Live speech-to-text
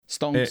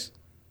Stonks.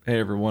 Hey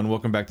everyone,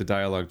 welcome back to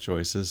Dialogue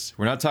Choices.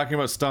 We're not talking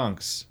about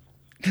stonks.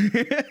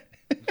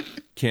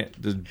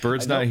 The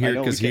bird's not here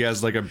because he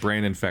has like a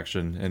brain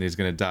infection and he's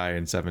gonna die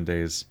in 7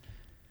 days.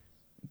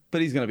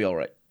 But he's gonna be all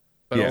right.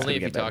 But Yeah. only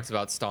if he talks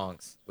about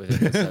stonks.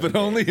 Within the 7 But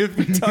only if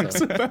he talks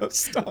about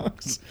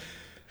stonks.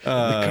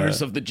 The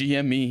curse of the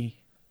GME.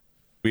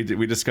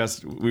 We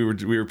discussed we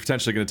were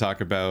potentially going to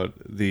talk about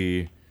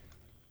the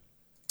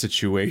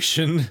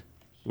situation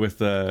with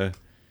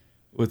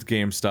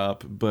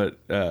GameStop, but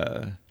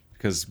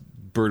because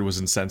Bird was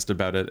incensed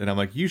about it, and I'm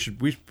like,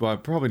 we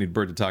probably need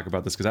Bird to talk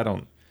about this because I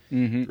don't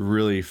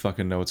really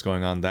fucking know what's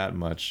going on that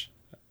much.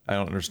 I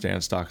don't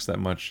understand stocks that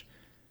much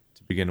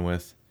to begin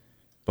with.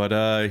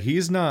 But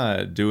he's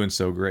not doing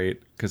so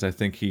great because I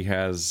think he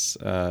has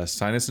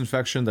sinus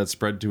infection that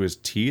spread to his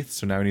teeth,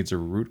 so now he needs a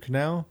root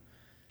canal.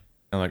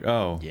 I'm like,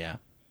 oh, Yeah.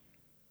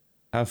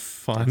 have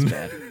fun.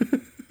 That's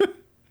bad.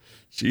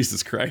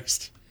 Jesus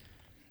Christ.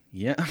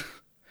 Yeah.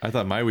 I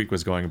thought my week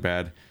was going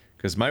bad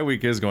because my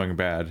week is going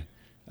bad.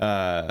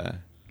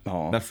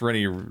 Not for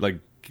any like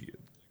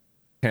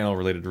panel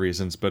related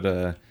reasons, but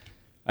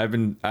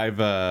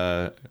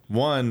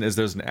one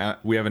is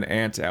we have an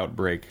ant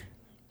outbreak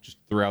just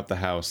throughout the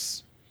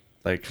house.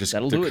 Like just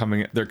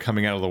they're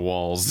coming out of the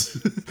walls.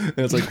 And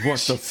it's like,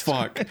 what the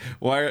fuck?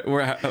 Why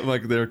we're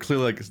like they're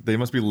clearly like they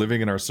must be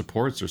living in our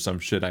supports or some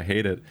shit. I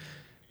hate it.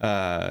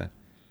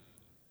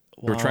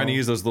 We're trying to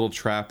use those little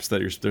traps that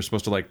they're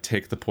supposed to like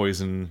take the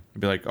poison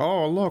and be like,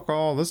 oh look,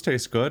 oh this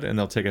tastes good, and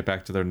they'll take it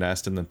back to their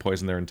nest and then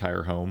poison their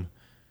entire home.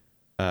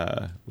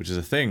 Which is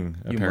a thing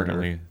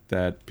apparently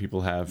that people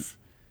have.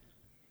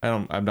 I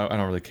don't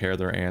really care.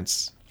 They're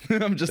ants.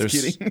 I'm just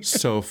kidding. There's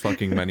so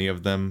fucking many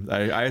of them.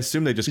 I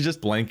assume they just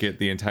blanket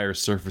the entire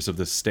surface of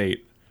the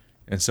state.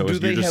 And so do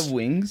they have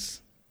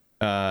wings?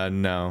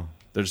 No.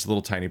 They're just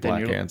little tiny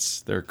black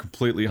ants. They're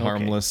completely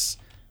harmless.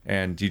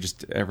 And you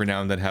just every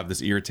now and then have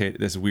this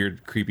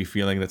weird, creepy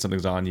feeling that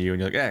something's on you,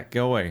 and you're like,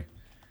 go away.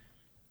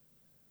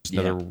 Just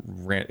another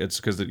rant. It's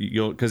because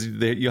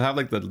you'll have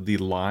like the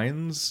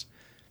lines,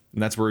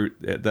 and that's where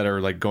that are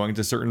like going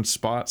to certain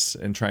spots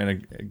and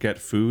trying to get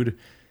food.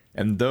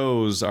 And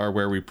those are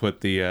where we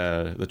put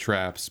the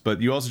traps.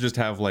 But you also just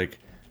have like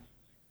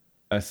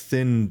a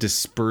thin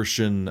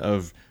dispersion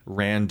of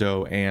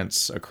rando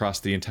ants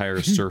across the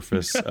entire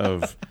surface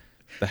of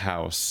the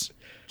house,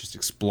 just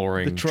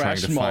exploring, trying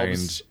to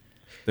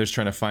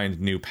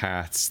find new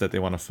paths that they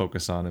want to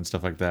focus on and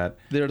stuff like that.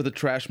 They're the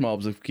trash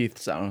mobs of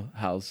Keith's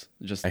house.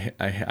 Just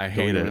I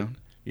hate it. Around.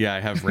 Yeah, I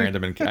have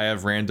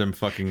random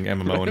fucking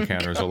MMO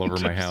encounters all over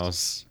my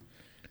house.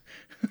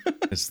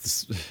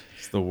 It's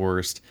the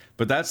worst.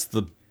 But that's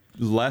the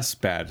less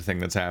bad thing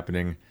that's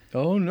happening.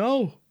 Oh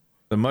no.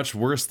 The much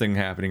worse thing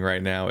happening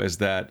right now is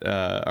that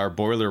our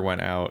boiler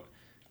went out,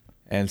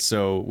 and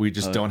so we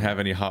just don't have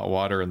any hot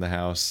water in the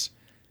house.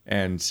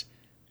 And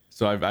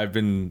so I've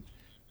been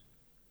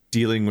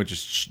dealing with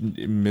just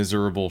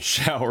miserable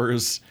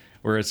showers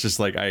where it's just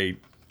like I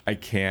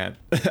can't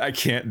I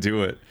can't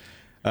do it.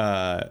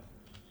 I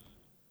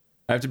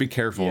have to be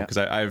careful because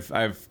I've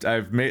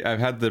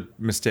had the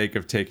mistake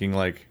of taking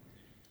like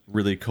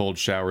really cold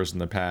showers in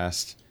the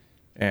past,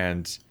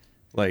 and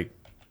like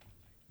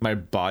my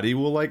body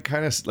will like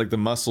kind of like the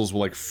muscles will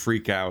like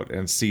freak out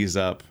and seize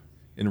up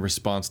in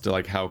response to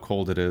like how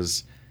cold it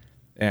is,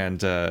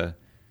 and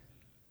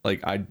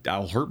like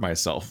I'll hurt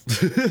myself.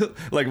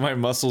 Like my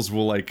muscles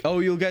will like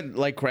you'll get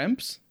like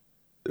cramps.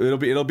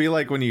 It'll be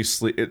like when you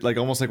sleep, like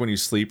almost like when you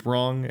sleep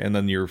wrong, and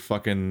then your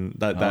fucking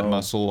that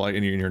muscle like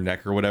in your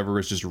neck or whatever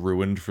is just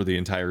ruined for the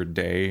entire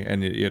day,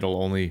 and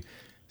it'll only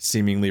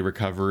seemingly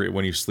recover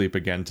when you sleep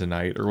again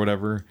tonight or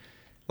whatever.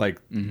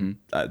 Like,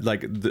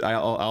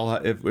 I'll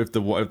if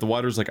the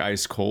water's like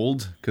ice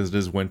cold because it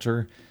is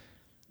winter,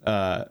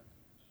 that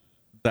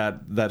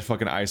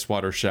fucking ice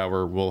water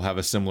shower will have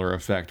a similar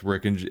effect where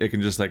it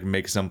can just like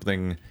make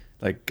something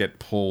like get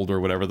pulled or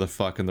whatever the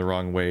fuck in the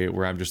wrong way,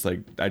 where I'm just like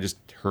I just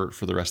hurt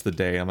for the rest of the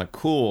day. I'm like,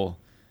 cool,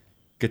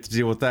 get to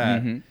deal with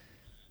that.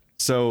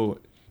 So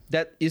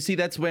that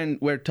that's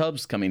where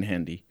tubs come in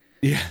handy.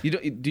 Yeah.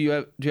 Do you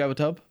have a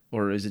tub,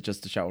 or is it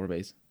just a shower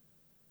base?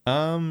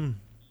 I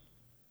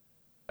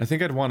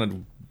think I'd want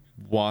to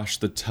wash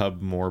the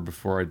tub more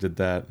before I did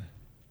that.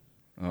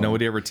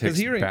 Nobody ever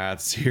takes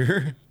baths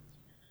here.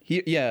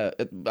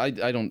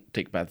 I don't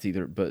take baths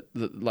either, but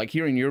like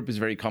here in Europe is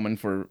very common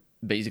for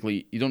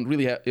basically you don't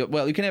really have,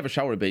 well, you can have a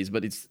shower base,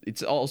 but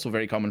it's also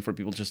very common for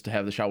people just to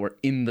have the shower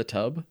in the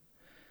tub.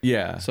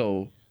 Yeah.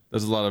 So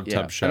there's a lot of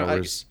tub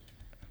showers.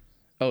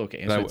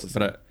 Okay.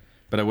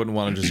 But I wouldn't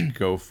want to just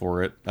go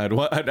for it. I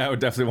would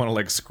definitely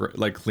want to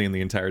like clean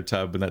the entire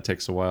tub, and that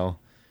takes a while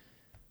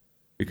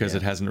because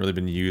it hasn't really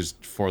been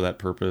used for that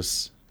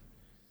purpose.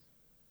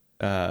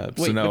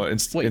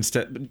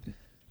 Instead,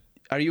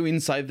 are you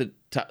inside the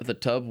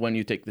tub when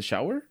you take the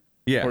shower?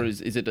 Yeah. Or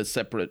is it a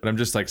separate? But I'm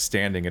just like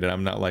standing in it.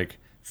 I'm not like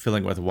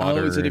filling it with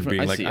water and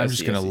being like, I'm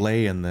just gonna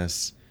lay in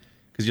this,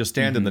 because you'll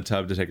stand in the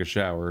tub to take a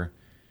shower.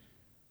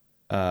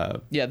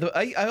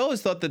 I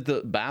always thought that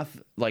the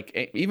bath,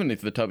 like even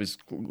if the tub is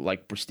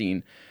like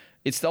pristine,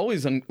 it's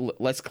always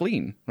less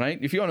clean, right?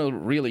 If you want to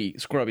really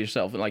scrub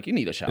yourself, like you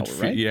need a shower,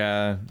 right?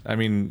 Yeah, I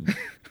mean,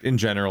 in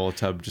general, a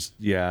tub just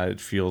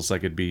it feels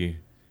like it'd be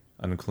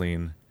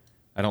unclean.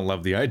 I don't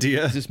love the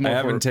idea. I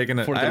haven't taken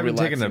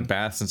a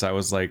bath since I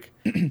was like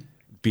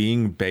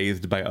being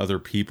bathed by other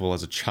people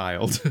as a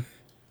child.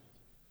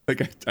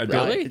 Like I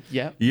don't, Really?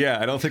 Yeah.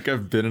 I don't think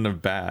I've been in a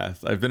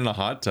bath. I've been in a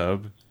hot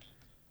tub,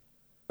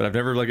 but I've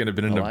never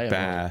been in a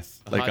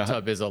bath. A hot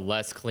tub is a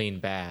less clean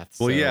bath.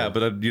 Well, so yeah,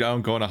 but I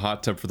don't go in a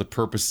hot tub for the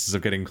purposes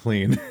of getting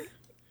clean.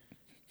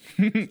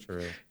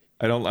 true.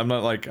 I'm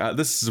not like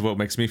this is what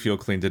makes me feel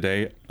clean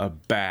today, a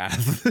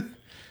bath.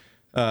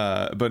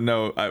 But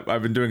no,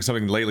 I've been doing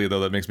something lately though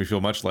that makes me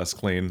feel much less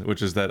clean,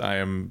 which is that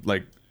I'm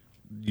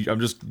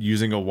just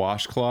using a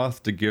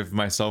washcloth to give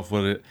myself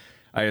what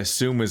I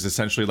assume is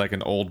essentially like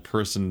an old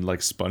person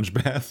like sponge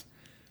bath.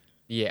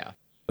 Yeah.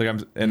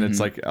 Like it's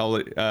like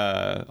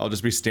I'll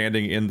just be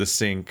standing in the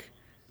sink.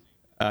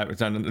 I'll be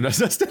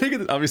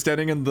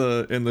standing in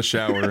the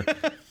shower,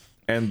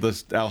 and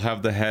I'll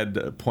have the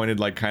head pointed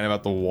like kind of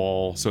at the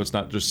wall, so it's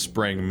not just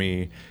spraying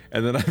me.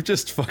 And then I'm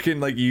just fucking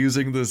like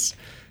using this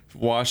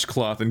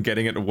washcloth and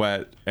getting it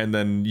wet, and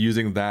then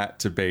using that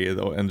to bathe,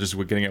 and just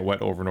getting it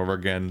wet over and over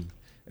again.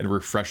 And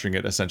refreshing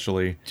it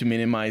essentially to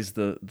minimize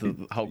the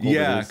how cold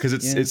yeah, it is.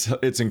 Because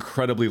it's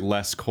incredibly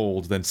less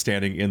cold than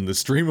standing in the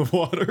stream of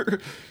water.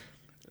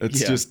 It's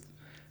just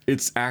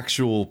it's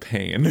actual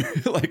pain.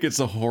 Like it's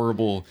a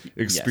horrible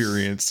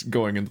experience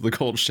going into the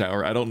cold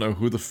shower. I don't know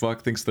who the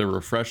fuck thinks they're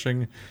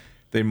refreshing.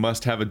 They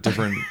must have a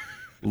different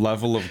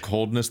level of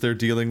coldness they're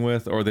dealing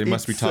with, or they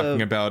must be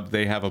talking about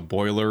they have a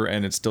boiler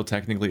and it still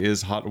technically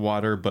is hot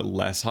water but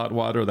less hot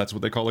water. That's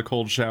what they call a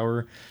cold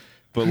shower.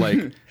 But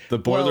like the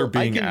boiler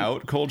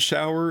out cold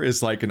shower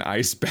is like an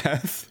ice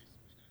bath.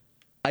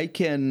 I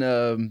can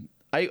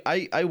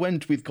I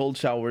went with cold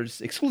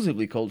showers,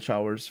 exclusively cold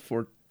showers,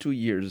 for 2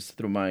 years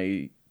through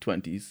my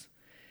 20s,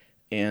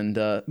 and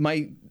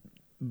my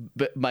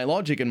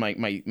logic and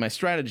my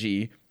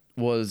strategy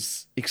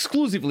was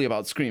exclusively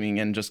about screaming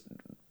and just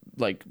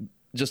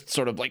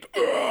sort of like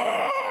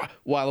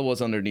while I was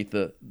underneath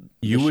the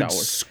you shower. Would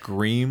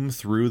scream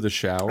through the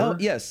shower? Oh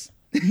yes.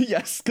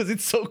 Yes, because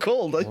it's so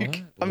cold.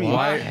 I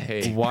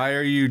mean, why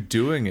are you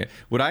doing it?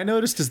 What I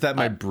noticed is that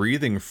my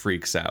breathing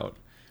freaks out.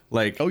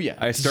 Like,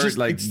 I start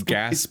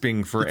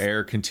gasping for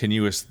air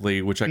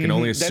continuously, which I can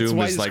only assume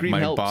is like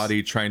my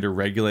body trying to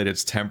regulate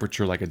its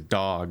temperature like a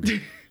dog.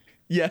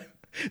 Yeah,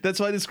 that's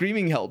why the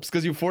screaming helps,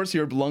 because you force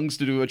your lungs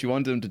to do what you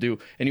want them to do,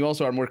 and you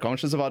also are more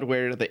conscious about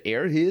where the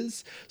air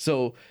is.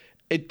 So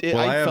I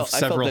have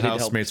several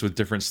housemates with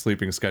different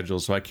sleeping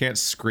schedules, so I can't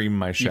scream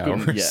my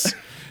showers.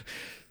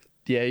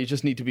 Yeah, you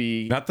just need to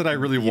be... Not that I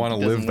really want to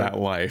live that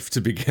life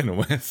to begin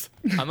with.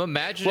 I'm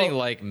imagining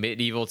like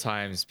medieval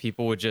times,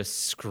 people would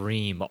just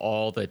scream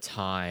all the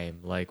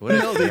time. Like, what?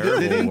 No, they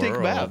didn't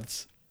take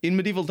baths. In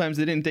medieval times,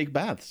 they didn't take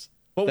baths.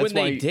 But when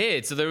they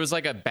did, so there was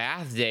like a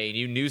bath day, and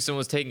you knew someone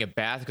was taking a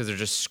bath because they're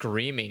just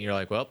screaming. You're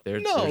like, well,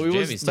 there's Jim.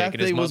 He's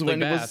taking his monthly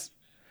bath.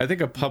 I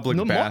think a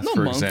public bath,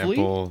 for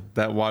example,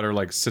 that water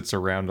like sits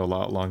around a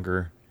lot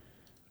longer.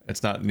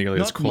 It's not nearly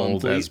as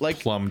cold as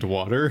plumbed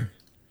water.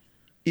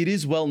 It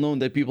is well known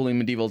that people in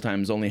medieval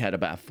times only had a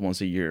bath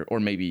once a year, or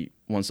maybe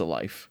once a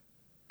life.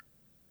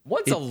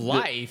 Once a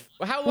life?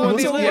 How long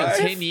did they live?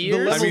 10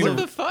 years? What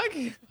the fuck?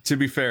 To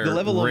be fair,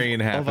 rain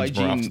happens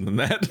more often than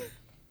that.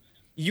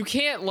 You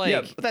can't like...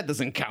 Yeah, but that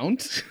doesn't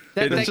count.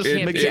 That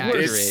can't be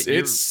accurate.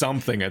 It's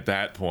something at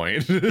that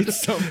point.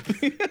 It's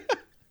something.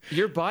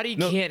 Your body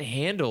can't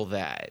handle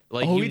that.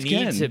 Like, you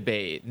need to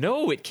bathe.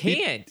 No, it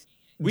can't.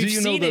 We've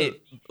seen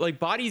it. Like,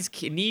 bodies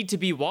need to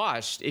be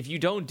washed. If you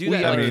don't do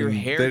that, your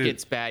hair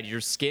gets bad, your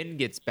skin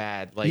gets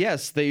bad. Like,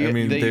 yes,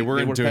 they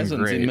were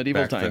peasants in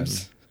medieval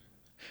times. Then.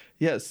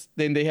 Yes,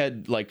 then they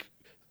had like.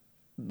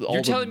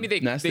 You're telling me they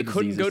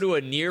couldn't go to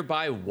a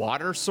nearby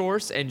water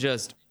source and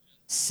just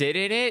sit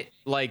in it?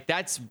 Like,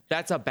 that's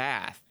a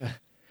bath.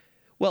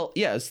 Well,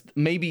 yes,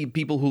 maybe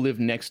people who live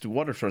next to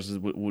water sources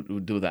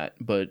would do that,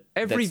 but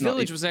every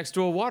village was next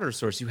to a water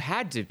source. You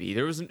had to be.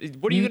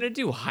 What are you gonna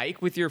do?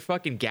 Hike with your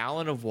fucking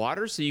gallon of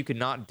water so you could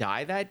not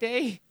die that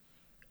day?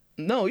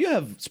 No, you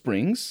have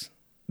springs.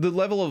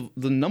 The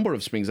number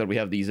of springs that we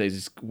have these days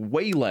is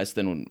way less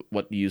than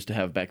what you used to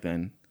have back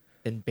then.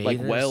 And like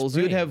wells,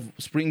 you'd have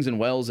springs and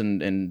wells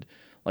and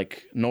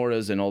like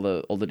Noras and all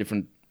the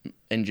different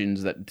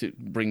engines that to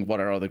bring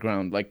water out of the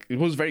ground. Like, it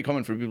was very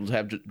common for people to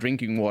have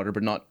drinking water,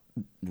 but not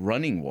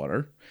running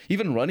water.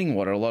 Even running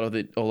water, a lot of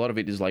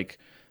it is like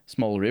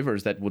small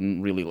rivers that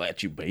wouldn't really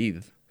let you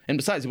bathe. And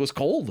besides, it was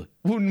cold.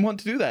 Wouldn't want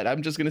to do that.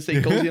 I'm just gonna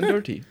say cozy and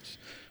dirty.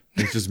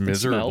 It's just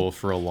miserable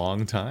for a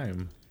long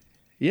time.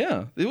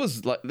 Yeah, it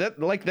was like that.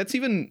 Like that's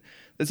even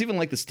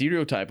like the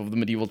stereotype of the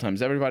medieval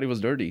times. Everybody was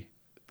dirty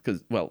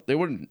because, well, they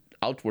weren't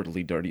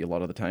outwardly dirty a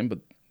lot of the time, but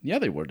yeah,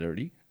 they were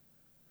dirty.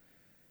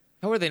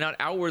 How are they not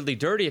outwardly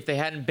dirty if they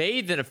hadn't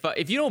bathed in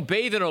if you don't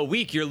bathe in a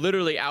week, you're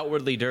literally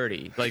outwardly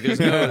dirty. Like there's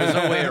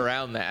no way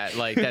around that.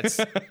 Like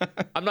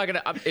I'm not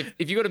gonna.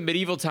 If you go to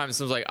medieval times,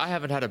 someone's like, I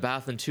haven't had a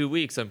bath in 2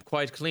 weeks. I'm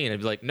quite clean. I'd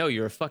be like, no,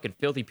 you're a fucking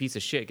filthy piece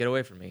of shit. Get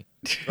away from me.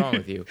 What's wrong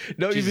with you?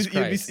 No,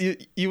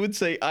 you would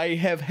say, I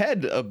have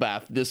had a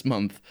bath this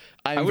month.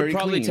 I would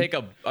probably clean. take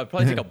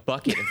a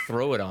bucket and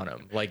throw it on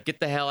him. Like,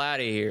 get the hell out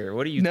of here.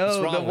 What are you? No, what's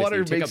wrong the water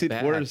with you? makes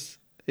it worse.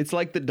 It's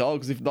like the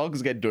dogs. If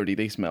dogs get dirty,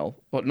 they smell.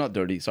 Well, not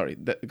dirty. Sorry,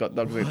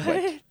 dogs get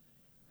wet.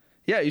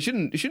 Yeah, you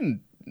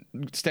shouldn't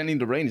stand in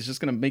the rain. It's just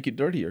gonna make it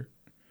dirtier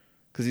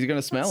because you're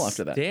gonna smell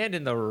after that. Stand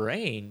in the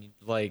rain,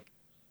 like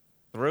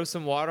throw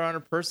some water on a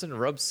person,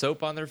 rub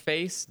soap on their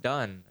face.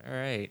 Done. All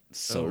right.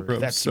 So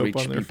that's rich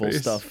people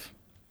stuff.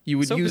 You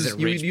would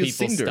use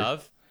cinder.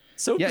 Stuff.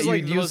 Soap is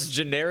like the most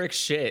generic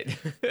shit.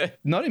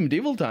 Not in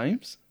medieval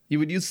times. You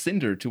would use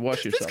cinder to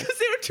wash yourself. Because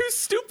they were too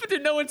stupid to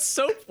know what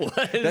soap was.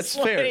 That's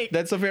fair.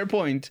 That's a fair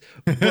point.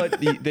 But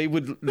they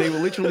will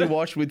literally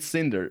wash with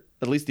cinder.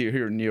 At least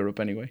here in Europe,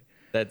 anyway.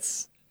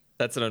 That's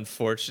an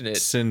unfortunate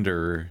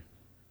cinder.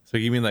 So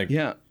you mean like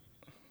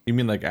You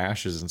mean like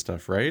ashes and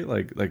stuff, right?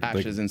 Like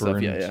ashes and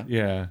burned, stuff.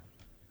 Yeah. I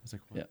was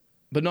like, what? Yeah,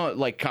 but not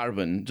like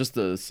carbon. Just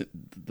the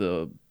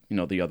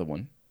the other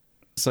one.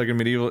 It's like a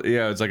medieval.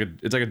 Yeah, it's like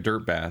a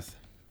dirt bath.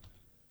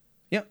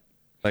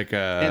 Like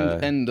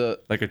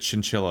like a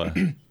chinchilla.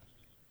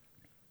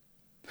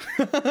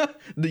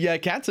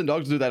 Cats and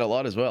dogs do that a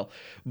lot as well.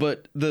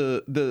 But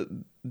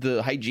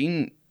the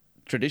hygiene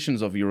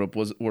traditions of Europe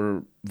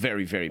were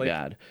very, very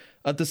bad.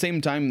 At the same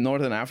time,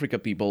 Northern Africa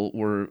people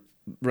were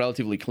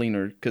relatively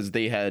cleaner because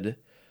they had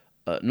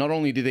not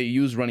only did they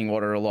use running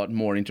water a lot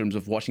more in terms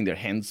of washing their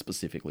hands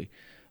specifically,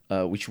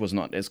 which was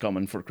not as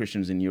common for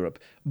Christians in Europe,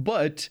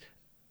 but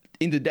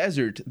in the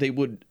desert, they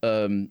would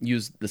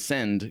use the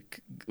sand,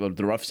 or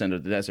the rough sand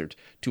of the desert,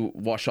 to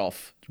wash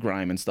off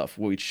grime and stuff,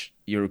 which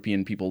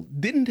European people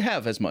didn't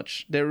have as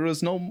much. There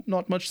was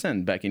not much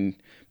sand back in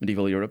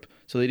medieval Europe,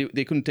 so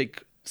they couldn't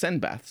take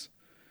sand baths,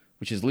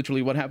 which is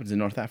literally what happens in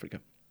North Africa.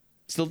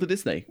 Still to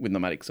this day with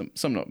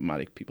some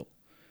nomadic people.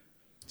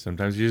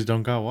 Sometimes you just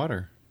don't got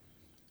water.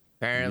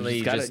 Apparently,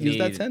 you just use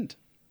that sand.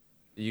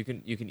 You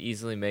can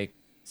easily make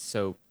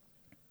soap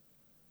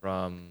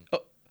from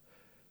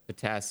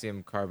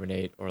potassium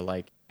carbonate or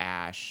like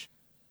ash.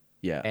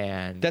 Yeah,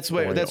 and that's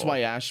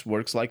why ash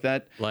works like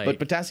that. But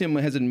potassium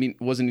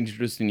wasn't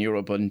introduced in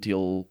Europe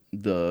until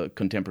the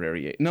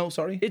contemporary age. No,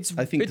 sorry,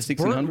 I think the 1600s.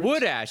 Burnt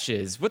wood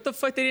ashes. What the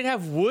fuck? They didn't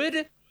have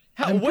wood.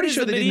 I'm pretty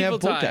sure they didn't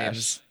have potash.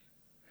 Times?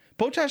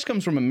 Potash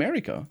comes from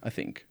America, I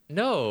think.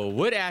 No,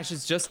 wood ash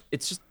is just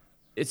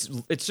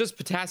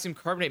potassium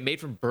carbonate made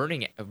from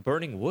burning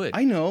wood.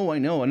 I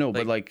know,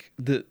 but like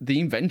the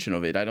invention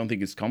of it, I don't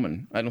think it's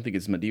common. I don't think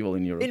it's medieval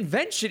in Europe.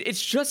 Invention?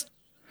 It's just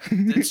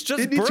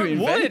burnt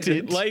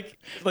wood. Like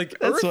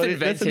Earth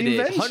invented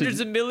it hundreds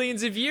of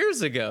millions of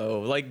years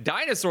ago. Like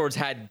dinosaurs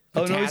had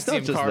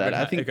potassium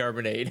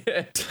carbonate.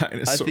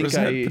 Dinosaurs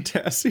had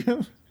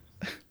potassium.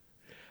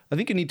 I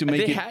think you need to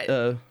make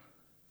it.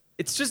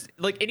 It's just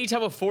like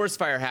anytime a forest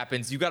fire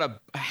happens, you got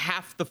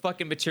half the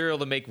fucking material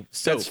to make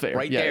soap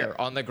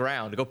there on the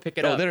ground. Go pick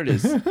it up. Oh, there it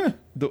is.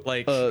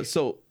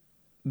 So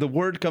the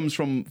word comes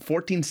from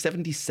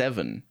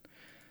 1477.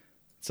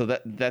 So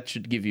that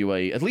should give you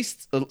at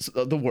least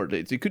the word.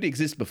 It could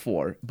exist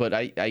before, but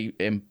I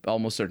am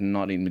almost certain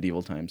not in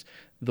medieval times.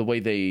 The way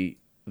they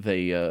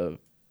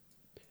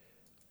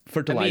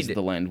fertilized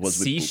the land was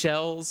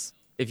seashells.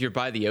 If you're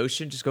by the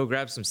ocean, just go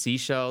grab some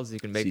seashells.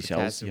 You can make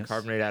potassium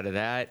carbonate out of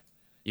that.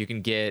 You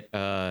can get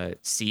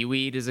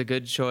seaweed is a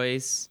good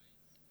choice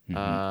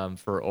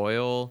for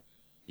oil.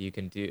 You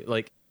can do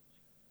come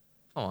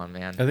on,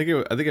 man. I think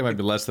it might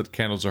be less that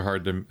candles are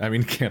hard to. I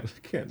mean,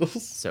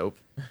 candles. Soap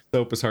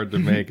is hard to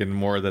make, and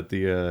more that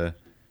you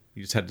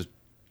just had to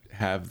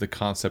have the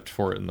concept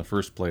for it in the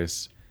first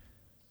place.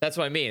 That's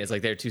what I mean. It's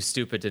like they're too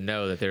stupid to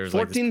know that there's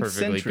like this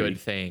perfectly good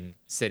thing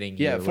sitting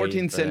here. Yeah,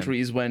 14th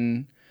century is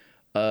when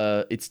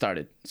it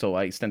started. So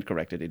I stand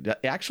corrected.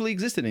 It actually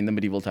existed in the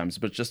medieval times,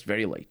 but just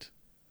very late.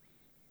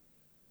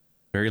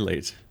 Very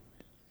late.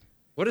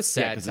 What a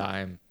sad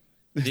time.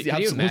 Can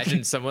you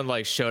imagine someone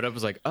like showed up and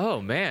was like,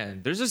 oh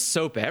man, there's just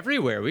soap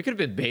everywhere. We could have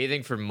been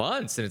bathing for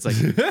months. And it's like,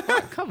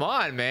 oh, come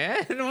on,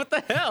 man. What the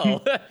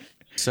hell?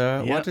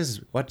 So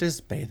what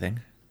is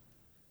bathing?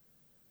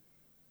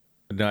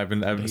 No, I've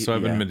been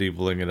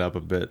medievaling it up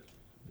a bit.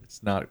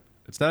 It's not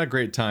a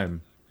great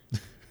time.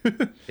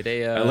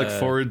 I look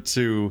forward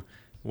to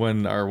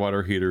when our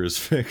water heater is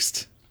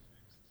fixed.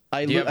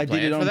 I did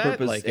it on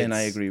purpose, and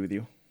I agree with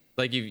you.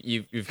 Like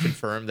you've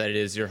confirmed that it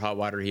is your hot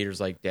water heater's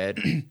like dead?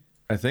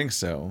 I think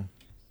so.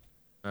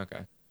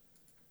 Okay.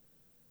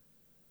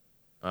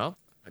 Well,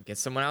 I'll get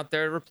someone out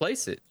there to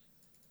replace it.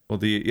 Well,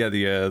 the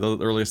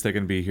earliest they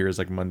can be here is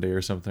like Monday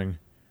or something.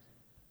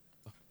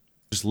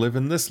 Just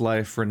living this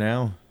life for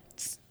now.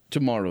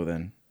 Tomorrow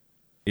then.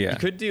 Yeah. You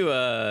could do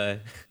if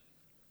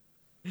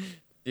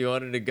you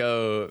wanted to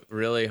go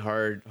really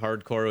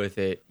hardcore with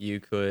it, you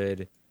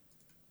could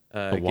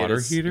a water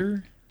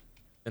heater?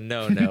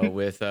 No.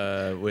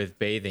 With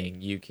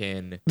bathing, you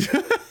can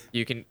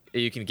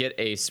get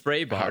a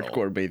spray bottle.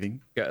 Hardcore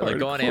bathing. Like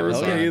go on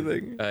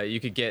Amazon. You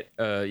could get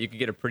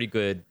a pretty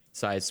good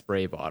sized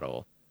spray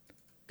bottle.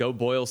 Go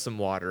boil some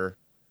water,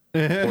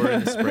 pour it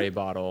in the spray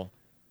bottle,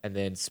 and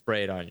then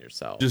spray it on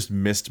yourself. Just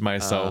mist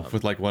myself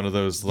with like one of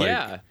those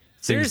like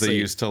things they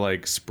use to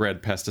like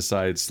spread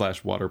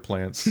pesticides / water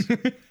plants.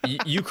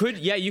 you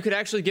could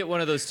actually get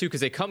one of those too, because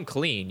they come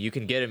clean. You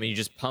can get them and you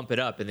just pump it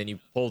up and then you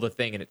pull the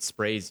thing and it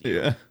sprays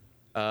you.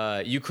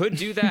 Yeah. You could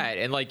do that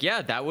and like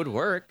that would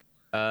work.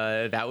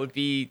 That would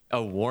be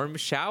a warm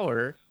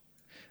shower.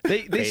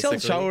 They sell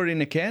shower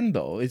in a can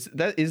though.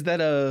 That's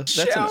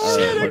shower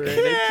in a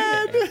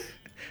can?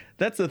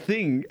 That's a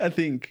thing. I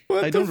think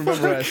I don't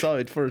remember where I saw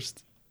it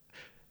first.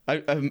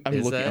 I'm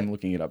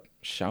looking it up.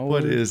 Shower.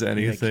 What is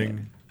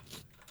anything?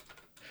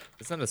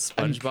 Isn't that a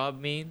SpongeBob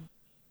meme?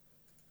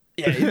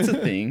 Yeah, it's a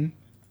thing.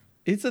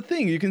 It's a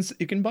thing. You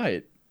can buy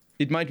it.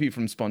 It might be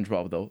from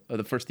SpongeBob though.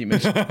 The first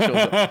image shows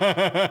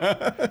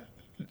up.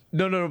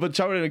 No. But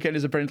shower in a can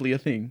is apparently a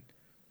thing.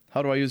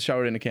 How do I use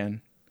shower in a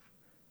can?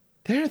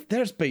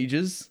 There's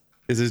pages.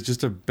 Is it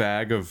just a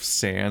bag of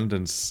sand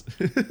and?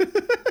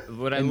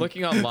 When I'm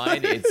looking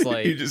online, it's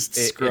like you just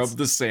scrub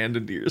the sand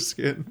into your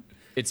skin.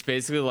 It's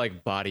basically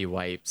like body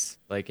wipes.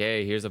 Like,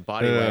 hey, here's a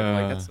body wipe.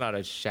 Like, that's not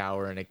a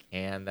shower in a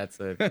can. That's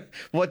a.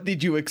 What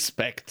did you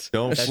expect?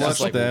 Don't flush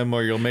them,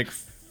 or you'll make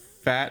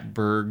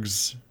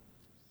fatbergs.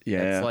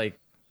 Yeah, it's like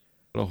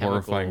what a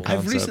horrifying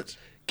concept.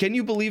 Can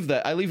you believe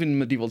that? I live in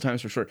medieval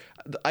times for sure.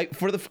 Do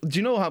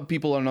you know how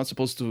people are not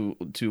supposed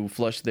to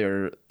flush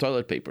their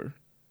toilet paper?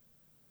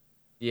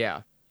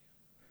 Yeah.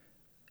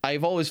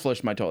 I've always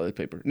flushed my toilet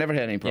paper. Never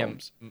had any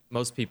problems. Yeah,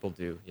 most people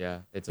do. Yeah,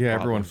 it's a problem,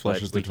 everyone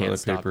flushes their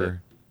toilet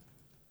paper.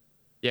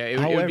 Yeah,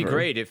 it would be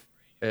great if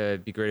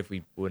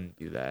we wouldn't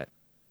do that.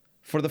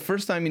 For the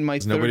first time in my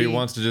nobody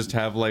wants to just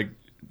have like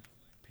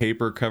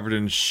paper covered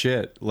in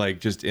shit like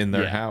just in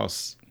their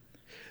house.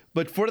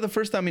 But for the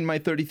first time in my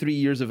 33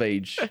 years of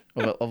age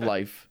of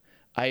life,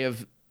 I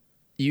have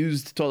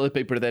used toilet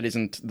paper that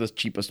isn't the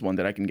cheapest one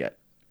that I can get.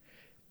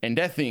 And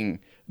that thing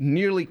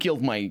nearly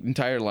killed my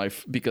entire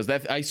life because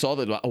I saw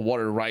the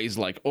water rise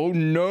like, oh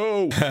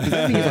no!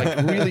 That thing is like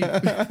really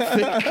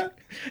thick.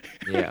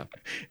 Yeah.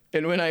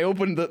 And when I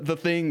opened the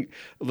thing,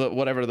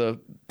 whatever the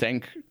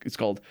tank is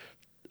called,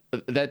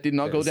 that did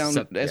not go down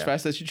as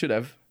fast as it should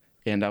have.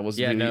 And I was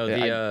Did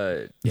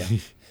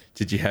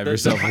you have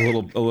yourself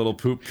a little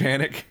poop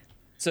panic?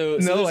 So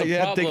I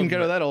had taken care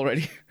of that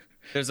already.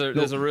 There's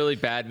a really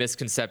bad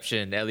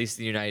misconception, at least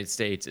in the United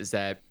States, is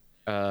that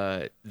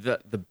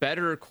the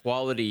better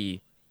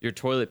quality your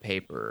toilet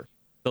paper,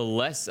 the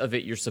less of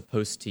it you're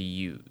supposed to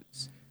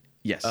use.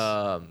 Yes.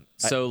 The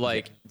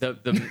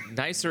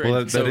nicer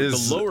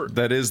the lower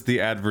that is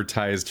the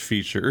advertised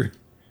feature.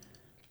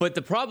 But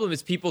the problem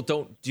is people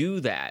don't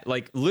do that.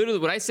 Like literally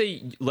when I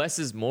say less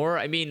is more,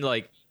 I mean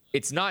like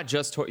it's not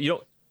just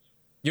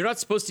you're not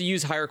supposed to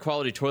use higher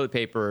quality toilet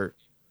paper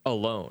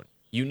alone.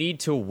 You need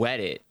to wet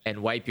it and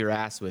wipe your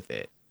ass with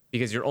it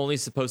because you're only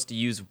supposed to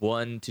use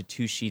 1 to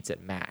 2 sheets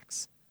at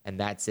max. And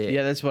that's it.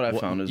 Yeah, that's what I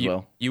found as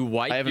well. You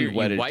wipe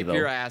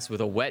your ass with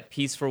a wet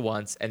piece for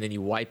once, and then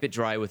you wipe it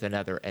dry with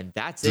another, and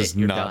that's it.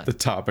 You're not the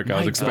topic I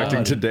was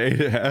expecting today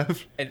to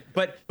have.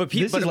 But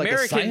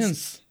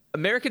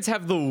Americans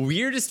have the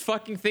weirdest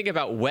fucking thing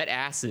about wet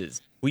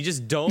asses. We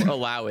just don't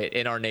allow it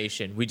in our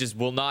nation. We just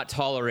will not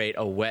tolerate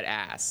a wet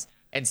ass.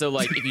 And so,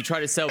 like, if you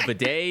try to sell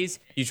bidets,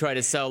 you try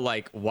to sell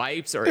like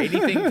wipes or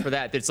anything for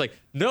that, it's like,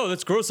 no,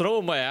 that's gross. I don't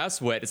want my ass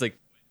wet. It's like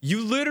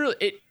you literally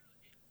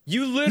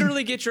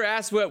get your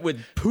ass wet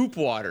with poop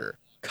water.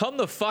 Come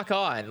the fuck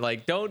on.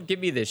 Like, don't give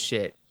me this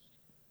shit.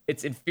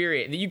 It's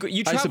infuriating.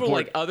 You travel to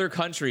like other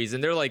countries,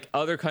 and they're like,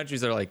 other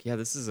countries are like, yeah,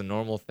 this is a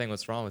normal thing.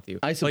 What's wrong with you?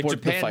 I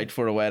support the fight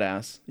for a wet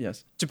ass.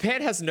 Yes.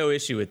 Japan has no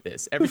issue with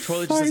this. Every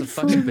toilet just has a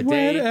fucking bidet.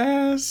 Wet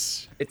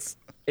ass.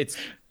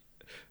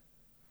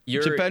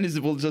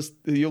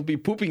 You'll be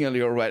pooping and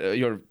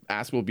your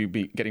ass will be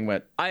getting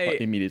wet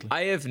immediately.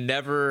 I've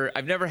never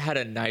had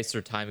a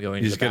nicer time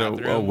going to the bathroom. You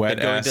just get a wet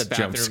ass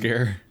jump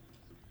scare.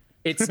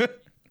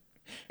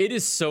 It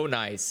is so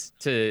nice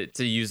to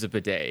use a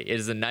bidet. It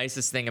is the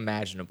nicest thing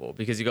imaginable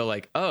because you go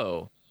like,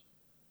 oh,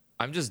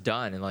 I'm just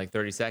done in like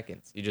 30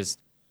 seconds. You just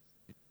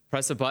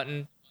press a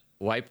button,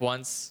 wipe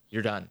once,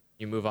 you're done.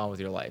 You move on with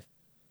your life.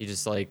 You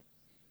just like,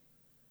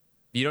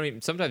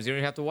 sometimes you don't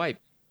even have to wipe.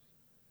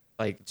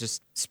 Like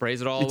just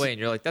sprays it all away and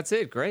you're like, that's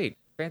it. Great.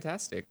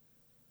 Fantastic.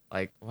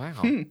 Like,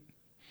 wow.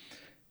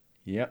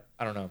 Yep.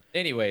 I don't know.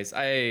 Anyways,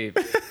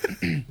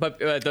 but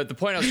the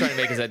point I was trying to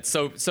make is that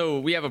so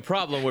we have a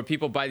problem where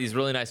people buy these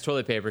really nice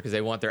toilet paper because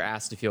they want their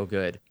ass to feel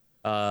good,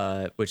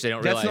 which they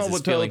don't realize. That's not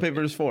what toilet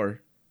paper is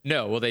for.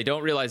 No, well, they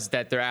don't realize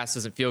that their ass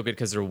doesn't feel good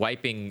because they're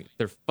wiping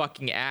their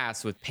fucking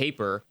ass with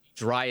paper,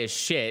 dry as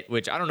shit.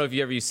 Which I don't know if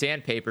you ever use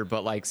sandpaper,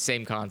 but like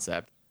same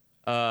concept.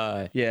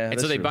 And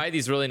so they buy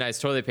these really nice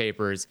toilet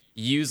papers,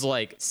 use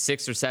like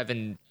 6 or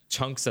 7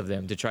 chunks of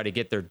them to try to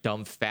get their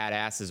dumb fat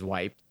asses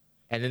wiped.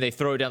 And then they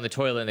throw it down the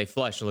toilet and they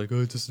flush. They're like,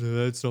 oh,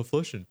 it's not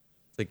flushing.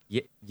 like,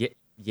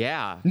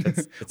 yeah.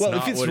 That's well,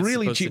 not if it's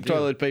really cheap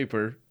toilet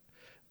paper,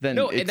 then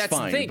no, it's and that's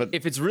fine. the thing. But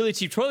if it's really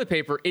cheap toilet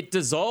paper, it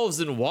dissolves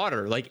in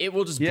water. Like it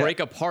will just break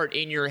apart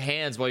in your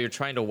hands while you're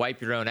trying to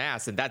wipe your own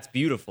ass, and that's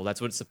beautiful. That's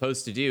what it's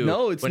supposed to do.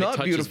 No, it's when not it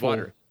touches beautiful.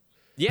 Water.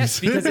 Yes,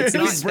 because it's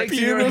not breaks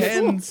in your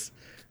hands.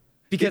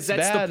 Because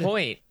that's bad. the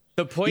point.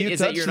 The point is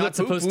that you're not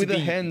supposed to be. With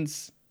the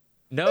hands.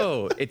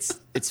 No,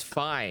 it's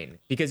fine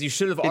because you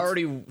should have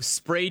already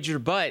sprayed your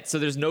butt, so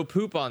there's no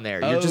poop on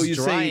there. You're just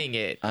drying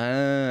it.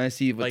 I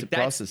see what like the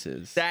process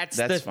is. That's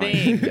the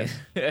thing.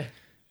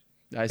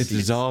 It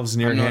dissolves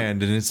in your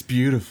hand, and it's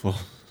beautiful.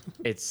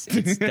 It's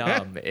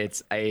dumb.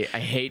 I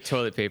hate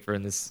toilet paper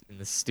in this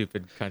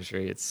stupid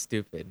country. It's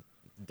stupid.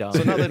 Dumb.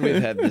 So now that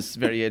we've had this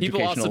very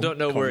educational people also don't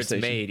know where it's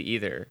made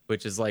either,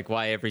 which is like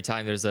why every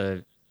time there's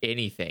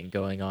anything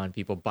going on,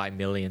 people buy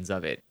millions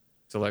of it.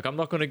 So like, I'm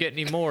not going to get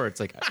any more. It's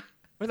like,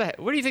 where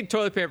do you think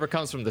toilet paper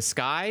comes from? The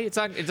sky? It's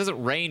not. It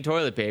doesn't rain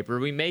toilet paper.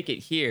 We make it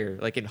here,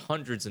 like in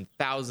hundreds and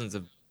thousands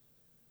of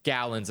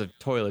gallons of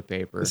toilet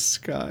paper. The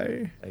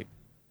sky. Like,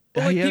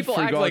 well, like people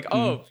act like,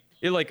 oh,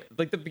 you're like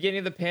the beginning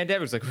of the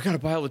pandemic. It's like, we got to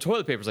buy all the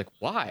toilet paper. It's like,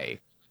 why?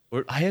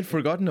 I had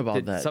forgotten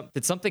about that.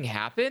 Did something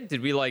happen?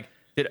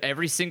 Did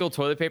every single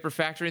toilet paper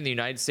factory in the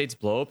United States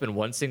blow up in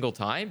one single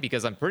time?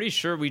 Because I'm pretty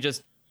sure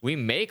we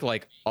make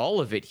like all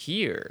of it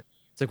here.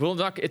 It's like, well,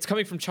 it's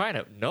coming from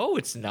China. No,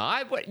 it's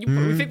not. What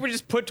you think we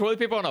just put toilet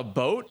paper on a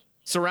boat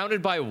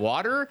surrounded by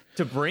water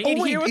to bring it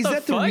here? What is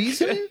that the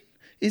reason?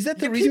 Is that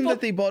the reason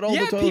that they bought all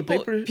the toilet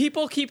paper?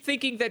 People keep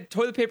thinking that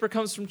toilet paper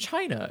comes from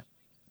China.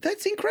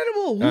 That's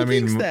incredible. Who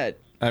thinks that?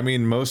 I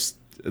mean,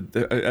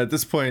 at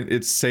this point,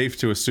 it's safe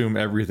to assume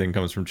everything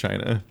comes from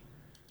China.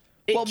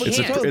 It's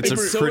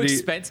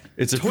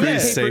a pretty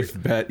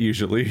safe bet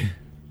usually.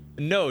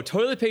 No,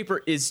 toilet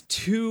paper is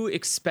too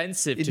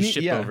expensive to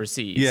ship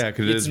overseas. Yeah,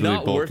 because it's really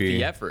not bulky. Worth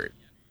the effort.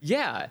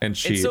 Yeah, and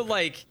cheap. And so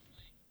like,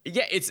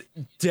 yeah, it's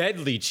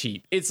deadly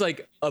cheap. It's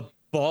like a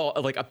ball,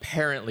 like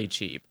apparently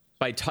cheap.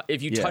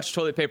 If you touch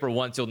toilet paper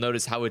once, you'll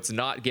notice how it's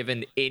not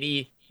given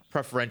any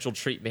preferential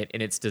treatment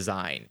in its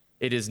design.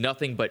 It is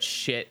nothing but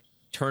shit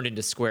turned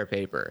into square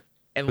paper.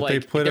 And but like,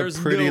 they put a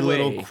pretty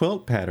little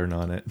quilt pattern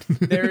on it.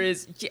 There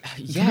is,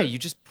 yeah. You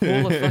just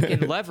pull a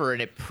fucking lever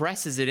and it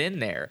presses it in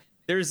there.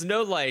 There's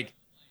no like,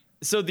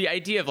 so the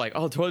idea of like,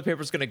 oh, toilet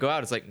paper's gonna go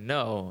out. It's like,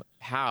 no,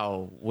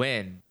 how,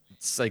 when?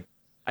 It's like,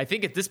 I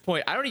think at this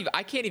point,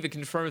 I can't even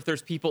confirm if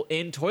there's people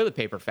in toilet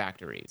paper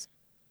factories.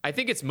 I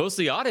think it's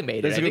mostly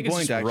automated. That's a good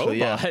point,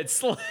 actually.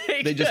 Robots. Yeah.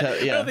 Like, they just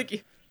have, yeah.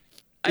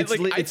 It's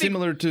it's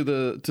similar to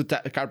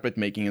the carpet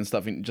making and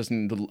stuff,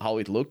 in how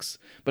it looks,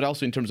 but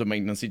also in terms of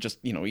maintenance. It just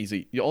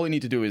easy. All you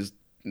need to do is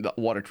the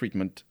water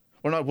treatment,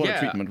 or not water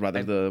treatment,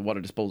 rather the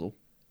water disposal.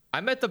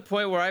 I'm at the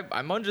point where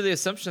I'm under the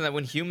assumption that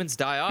when humans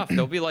die off,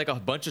 there'll be like a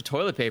bunch of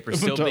toilet paper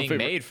still being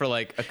made for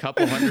like a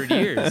couple hundred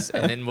years,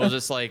 and then we'll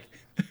just like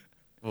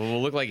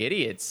we'll look like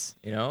idiots,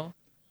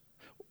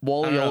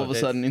 Wall-E all of a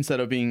sudden, instead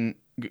of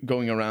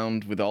going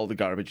around with all the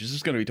garbage, it's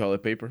just going to be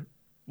toilet paper.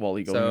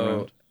 Wall-E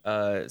going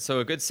around. So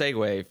a good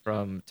segue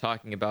from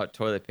talking about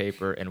toilet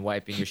paper and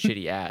wiping your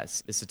shitty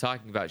ass is to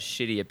talking about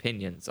shitty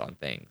opinions on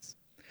things.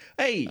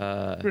 Hey,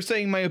 we're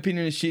saying my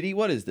opinion is shitty.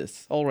 What is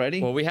this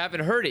already? Well, we haven't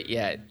heard it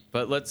yet,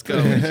 but let's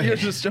go. You're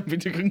just jumping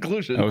to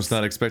conclusions. I was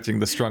not expecting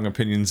the strong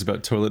opinions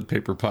about toilet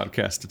paper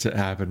podcast to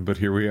happen, but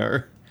here we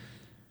are.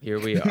 Here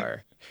we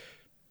are.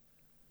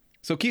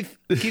 So Keith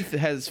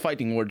has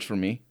fighting words for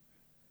me.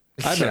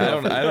 I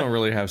don't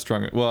really have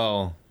strong.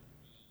 Well.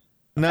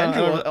 No,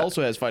 Andrew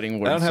also has fighting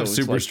words. I don't have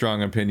super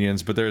strong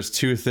opinions, but there's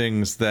two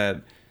things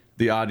that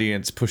the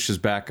audience pushes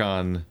back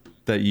on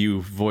that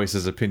you voice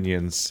as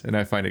opinions, and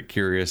I find it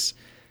curious.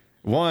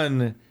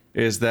 One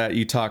is that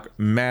you talk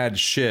mad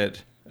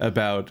shit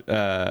about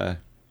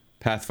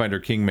Pathfinder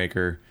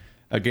Kingmaker,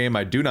 a game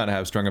I do not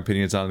have strong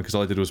opinions on because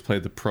all I did was play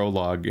the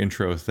prologue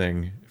intro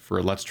thing for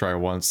a Let's Try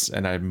once,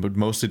 and I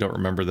mostly don't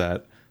remember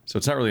that, so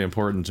it's not really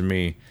important to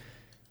me.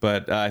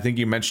 But I think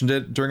you mentioned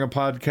it during a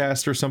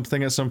podcast or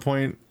something at some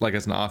point, like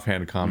as an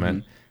offhand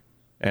comment.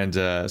 Mm-hmm.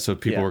 And so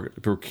people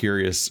were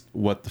curious,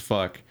 what the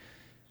fuck?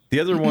 The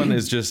other one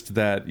is just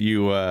that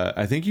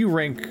I think you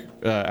rank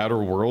Outer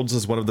Worlds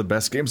as one of the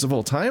best games of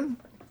all time?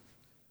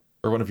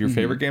 Or one of your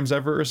favorite games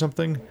ever or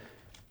something?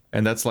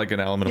 And that's like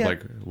an element of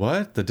like,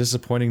 what? The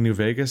disappointing New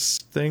Vegas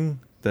thing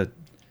that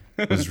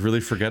was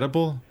really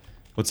forgettable?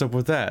 What's up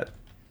with that?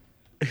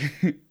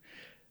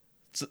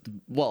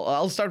 Well,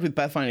 I'll start with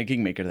Pathfinder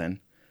Kingmaker then.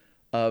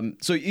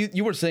 So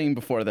you were saying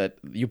before that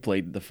you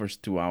played the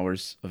first 2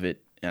 hours of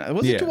it.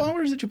 Was it 2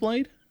 hours that you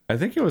played? I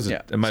think it was.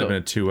 It might have been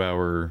a 2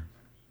 hour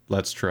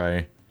Let's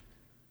Try.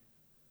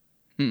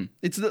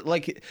 It's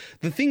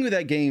the thing with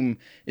that game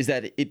is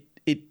that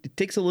it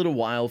takes a little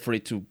while for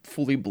it to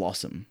fully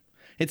blossom.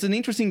 It's an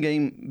interesting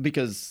game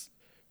because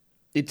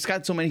it's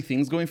got so many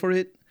things going for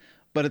it,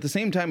 but at the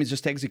same time, it's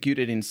just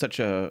executed in such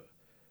a,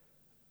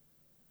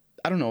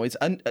 I don't know. It's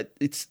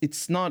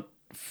not.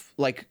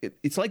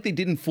 It's like they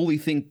didn't fully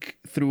think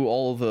through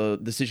all the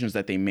decisions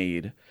that they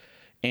made,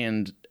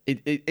 and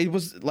it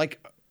was like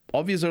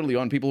obvious early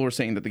on. People were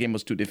saying that the game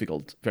was too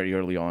difficult very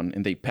early on,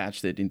 and they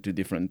patched it into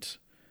different,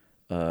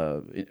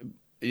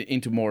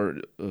 into more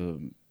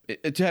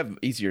to have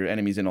easier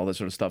enemies and all that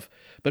sort of stuff.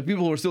 But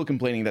people were still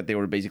complaining that they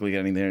were basically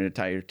getting their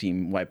entire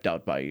team wiped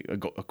out by a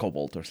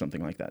kobold or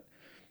something like that.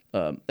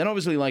 And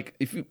obviously, like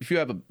if you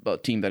have a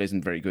team that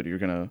isn't very good,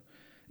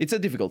 it's a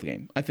difficult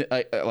game.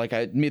 I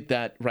admit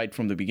that right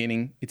from the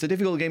beginning. It's a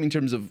difficult game in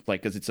terms of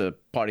like, because it's a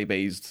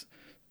party-based,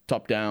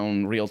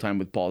 top-down, real-time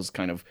with pause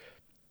kind of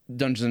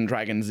Dungeons and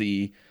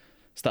Dragons-y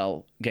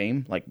style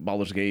game, like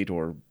Baldur's Gate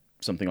or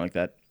something like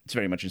that. It's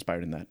very much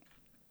inspired in that.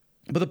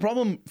 But the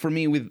problem for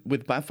me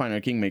with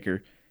Pathfinder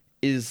Kingmaker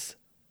is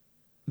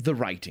the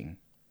writing.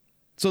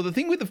 So the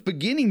thing with the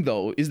beginning,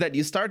 though, is that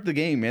you start the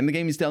game and the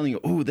game is telling you,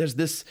 oh, there's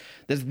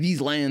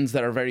these lands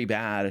that are very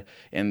bad,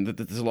 and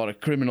there's a lot of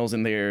criminals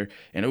in there,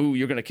 and oh,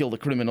 you're gonna kill the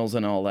criminals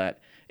and all that,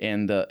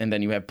 and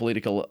then you have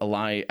political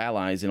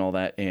allies and all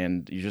that,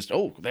 and you just,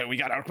 oh, there we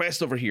got our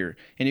quest over here,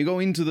 and you go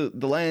into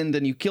the land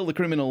and you kill the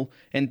criminal,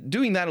 and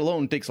doing that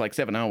alone takes like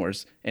 7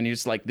 hours, and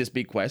it's like this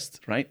big quest,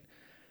 right?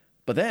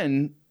 But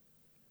then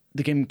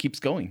the game keeps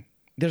going.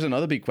 There's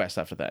another big quest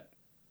after that,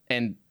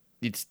 and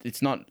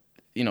it's not,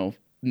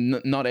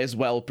 not as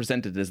well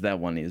presented as that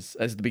one is,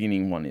 as the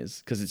beginning one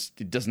is, because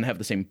it doesn't have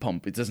the same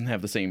pump. It doesn't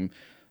have the same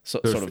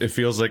sort of. It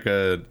feels like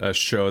a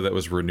show that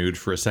was renewed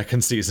for a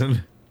second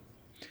season.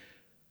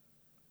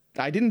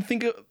 I didn't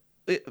think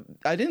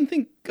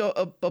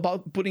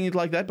about putting it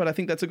like that, but I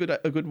think that's a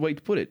good way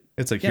to put it.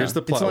 It's like, here's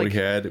the plot we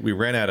had. We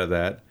ran out of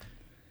that.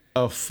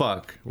 Oh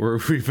fuck,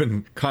 we've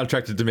been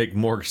contracted to make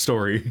more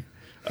story.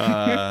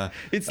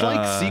 It's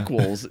like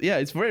sequels. Yeah,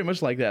 it's very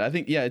much like that. I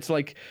think it's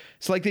like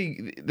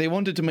they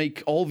wanted to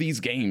make all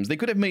these games. They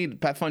could have made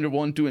Pathfinder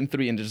 1, 2, and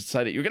 3 and just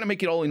decided you're gonna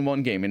make it all in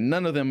one game, and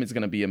none of them is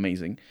gonna be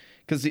amazing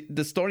because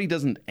the story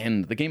doesn't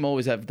end. The game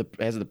always has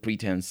the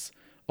pretense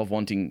of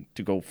wanting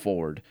to go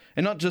forward,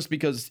 and not just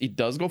because it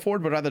does go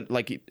forward, but rather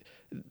like you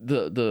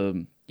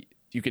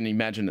can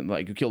imagine it,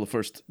 like you kill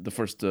the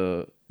first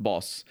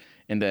boss,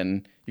 and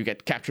then you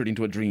get captured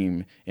into a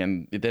dream,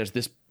 and there's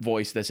this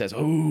voice that says,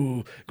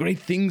 "Oh, great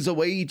things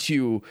await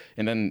you,"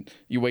 and then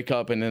you wake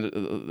up, and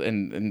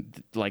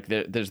and like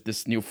there's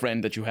this new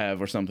friend that you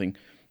have or something,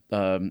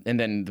 and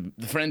then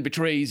the friend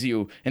betrays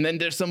you, and then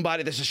there's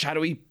a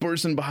shadowy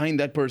person behind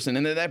that person,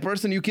 and then that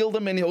person you kill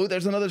them, and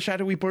there's another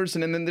shadowy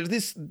person, and then there's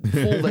this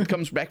fool that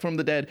comes back from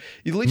the dead.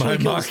 You literally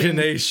kill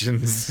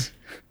machinations.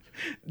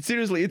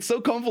 Seriously, it's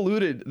so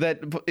convoluted that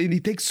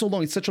it takes so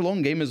long. It's such a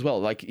long game as well,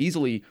 like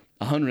easily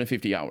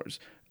 150 hours.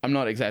 I'm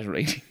not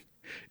exaggerating.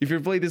 If you're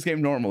playing this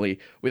game normally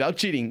without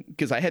cheating,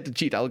 because I had to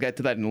cheat, I'll get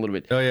to that in a little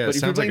bit. Oh yeah, but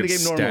if you're playing the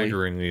game normally,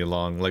 staggeringly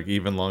long, like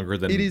even longer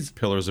than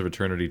Pillars of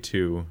Eternity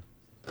 2.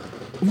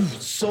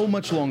 So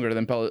much longer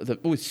than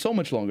it's so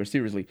much longer.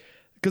 Seriously,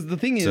 because the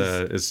thing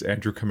is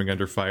Andrew coming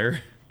under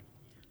fire?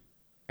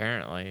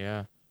 Apparently,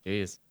 yeah.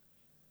 Jeez.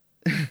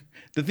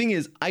 The thing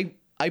is,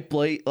 I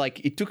play,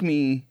 like, it took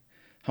me.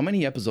 How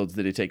many episodes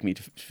did it take me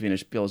to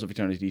finish Pillars of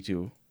Eternity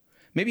 2?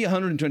 Maybe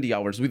 120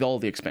 hours with all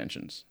the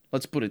expansions.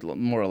 Let's put it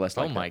more or less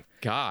like that. Oh my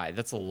god,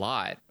 that's a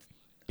lot.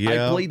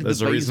 Yeah, I played that's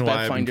the reason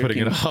why I've been putting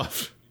it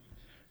off.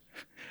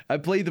 I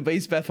played the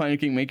base Pathfinder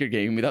Kingmaker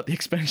game without the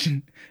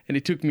expansion, and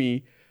it took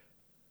me,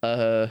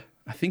 I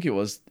think it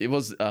was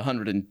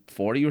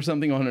 140 or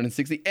something,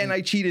 160, and I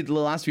cheated the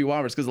last few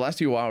hours because the last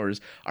few hours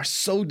are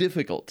so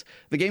difficult.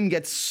 The game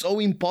gets so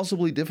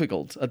impossibly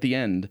difficult at the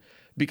end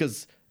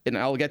because, and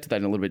I'll get to that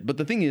in a little bit, but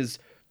the thing is,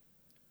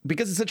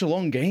 because it's such a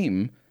long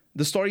game,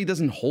 the story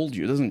doesn't hold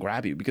you, it doesn't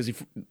grab you, because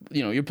if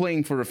you're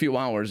playing for a few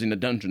hours in a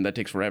dungeon that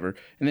takes forever,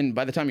 and then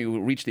by the time you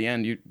reach the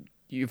end,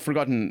 you've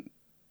forgotten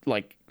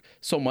like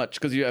so much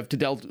because you have to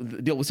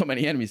deal with so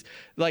many enemies.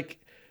 Like,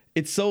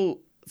 it's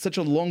such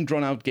a long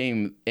drawn out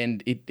game,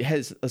 and it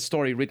has a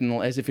story written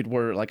as if it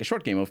were like a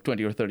short game of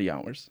 20 or 30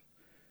 hours.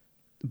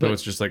 But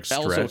it's just like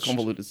stretched. Also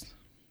convoluted.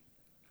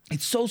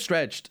 It's so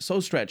stretched.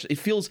 It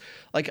feels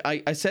like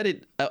I said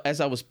it as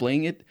I was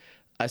playing it.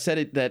 I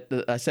said that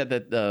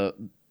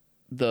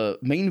the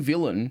main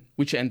villain,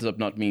 which ends up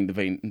not being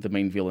the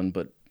main villain,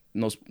 but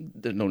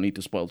there's no need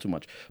to spoil too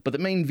much. But the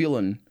main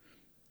villain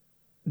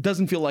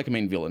doesn't feel like a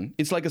main villain.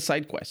 It's like a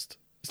side quest.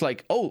 It's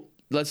like, oh,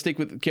 let's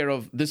take care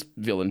of this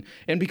villain.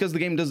 And because the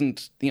game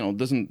doesn't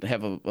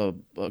have a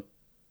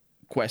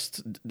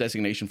quest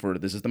designation for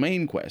this is the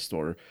main quest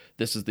or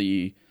this is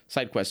the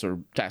side quest or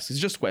task. It's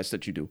just quests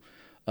that you do.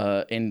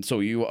 And so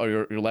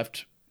you're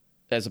left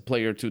as a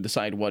player to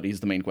decide what is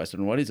the main quest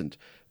and what isn't.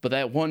 But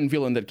that one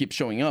villain that keeps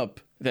showing up,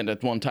 then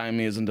at one time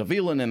isn't a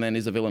villain and then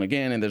is a villain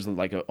again, and there's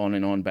like a on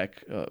and on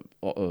back,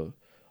 on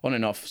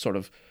and off sort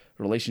of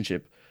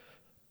relationship.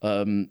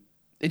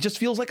 It just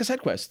feels like a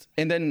side quest.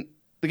 And then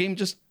the game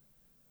just,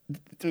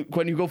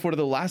 when you go for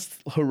the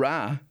last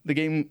hurrah, the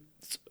game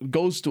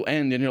goes to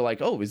end and you're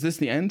like, oh, is this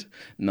the end?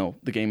 No,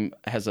 the game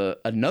has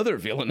another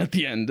villain at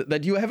the end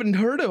that you haven't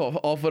heard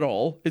of at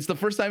all. It's the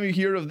first time you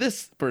hear of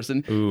this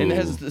person. Ooh. And it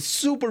has the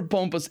super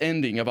pompous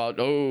ending about,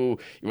 oh,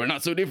 we're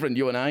not so different,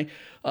 you and I.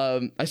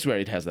 I swear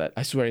it has that.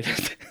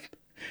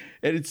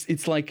 And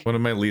it's like one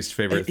of my least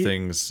favorite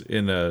things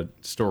in a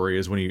story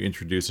is when you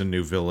introduce a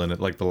new villain at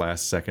like the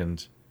last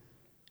second.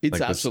 It's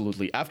like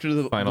absolutely after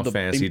the Final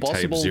Fantasy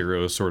Type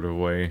 0 sort of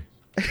way.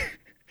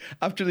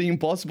 After the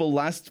impossible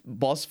last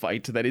boss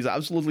fight that is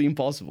absolutely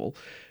impossible,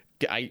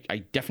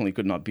 I definitely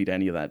could not beat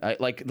any of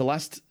that. Like the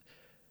last,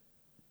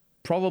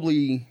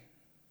 probably,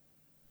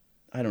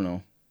 I don't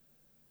know.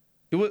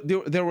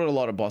 There were a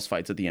lot of boss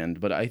fights at the end,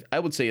 but I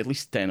would say at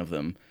least 10 of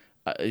them.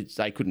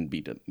 I couldn't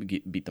beat them.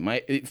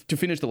 To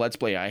finish the Let's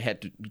Play, I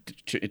had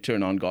to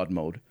turn on God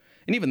mode.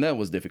 And even that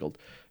was difficult.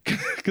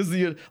 Because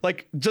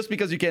just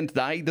because you can't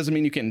die doesn't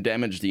mean you can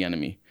damage the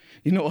enemy.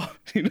 You know?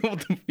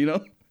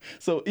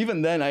 So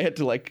even then I had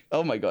to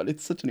oh my God,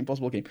 it's such an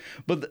impossible game.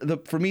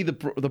 But for me, the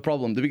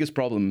biggest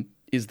problem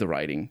is the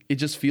writing. It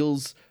just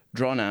feels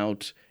drawn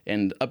out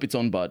and up its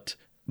own butt,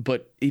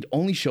 but it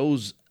only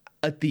shows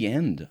at the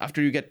end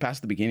after you get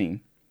past the beginning.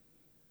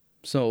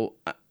 So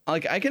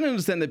I can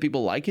understand that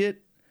people like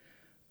it,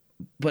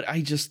 but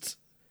I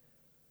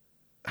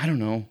don't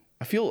know.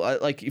 I feel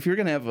like if you're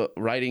going to have a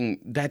writing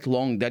that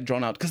long, that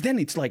drawn out, because then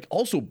it's like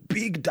also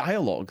big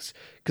dialogues,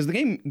 because the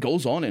game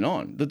goes on and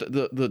on.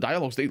 The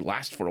dialogues, they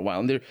last for a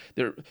while, and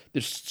they're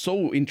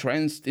so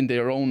entranced in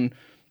their own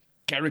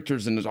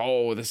characters, and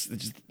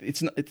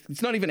it's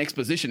not even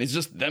exposition. It's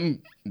just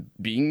them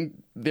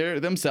being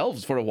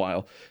themselves for a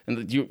while,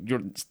 and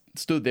you're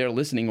stood there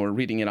listening or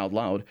reading it out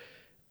loud,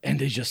 and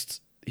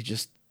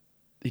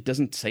it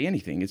doesn't say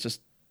anything. It's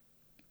just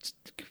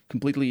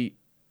completely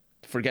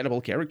forgettable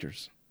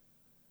characters.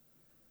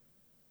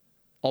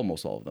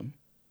 Almost all of them.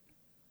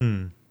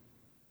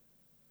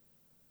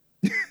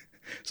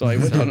 So I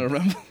went on a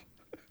ramble.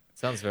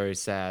 Sounds very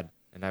sad,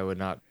 and I would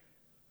not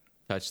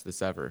touch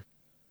this ever.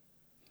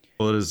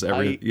 Well, it is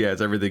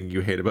it's everything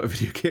you hate about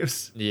video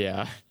games.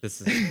 Yeah,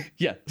 this is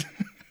yeah.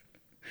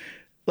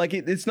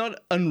 It's not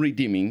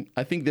unredeeming.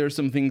 I think there are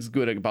some things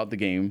good about the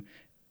game,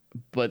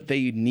 but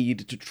they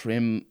need to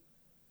trim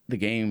the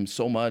game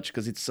so much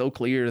because it's so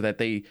clear that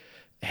they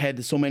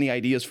had so many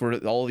ideas for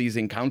all these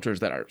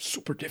encounters that are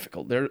super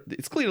difficult.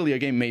 It's clearly a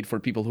game made for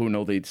people who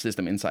know the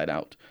system inside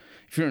out.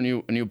 If you're a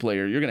new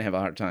player, you're gonna have a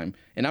hard time.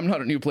 And I'm not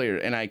a new player,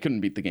 and I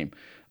couldn't beat the game.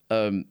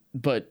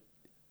 But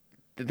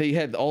they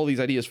had all these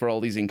ideas for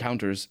all these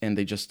encounters, and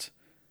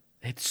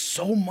it's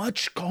so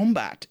much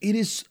combat. It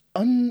is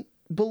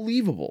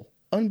unbelievable.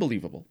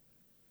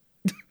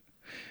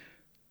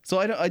 So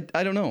I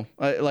don't know.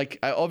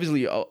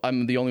 Obviously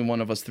I'm the only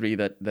one of us three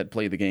that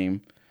play the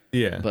game.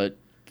 Yeah. But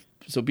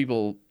so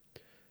people,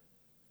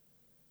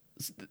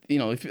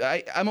 if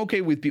I'm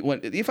okay with people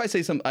if I say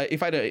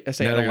if I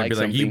say I don't like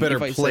something, you better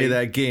play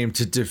that game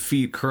to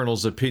defeat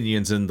Colonel's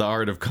opinions in the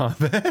art of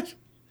combat.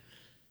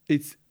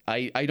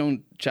 I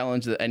don't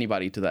challenge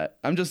anybody to that.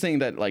 I'm just saying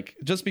that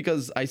just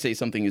because I say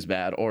something is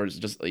bad, or it's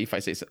just if I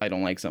say I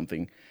don't like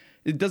something,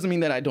 it doesn't mean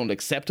that I don't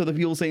accept other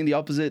people saying the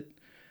opposite.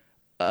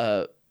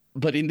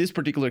 But in this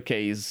particular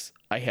case,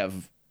 I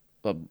have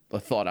a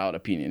thought out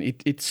opinion.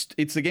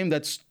 It's a game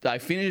that I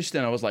finished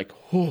and I was like,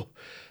 oh,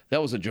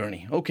 that was a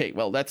journey. Okay,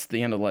 well, that's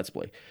the end of the Let's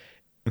Play.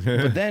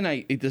 But then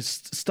it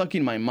just stuck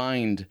in my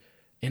mind,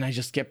 and I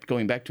just kept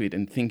going back to it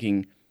and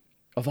thinking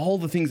of all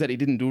the things that it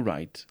didn't do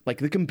right. Like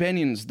the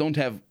companions don't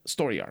have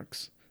story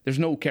arcs. There's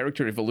no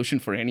character evolution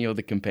for any of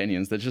the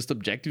companions. They're just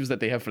objectives that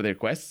they have for their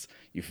quests.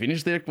 You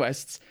finish their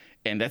quests,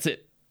 and that's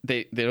it.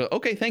 They're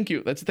okay. Thank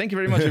you. Thank you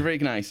very much. You're very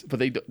nice. But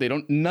they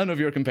don't. None of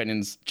your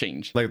companions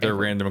change. Like they're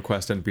random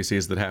quest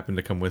NPCs that happen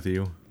to come with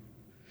you.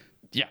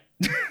 Yeah,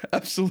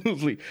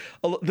 absolutely.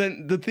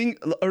 Then the thing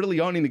early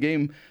on in the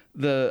game,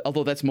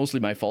 although that's mostly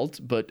my fault,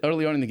 but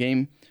early on in the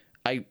game,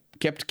 I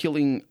kept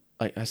killing.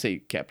 I say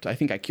kept. I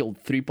think I killed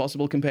 3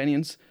 possible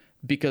companions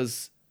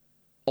because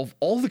of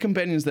all the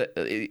companions that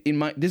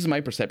this is my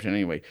perception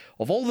anyway.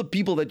 Of all the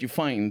people that you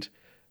find,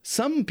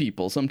 some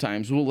people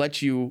sometimes will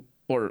let you.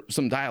 Or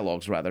some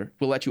dialogues, rather,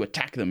 will let you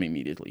attack them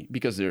immediately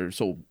because they're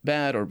so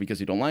bad, or because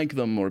you don't like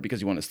them, or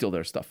because you want to steal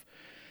their stuff.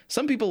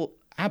 Some people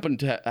happen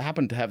to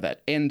have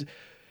that. And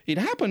it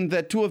happened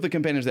that 2 of the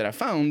companions that I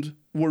found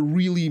were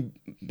really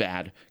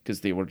bad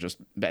because they were just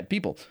bad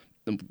people.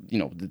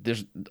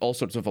 There's all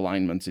sorts of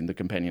alignments in the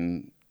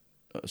companion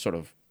sort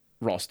of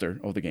roster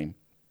of the game.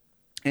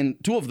 And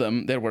 2 of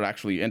them that were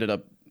actually ended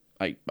up,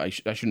 I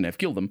shouldn't have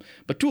killed them,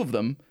 but 2 of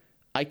them,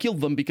 I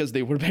killed them because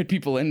they were bad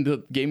people, and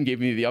the game gave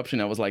me the option.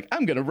 I was like,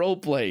 I'm going to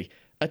roleplay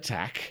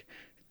attack.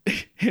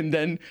 And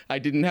then I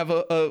didn't have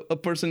a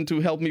person to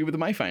help me with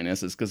my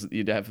finances because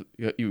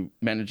you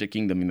manage a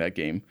kingdom in that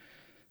game.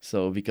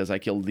 So because I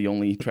killed the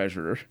only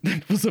treasurer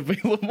that was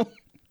available.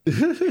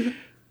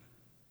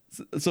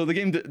 So the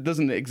game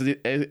doesn't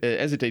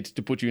hesitate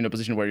to put you in a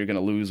position where you're going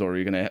to lose or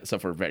you're going to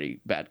suffer very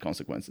bad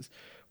consequences,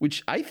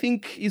 which I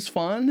think is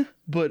fun,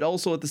 but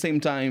also at the same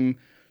time,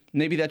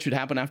 maybe that should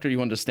happen after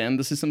you understand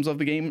the systems of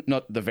the game,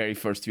 not the very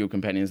first few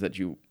companions that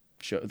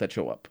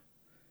show up.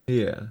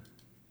 Yeah.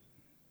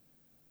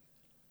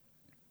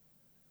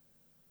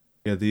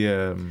 Yeah,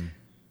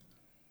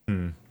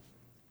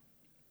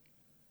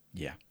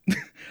 Yeah.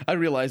 I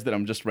realize that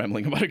I'm just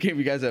rambling about a game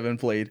you guys haven't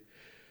played.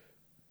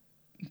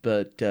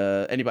 But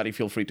anybody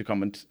feel free to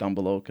comment down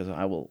below because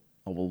I will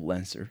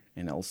answer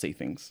and I'll say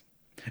things.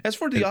 As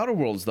for the Outer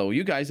Worlds, though,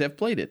 you guys have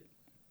played it.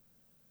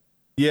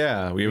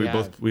 Yeah, we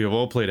have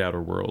all played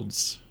Outer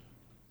Worlds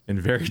in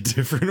very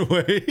different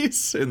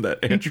ways. In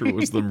that Andrew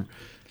was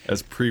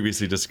as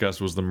previously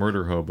discussed, was the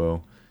murder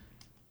hobo.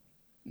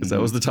 Because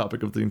that was the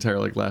topic of the entire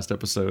last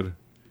episode.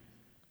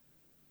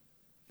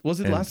 Was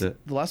it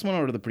the last one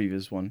or the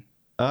previous one?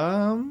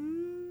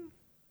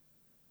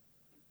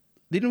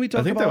 Didn't we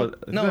talk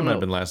about? That might have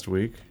been last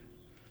week.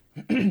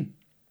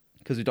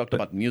 Because we talked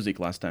about music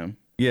last time.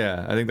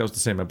 Yeah, I think that was the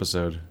same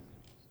episode.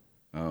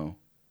 Oh.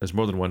 There's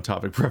more than one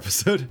topic per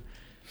episode.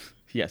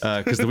 Yes.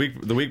 Because the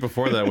week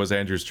before that was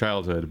Andrew's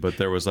childhood, but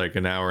there was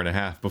an hour and a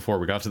half before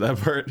we got to that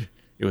part.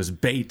 It was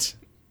bait.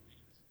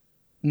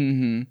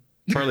 Mm-hmm.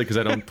 Partly because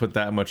I don't put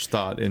that much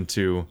thought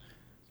into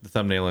the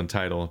thumbnail and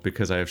title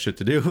because I have shit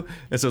to do.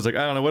 And so it's I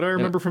don't know, what do I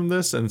remember from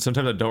this? And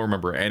sometimes I don't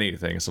remember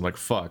anything. So I'm like,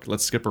 fuck,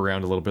 let's skip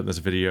around a little bit in this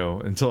video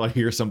until I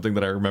hear something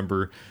that I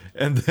remember.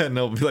 And then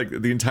I'll be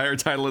the entire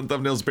title and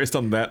thumbnail is based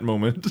on that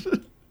moment.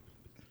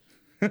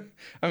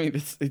 I mean,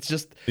 it's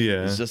just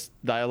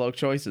dialogue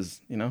choices,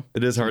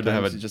 It is hard to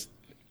have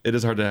it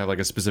is hard to have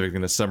a specific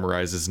thing that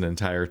summarizes an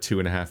entire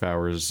 2.5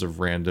 hours of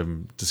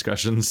random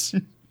discussions.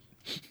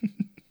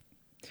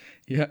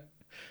 Yeah.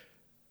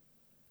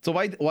 So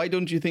why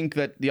don't you think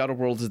that The Outer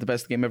Worlds is the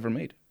best game ever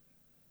made?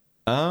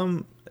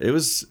 It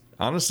was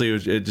honestly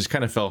it just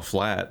kind of fell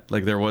flat. I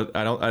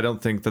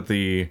don't think that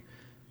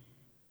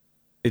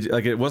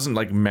it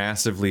wasn't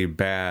massively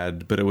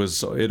bad, but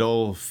it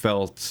all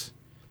felt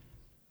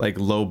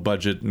low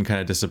budget and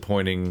kind of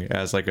disappointing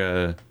as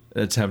an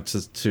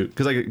attempt to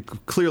because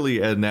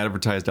clearly an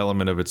advertised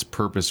element of its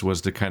purpose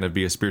was to kind of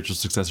be a spiritual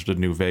successor to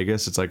New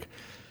Vegas. It's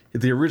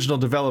the original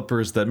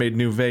developers that made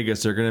New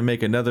Vegas are going to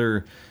make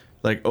another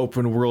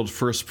open world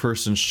first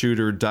person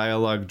shooter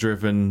dialogue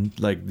driven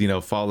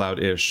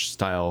Fallout-ish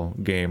style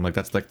game.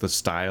 That's the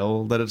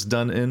style that it's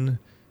done in,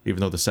 even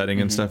though the setting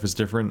and stuff is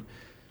different.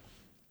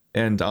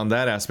 And on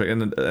that aspect,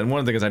 and one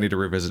of the things I need to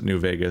revisit New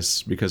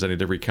Vegas because I need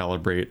to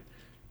recalibrate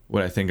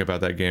what I think about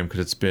that game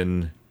because it's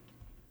been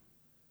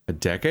a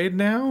decade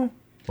now.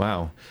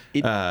 Wow.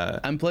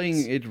 I'm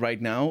playing it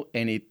right now,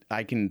 and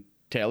I can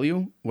tell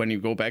you when you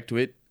go back to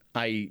it,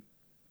 I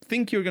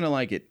think you're gonna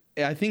like it.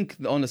 I think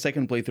on the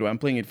second playthrough, I'm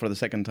playing it for the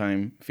second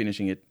time,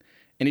 finishing it,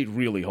 and it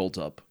really holds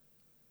up.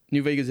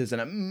 New Vegas is an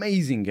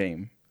amazing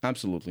game,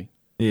 absolutely.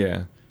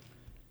 Yeah,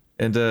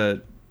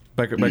 and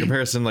by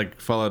comparison,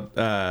 Fallout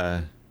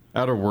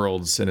Outer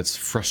Worlds and its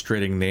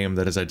frustrating name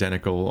that is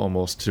identical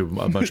almost to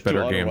a much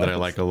better game that I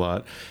like a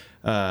lot.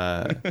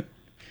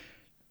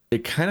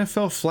 It kind of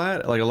fell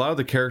flat. A lot of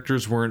the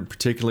characters weren't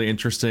particularly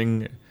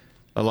interesting.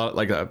 A lot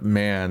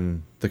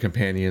the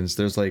companions.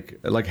 There's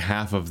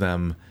half of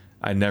them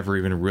I never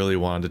even really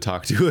wanted to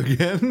talk to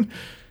again.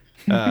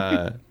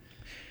 The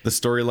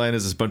storyline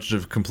is a bunch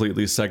of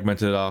completely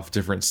segmented off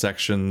different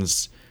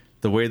sections.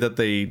 The way that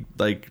they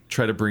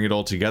try to bring it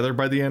all together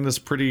by the end is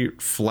pretty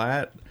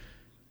flat.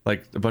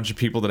 A bunch of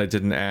people that I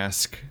didn't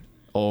ask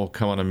all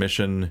come on a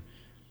mission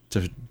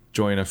to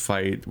join a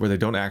fight where they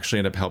don't actually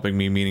end up helping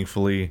me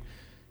meaningfully,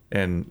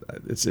 and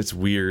it's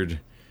weird.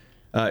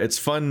 It's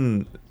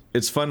fun.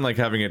 It's fun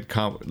having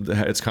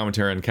its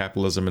commentary on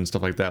capitalism and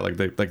stuff like that.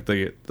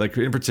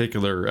 In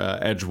particular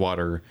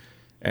Edgewater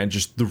and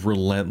just the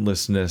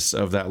relentlessness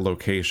of that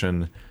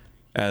location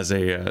as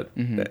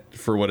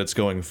for what it's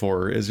going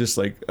for is just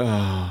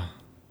you're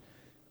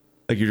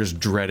just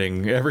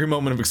dreading every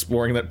moment of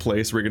exploring that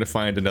place where you're gonna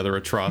find another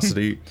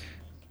atrocity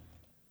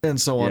and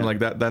so on. Yeah.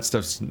 That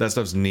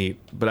stuff's neat,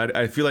 but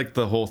I feel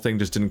the whole thing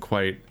just didn't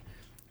quite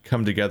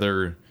come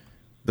together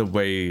the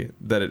way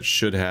that it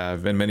should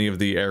have, and many of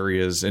the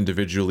areas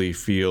individually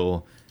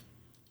feel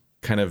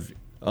kind of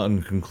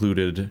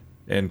unconcluded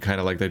and kind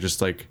of they're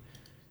just a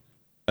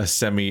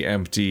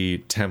semi-empty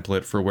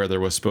template for where there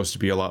was supposed to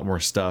be a lot more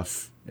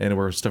stuff and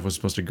where stuff was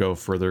supposed to go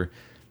further.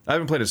 I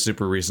haven't played it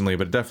super recently,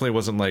 but it definitely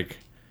wasn't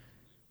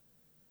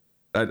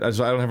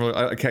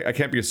I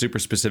can't be super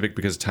specific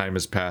because time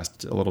has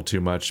passed a little too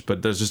much,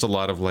 but there's just a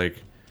lot of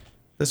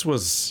this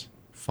was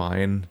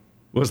fine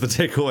was the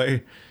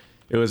takeaway.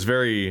 It was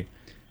very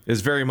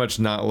much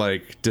not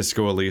like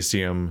Disco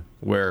Elysium,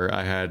 where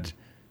I had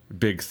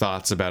big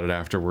thoughts about it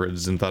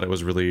afterwards and thought it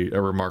was really a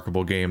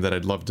remarkable game that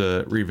I'd love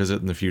to revisit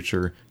in the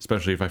future,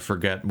 especially if I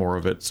forget more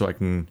of it so I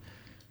can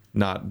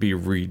not be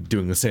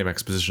redoing the same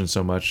exposition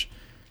so much.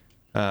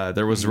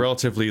 There was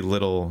relatively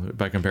little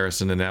by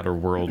comparison in Outer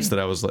Worlds that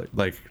I was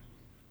like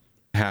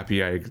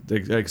happy I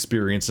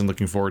experienced and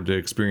looking forward to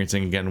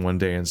experiencing again one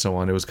day and so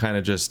on. It was kind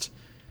of just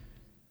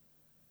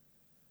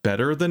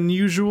better than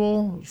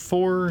usual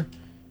for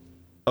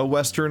a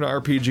Western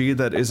RPG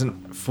that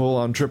isn't full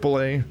on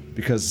AAA,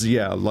 because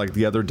like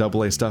the other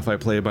AA stuff I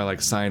play by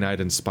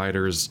Cyanide and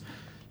Spiders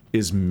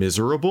is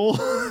miserable.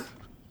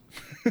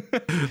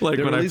 Like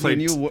when I played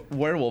a new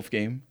werewolf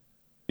game.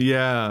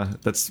 Yeah,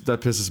 that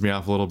pisses me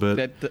off a little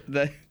bit.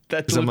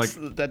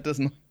 That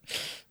doesn't.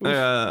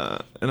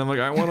 And I'm like,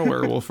 I want a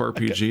werewolf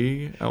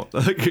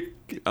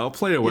RPG. I'll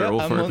play a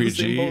werewolf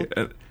RPG.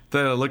 And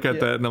then I look at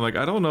that and I'm like,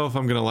 I don't know if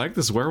I'm gonna like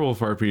this werewolf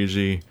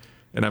RPG,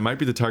 and I might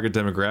be the target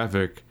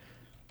demographic.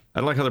 I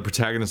don't like how the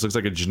protagonist looks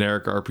like a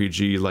generic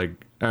RPG,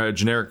 like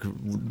generic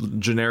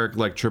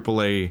like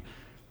AAA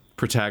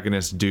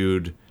protagonist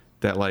dude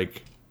that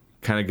like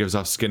kind of gives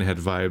off skinhead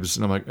vibes,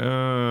 and I'm like,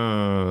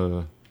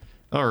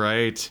 all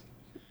right.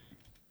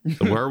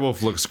 The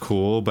werewolf looks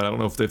cool, but I don't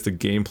know if the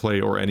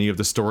gameplay or any of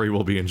the story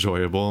will be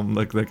enjoyable.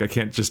 Like I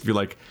can't just be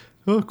like,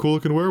 oh, cool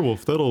looking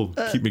werewolf. That'll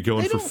keep me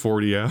going for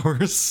 40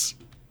 hours.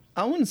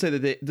 I wouldn't say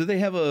that do they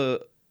have a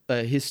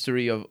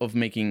history of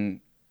making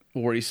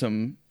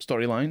worrisome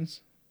storylines?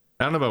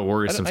 I don't know about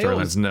worrisome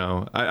storylines.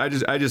 No, I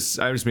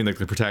just mean like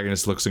the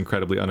protagonist looks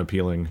incredibly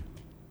unappealing.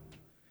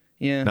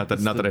 Yeah. Not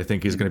that I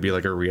think he's going to be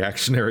like a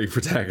reactionary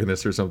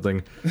protagonist or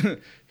something.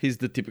 He's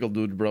the typical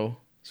dude, bro.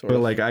 But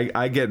like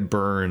I get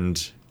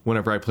burned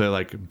whenever I play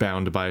like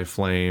Bound by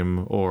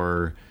Flame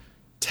or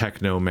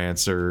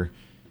Technomancer,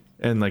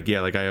 and like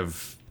like I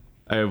have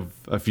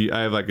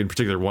like in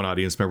particular one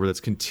audience member that's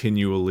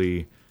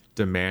continually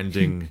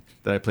demanding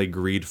that I play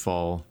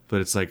Greedfall,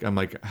 but it's like I'm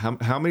like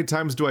how many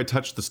times do I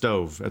touch the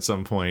stove at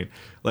some point?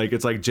 Like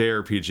it's like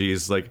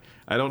JRPGs, like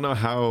I don't know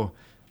how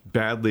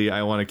badly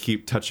I want to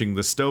keep touching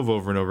the stove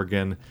over and over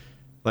again.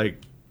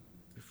 Like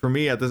for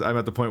me I'm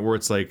at the point where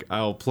it's like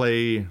I'll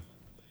play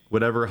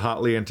whatever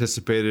hotly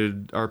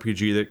anticipated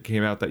RPG that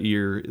came out that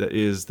year that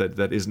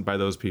isn't by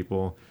those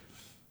people,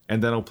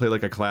 and then I'll play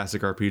like a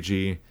classic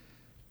RPG.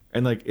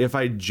 And like if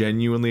I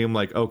genuinely am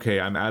like, okay,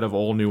 I'm out of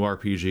all new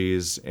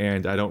RPGs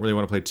and I don't really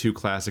want to play 2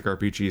 classic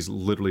RPGs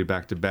literally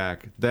back to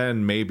back,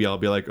 then maybe I'll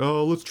be like,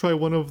 oh, let's try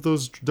one of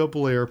those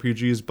AA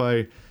RPGs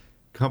by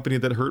company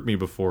that hurt me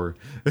before.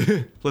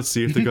 Let's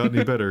see if they got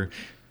any better.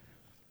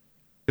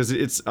 Because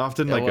it's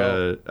often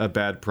a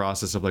bad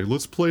process of like,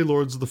 let's play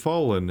Lords of the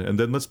Fallen, and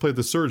then let's play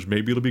The Surge.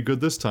 Maybe it'll be good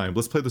this time.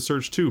 Let's play The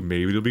Surge 2.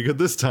 Maybe it'll be good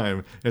this time.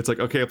 And it's like,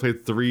 okay, I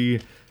played 3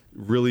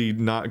 really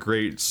not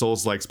great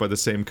Souls-likes by the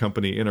same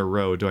company in a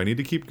row. Do I need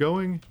to keep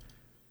going?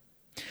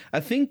 I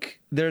think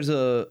there's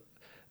a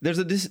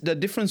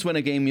difference when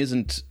a game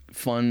isn't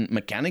fun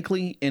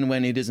mechanically and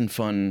when it isn't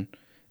fun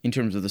in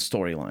terms of the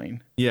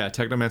storyline. Yeah,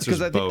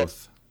 Technomancer's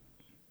both.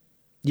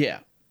 Yeah,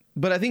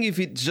 but I think if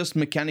it's just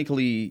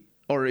mechanically,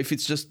 or if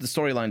it's just the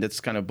storyline that's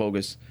kind of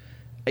bogus,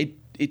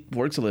 it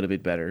works a little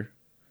bit better.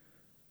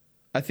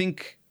 I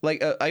think,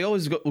 like, I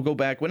always go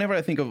back, whenever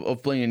I think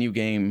of playing a new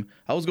game,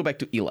 I always go back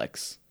to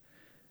Elex.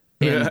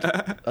 And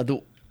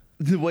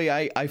the way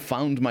I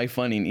found my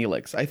fun in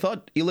Elex. I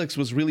thought Elex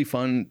was really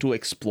fun to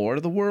explore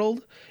the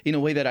world in a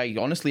way that I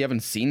honestly haven't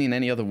seen in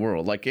any other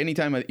world. Like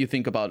anytime you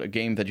think about a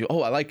game that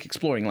I like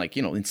exploring, like,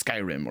 in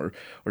Skyrim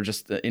or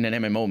just in an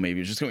MMO,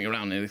 maybe just going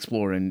around and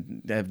explore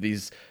and have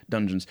these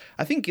dungeons.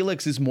 I think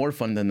Elex is more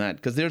fun than that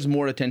because there's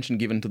more attention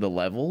given to the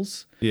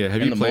levels. Yeah,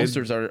 have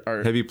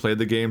you played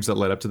the games that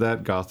led up to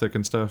that, Gothic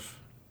and stuff?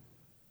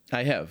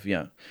 I have,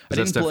 yeah.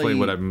 That's definitely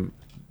what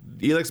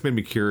Elex made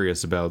me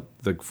curious about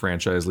the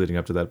franchise leading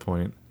up to that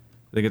point.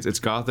 I think it's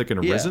Gothic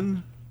and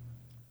Risen?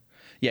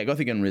 Yeah,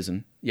 Gothic and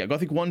Risen. Yeah,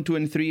 Gothic 1, 2,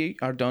 and 3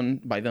 are done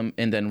by them,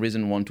 and then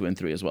Risen 1, 2, and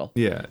 3 as well.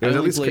 Yeah, it was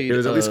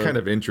at least kind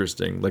of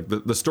interesting. Like,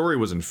 the story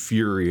was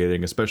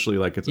infuriating, especially,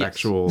 like, its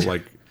actual,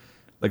 like,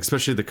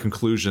 especially the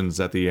conclusions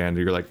at the end.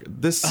 You're like,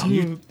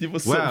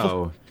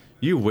 wow,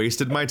 you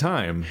wasted my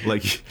time.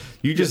 Like,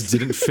 you just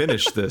didn't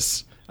finish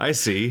this. I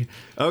see.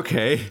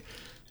 Okay.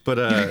 But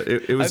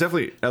it was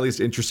definitely at least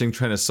interesting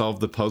trying to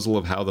solve the puzzle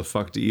of how the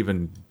fuck to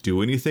even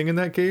do anything in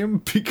that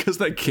game, because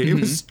that game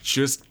is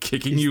just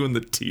kicking you in the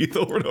teeth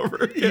over and over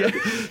again.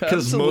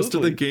 Because most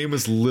of the game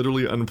is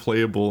literally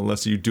unplayable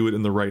unless you do it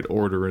in the right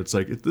order. It's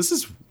like, this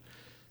is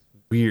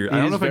weird. I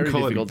don't know if I can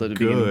call it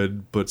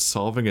good, but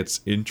solving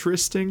it's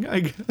interesting, I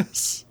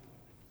guess.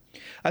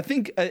 I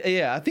think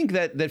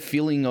that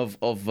feeling of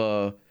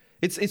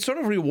it's sort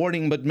of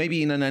rewarding, but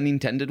maybe in an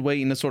unintended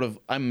way, in a sort of,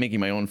 I'm making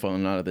my own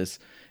fun out of this,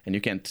 and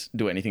you can't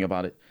do anything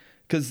about it.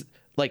 Because,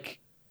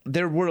 like,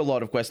 there were a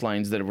lot of quest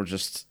lines that were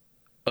just,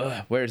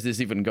 where is this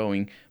even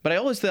going? But I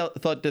always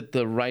thought that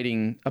the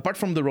writing, apart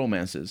from the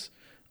romances,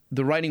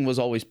 the writing was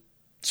always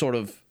sort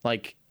of,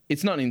 like,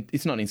 it's not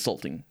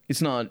insulting.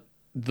 It's not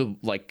the,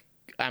 like,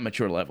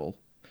 amateur level.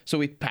 So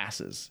it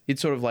passes.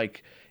 It's sort of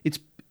like,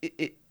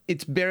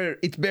 it's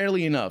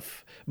barely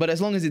enough, but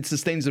as long as it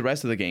sustains the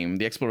rest of the game,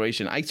 the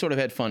exploration, I sort of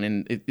had fun,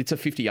 and it's a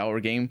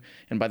 50-hour game,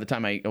 and by the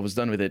time I was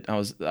done with it,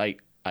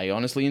 I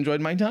honestly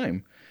enjoyed my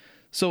time.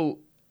 So,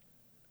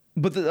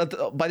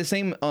 but by the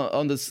same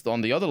on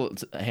the other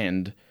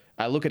hand,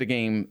 I look at a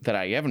game that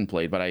I haven't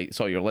played, but I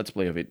saw your Let's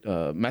Play of it,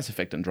 Mass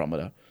Effect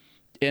Andromeda,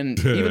 and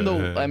even though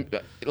I'm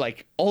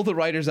like all the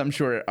writers, I'm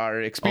sure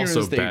are experienced,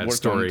 also bad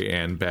story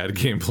and bad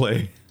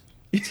gameplay.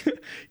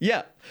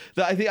 Yeah,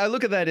 I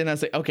look at that and I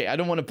say, okay, I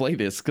don't want to play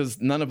this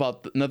because nothing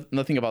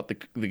about the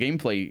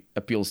gameplay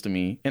appeals to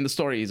me, and the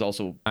story is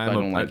also I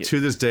don't like it. To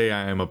this day,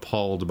 I am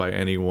appalled by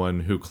anyone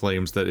who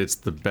claims that it's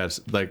the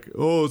best. Like,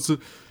 oh,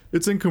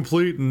 it's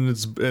incomplete and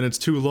it's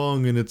too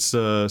long and its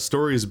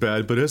story is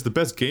bad, but it has the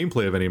best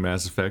gameplay of any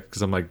Mass Effect.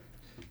 Because I'm like,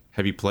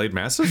 have you played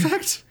Mass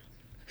Effect?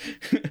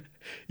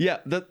 Yeah,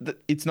 that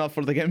it's not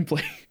for the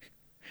gameplay.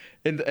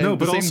 and no,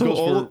 but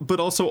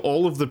also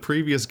all of the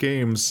previous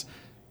games,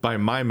 by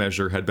my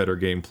measure, had better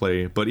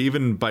gameplay. But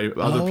even by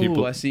other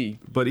people, I see.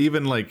 But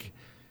even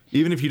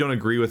if you don't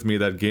agree with me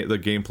that the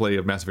gameplay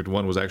of Mass Effect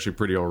 1 was actually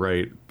pretty all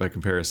right by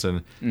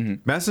comparison,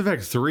 Mass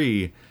Effect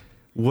 3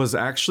 was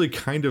actually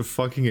kind of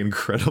fucking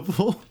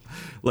incredible.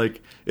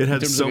 Like, it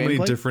had so many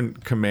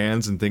different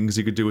commands and things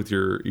you could do with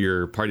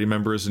your party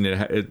members,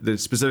 and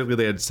specifically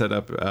they had set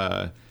up.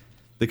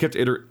 They kept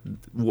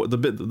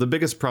the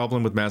biggest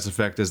problem with Mass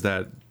Effect is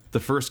that the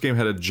first game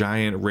had a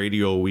giant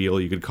radio wheel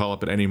you could call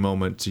up at any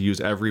moment to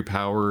use every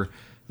power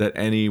that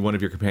any one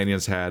of your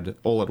companions had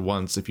all at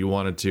once if you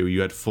wanted to.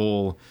 You had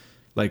full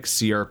like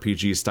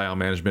CRPG style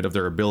management of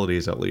their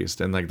abilities at least,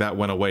 and like that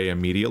went away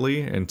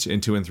immediately. And in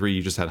 2 and 3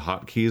 you just had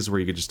hotkeys where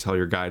you could just tell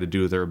your guy to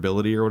do their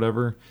ability or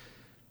whatever.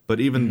 But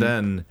even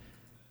then,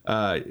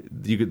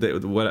 you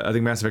could. What I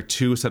think Mass Effect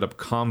 2 set up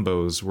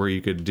combos where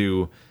you could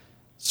do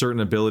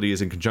certain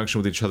abilities in conjunction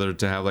with each other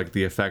to have like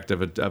the effect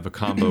of a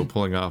combo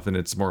pulling off, and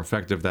it's more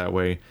effective that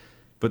way.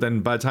 But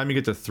then by the time you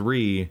get to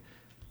 3,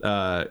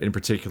 in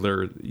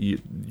particular,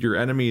 your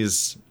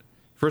enemies.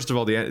 First of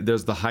all,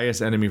 there's the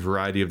highest enemy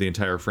variety of the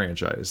entire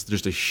franchise.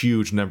 Just a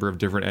huge number of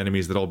different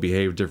enemies that all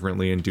behave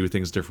differently and do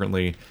things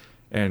differently,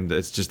 and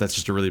that's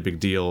just a really big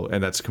deal.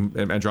 And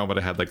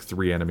Andromeda had like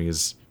 3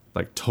 enemies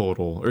like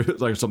total, or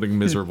like something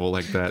miserable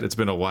like that. It's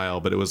been a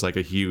while, but it was like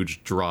a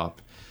huge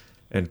drop,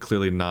 and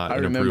clearly not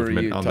an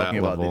improvement on that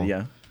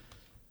level.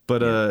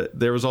 But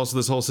there was also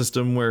this whole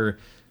system where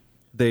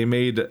they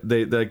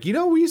like, you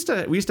know, we used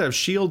to have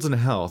shields and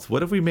health.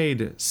 What if we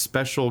made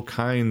special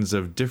kinds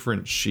of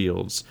different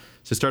shields?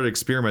 So started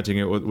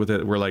experimenting with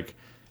it, where like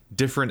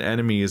different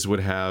enemies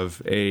would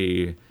have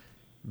a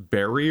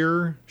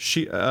barrier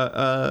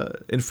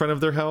in front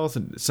of their health,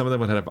 and some of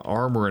them would have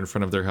armor in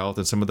front of their health,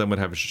 and some of them would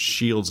have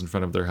shields in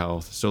front of their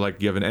health. So like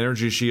you have an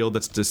energy shield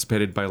that's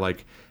dissipated by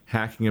like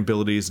hacking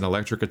abilities and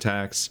electric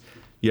attacks.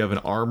 You have an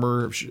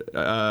armor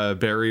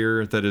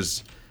barrier that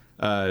is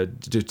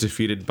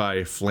defeated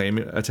by flame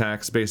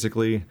attacks,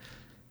 basically.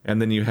 And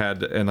then you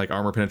had like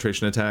armor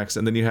penetration attacks,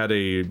 and then you had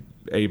a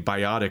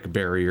biotic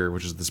barrier,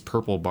 which is this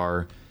purple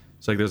bar.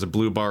 It's like there's a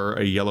blue bar,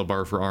 a yellow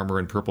bar for armor,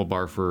 and purple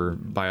bar for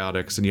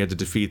biotics, and you had to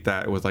defeat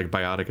that with like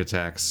biotic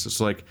attacks.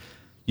 So like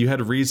you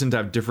had reason to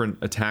have different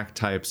attack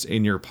types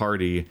in your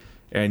party,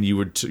 and you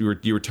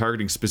were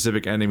targeting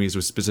specific enemies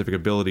with specific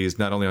abilities,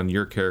 not only on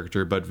your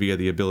character but via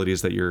the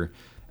abilities that your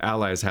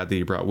allies had that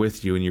you brought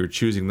with you, and you were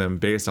choosing them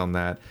based on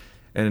that.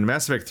 And in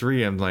Mass Effect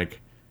 3,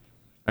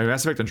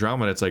 Mass Effect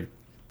Andromeda, it's like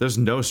there's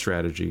no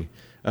strategy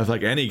of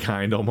like any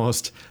kind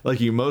almost. Like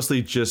you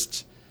mostly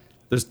just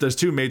there's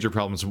 3 major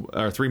problems.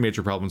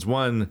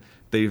 One,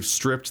 they've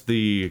stripped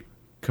the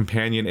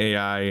companion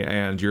AI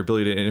and your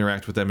ability to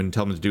interact with them and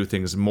tell them to do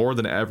things more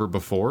than ever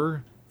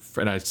before.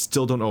 And I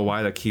still don't know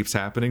why that keeps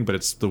happening, but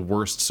it's the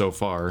worst so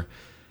far.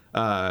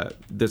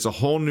 There's a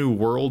whole new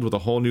world with a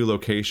whole new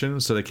location,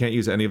 so they can't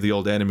use any of the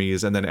old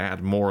enemies and then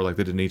add more like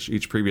they did in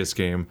each previous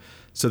game.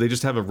 So they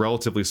just have a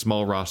relatively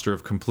small roster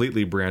of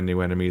completely brand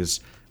new enemies,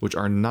 which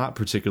are not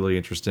particularly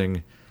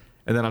interesting.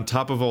 And then on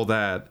top of all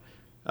that,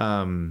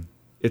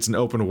 it's an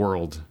open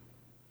world,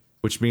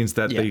 which means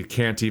that they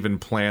can't even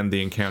plan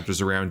the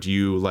encounters around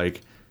you.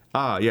 Like,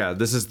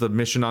 this is the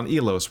mission on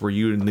Elos where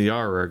you and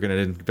Liara are going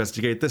to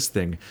investigate this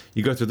thing.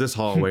 You go through this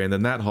hallway and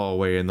then that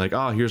hallway, and like,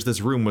 here's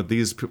this room with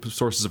these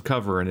sources of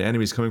cover and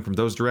enemies coming from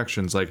those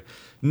directions. Like,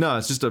 no,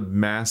 it's just a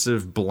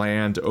massive,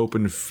 bland,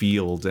 open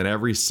field, and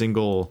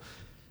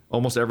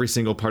almost every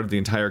single part of the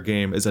entire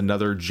game is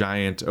another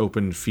giant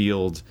open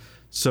field.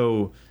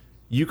 So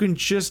you can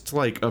just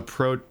like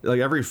approach,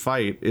 like every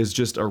fight is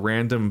just a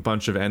random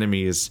bunch of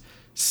enemies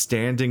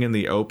standing in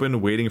the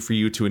open waiting for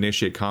you to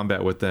initiate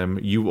combat with them.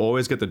 You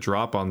always get the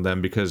drop on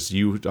them because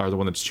you are the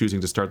one that's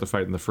choosing to start the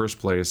fight in the first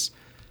place.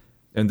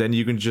 And then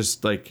you can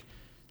just like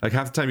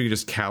half the time you can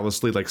just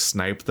callously like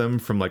snipe them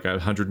from like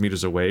 100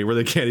 meters away where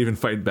they can't even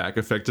fight back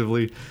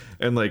effectively.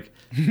 And like,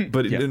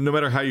 but no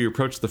matter how you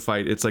approach the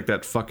fight, it's like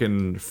that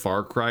fucking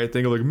Far Cry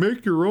thing of like,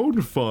 make your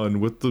own fun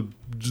with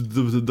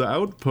the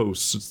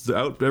outposts.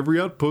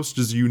 Every outpost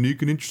is a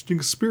unique and interesting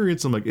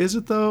experience. I'm like, is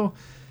it though?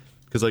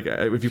 Because like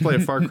if you play a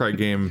Far Cry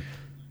game,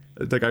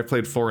 like I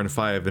played 4 and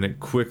 5, and it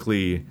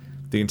quickly,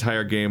 the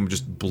entire game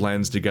just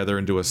blends together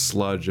into a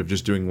sludge of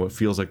just doing what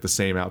feels like the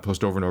same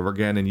outpost over and over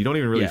again, and you don't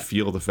even really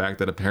feel the fact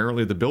that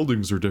apparently the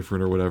buildings are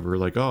different or whatever.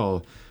 Like,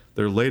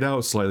 they're laid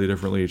out slightly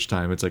differently each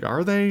time. It's like,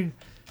 are they?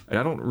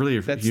 I don't really.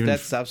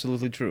 That's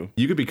absolutely true.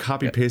 You could be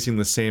copy pasting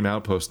the same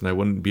outpost, and I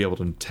wouldn't be able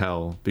to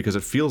tell because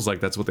it feels like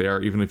that's what they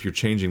are, even if you're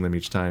changing them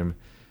each time.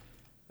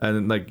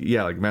 And like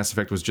Mass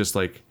Effect was just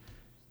like.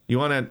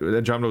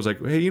 Andromeda was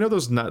like, hey, you know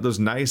those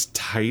nice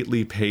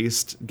tightly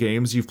paced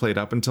games you've played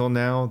up until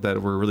now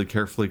that were really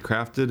carefully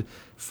crafted?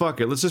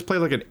 Fuck it, let's just play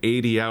like an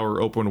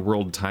 80-hour open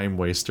world time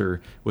waster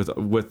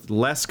with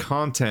less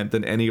content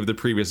than any of the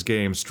previous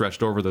games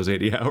stretched over those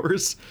 80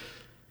 hours.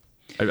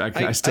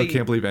 I still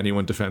can't believe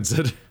anyone defends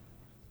it.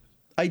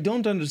 I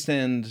don't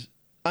understand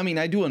I mean,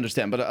 I do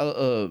understand,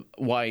 but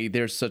why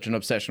there's such an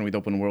obsession with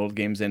open world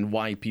games and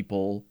why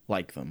people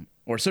like them,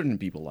 or certain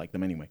people like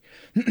them anyway.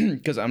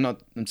 Because I'm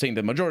saying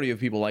the majority of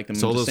people like them.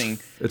 It's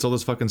all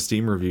those fucking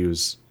Steam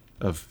reviews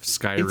of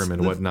Skyrim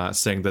and whatnot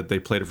saying that they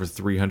played it for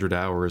 300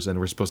 hours, and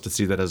we're supposed to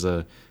see that as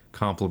a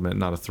compliment,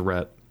 not a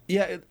threat.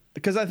 Yeah,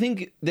 because I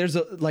think there's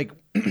a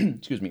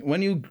excuse me,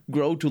 when you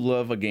grow to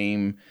love a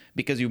game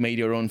because you made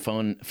your own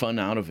fun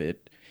out of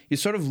it, you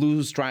sort of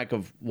lose track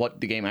of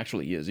what the game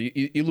actually is.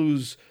 You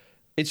lose.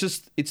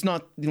 It's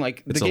not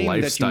like it's the game a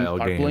lifestyle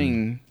that you are game.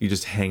 playing. You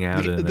just hang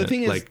out in the it,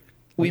 thing is, like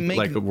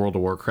World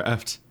of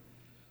Warcraft.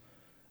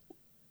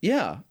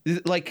 Yeah,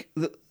 like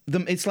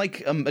it's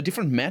like a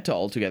different meta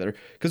altogether.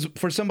 Because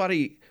for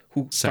somebody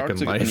who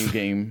starts a new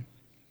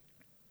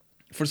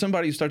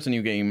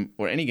game,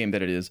 or any game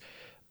that it is,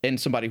 and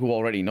somebody who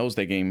already knows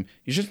that game,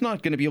 you're just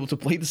not going to be able to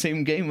play the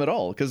same game at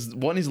all. Because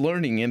one is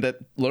learning, and that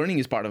learning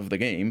is part of the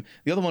game.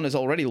 The other one has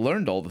already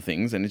learned all the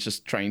things, and it's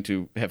just trying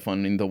to have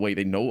fun in the way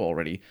they know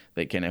already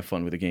they can have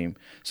fun with the game.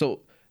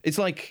 So it's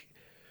like,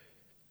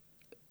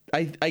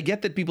 I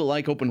get that people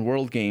like open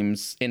world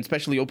games, and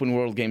especially open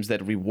world games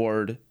that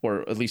reward,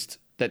 or at least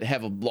that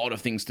have a lot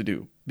of things to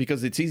do,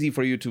 because it's easy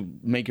for you to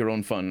make your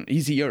own fun.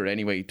 Easier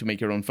anyway to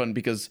make your own fun,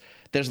 because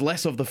there's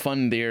less of the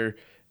fun there.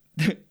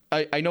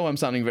 I know I'm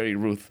sounding very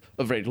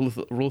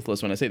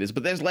ruthless when I say this,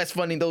 but there's less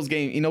fun in those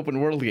in open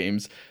world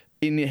games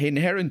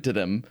inherent to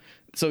them.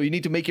 So you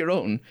need to make your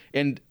own,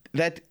 and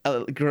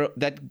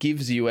that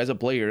gives you as a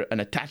player an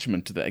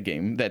attachment to that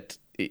game that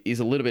is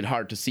a little bit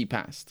hard to see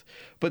past.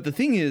 But the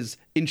thing is,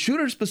 in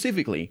shooters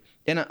specifically,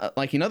 and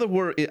like in other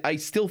words, I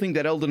still think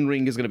that Elden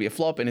Ring is going to be a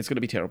flop and it's going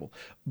to be terrible.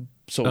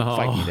 So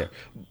fight me there.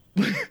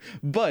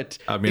 But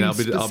I mean, I'll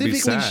be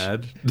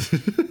sad.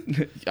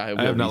 I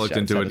have not looked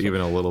into it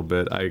even a little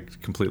bit. I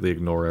completely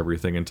ignore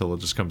everything until it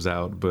just comes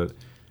out. But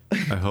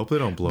I hope they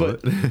don't blow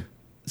it.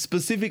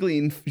 Specifically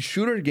in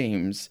shooter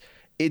games,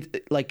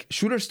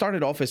 shooters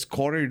started off as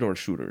corridor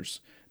shooters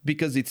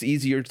because it's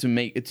easier to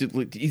make.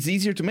 It's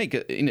easier to make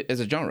as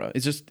a genre.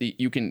 It's just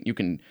you can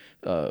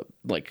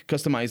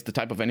customize the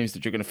type of enemies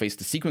that you're going to face,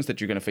 the sequence that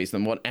you're going to face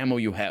them, what ammo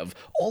you have.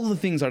 All the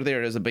things are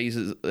there as a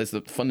basis, as the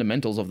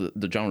fundamentals of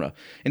the genre.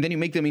 And then you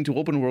make them into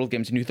open world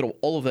games and you throw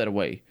all of that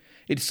away.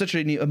 It's such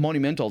a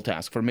monumental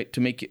task to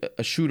make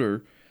a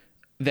shooter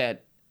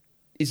that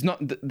is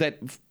not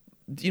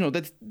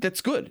that's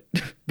good,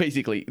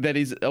 basically, that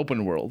is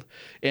open world.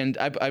 And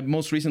I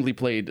most recently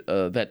played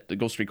that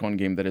Ghost Recon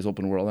game that is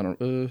open world. I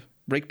don't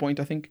Breakpoint,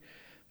 I think,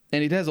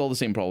 and it has all the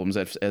same problems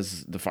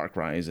as the Far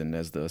Cry's and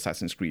as the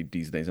Assassin's Creed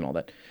these days and all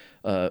that,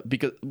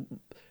 because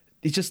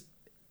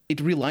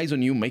it relies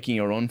on you making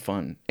your own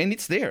fun, and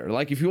it's there.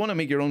 Like, if you want to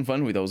make your own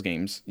fun with those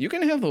games, you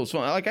can have those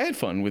fun. Like, I had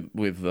fun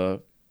with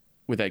that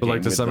but game.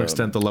 Like, to some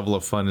extent, the level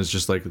of fun is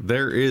just like,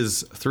 there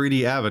is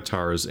 3D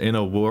avatars in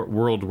a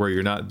world where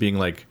you're not being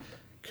like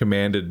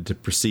commanded to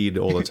proceed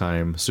all the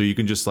time, so you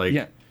can just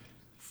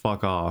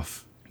fuck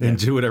off and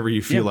do whatever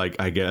you feel like,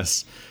 I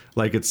guess.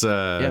 Like, it's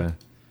like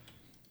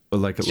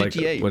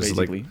GTA, what's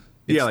basically.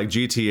 Like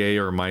GTA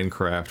or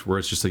Minecraft, where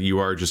it's just like you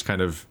are just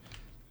kind of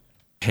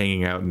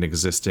hanging out and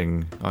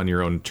existing on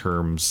your own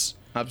terms.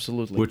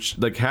 Absolutely. Which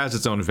like has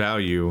its own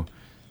value,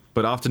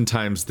 but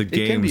oftentimes the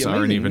games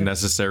aren't even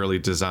necessarily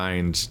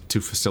designed to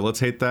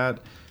facilitate that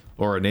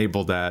or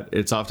enable that.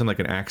 It's often like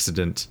an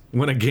accident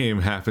when a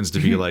game happens to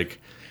be like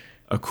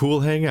a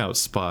cool hangout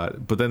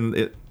spot, but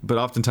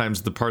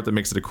oftentimes the part that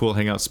makes it a cool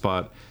hangout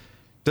spot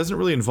doesn't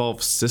really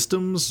involve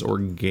systems or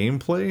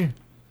gameplay.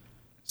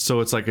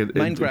 So it's like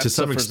Minecraft to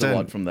some extent a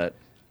lot from that.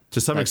 To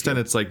some extent,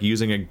 it's like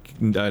using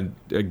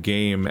a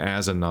game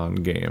as a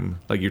non-game.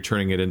 Like, you're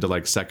turning it into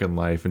like Second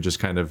Life and just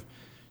kind of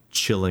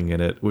chilling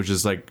in it, which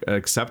is like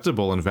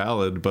acceptable and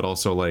valid, but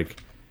also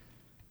like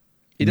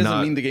it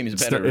doesn't mean the game is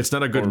better. It's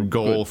not a good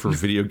goal for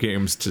video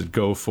games to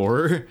go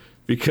for,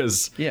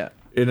 because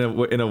in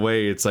a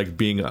way, it's like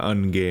being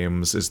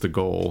ungames is the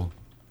goal,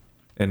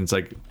 and it's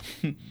like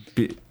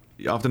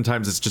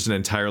oftentimes it's just an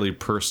entirely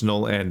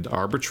personal and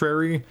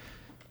arbitrary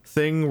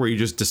thing where you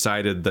just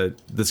decided that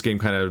this game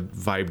kind of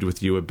vibed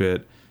with you a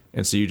bit,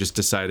 and so you just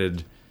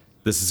decided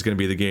this is going to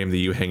be the game that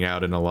you hang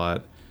out in a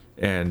lot,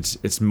 and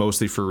it's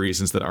mostly for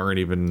reasons that aren't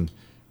even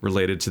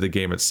related to the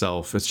game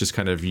itself. It's just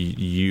kind of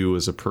you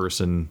as a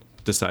person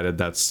decided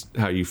that's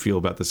how you feel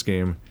about this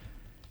game,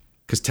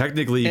 because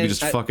technically you can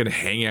just fucking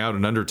hang out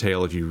in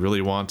Undertale if you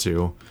really want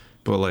to,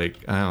 but like,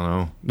 I don't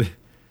know,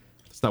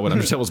 it's not what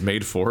Undertale was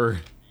made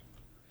for.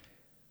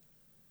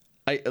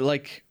 I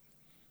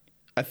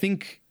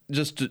think,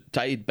 just to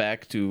tie it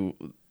back to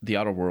the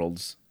Outer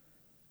Worlds,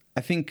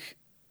 I think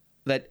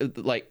that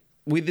like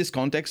with this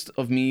context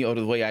of me, or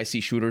the way I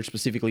see shooters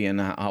specifically, and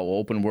how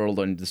open world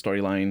and the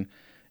storyline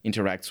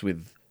interacts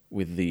with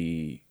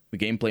the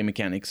gameplay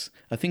mechanics,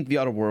 I think the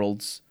Outer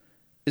Worlds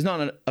is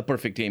not a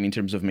perfect game in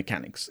terms of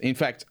mechanics. In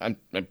fact,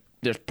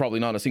 there's probably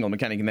not a single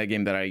mechanic in that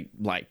game that I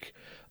like.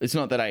 It's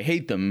not that I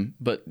hate them,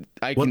 but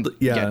I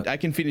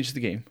can finish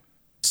the game.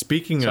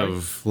 Speaking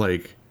of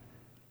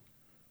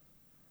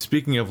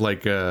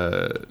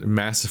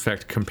Mass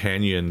Effect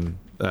companion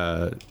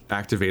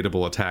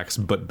activatable attacks,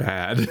 but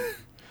bad.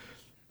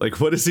 Like,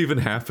 what is even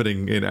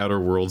happening in Outer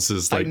Worlds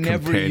is like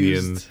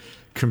cutscene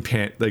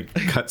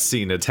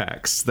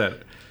attacks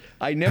that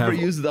I never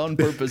used it on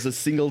purpose a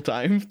single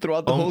time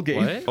throughout the whole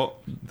game.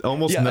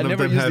 Almost none of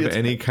them have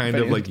any kind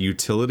of like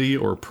utility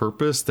or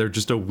purpose. They're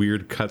just a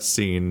weird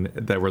cutscene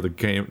that where the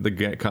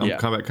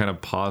combat kind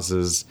of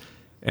pauses,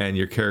 and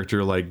your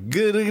character like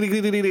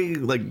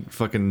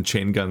fucking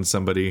chain guns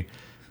somebody,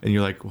 and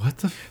you're like, what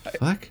the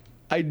fuck?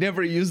 I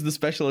never used the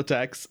special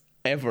attacks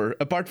ever,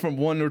 apart from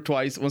once or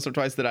twice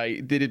that I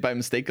did it by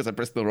mistake because I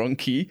pressed the wrong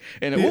key,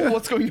 and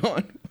what's going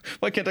on?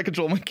 Why can't I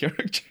control my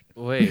character?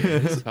 Wait, what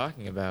are you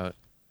talking about?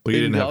 Well,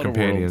 you didn't have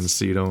companions,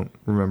 so you don't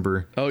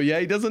remember. Oh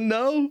yeah, he doesn't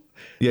know.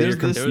 Yeah,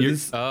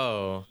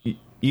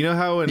 you know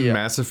how in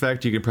Mass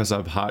Effect you can press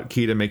a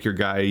hotkey to make your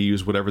guy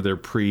use whatever their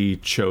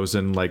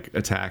pre-chosen like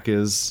attack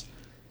is.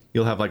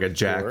 You'll have like a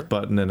jack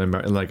button and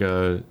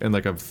a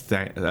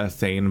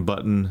Thane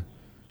button,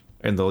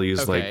 and they'll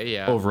use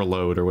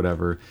overload or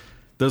whatever.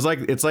 There's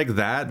it's like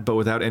that, but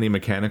without any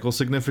mechanical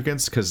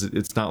significance, because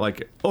it's not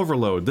like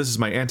overload. This is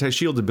my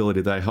anti-shield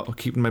ability that I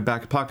keep in my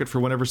back pocket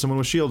for whenever someone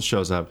with shield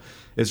shows up.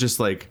 It's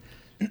just like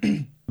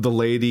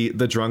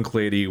the drunk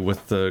lady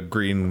with the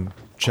green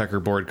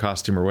checkerboard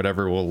costume or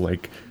whatever will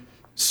like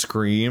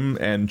scream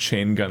and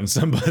chain gun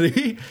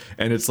somebody,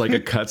 and it's like a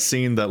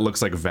cutscene that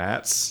looks like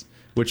VATS.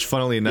 Which,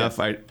 funnily enough, if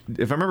I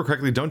remember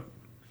correctly, don't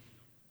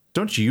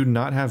you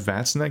not have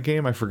VATS in that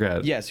game? I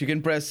forget. Yes, you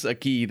can press a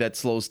key that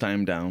slows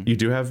time down. You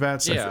do have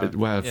VATS? Yeah. And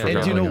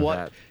do you know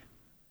what?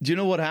 Do you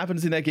know what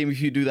happens in that game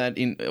if you do that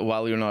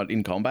while you're not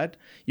in combat?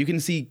 You can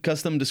see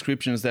custom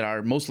descriptions that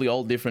are mostly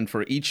all different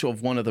for each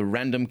of one of the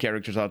random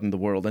characters out in the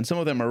world, and some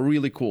of them are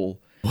really cool.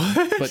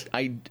 What? But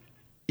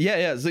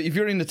so if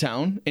you're in the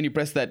town and you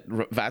press that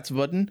VATS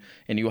button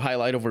and you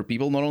highlight over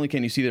people, not only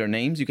can you see their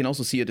names, you can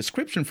also see a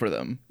description for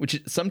them, which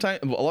a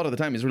lot of the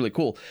time is really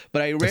cool.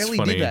 But I rarely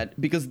did that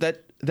because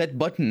that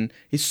button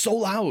is so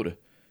loud,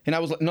 and I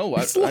was like, no,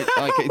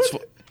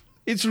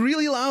 it's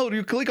really loud.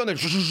 You click on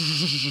it,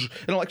 and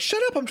I'm like,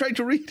 shut up! I'm trying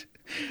to read.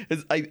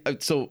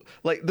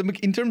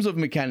 In terms of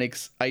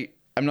mechanics,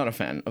 I'm not a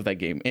fan of that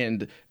game,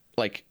 and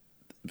like.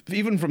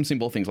 Even from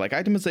simple things like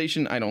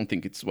itemization, I don't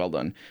think it's well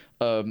done.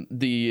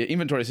 The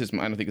inventory system,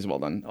 I don't think is well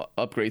done.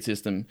 Upgrade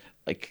system,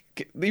 like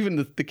even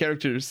the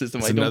character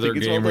system, I don't think it's well done.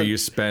 It's another game where you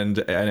spend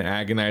an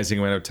agonizing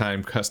amount of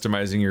time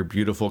customizing your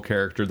beautiful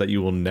character that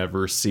you will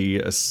never see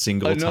a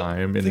single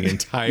time in the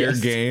entire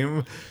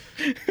game.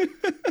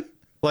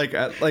 I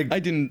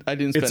didn't.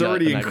 It's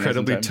already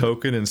incredibly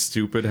token and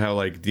stupid how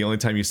like the only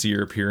time you see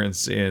your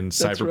appearance in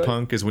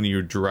Cyberpunk is when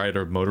you ride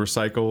a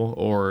motorcycle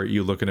or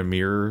you look in a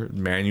mirror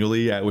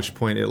manually. At which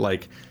point it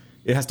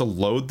has to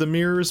load the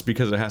mirrors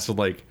because it has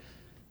to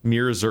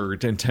mirrors are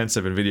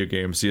intensive in video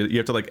games. So you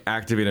have to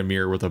activate a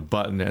mirror with a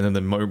button, and then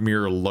the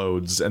mirror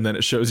loads, and then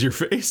it shows your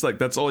face.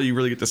 That's all you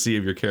really get to see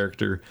of your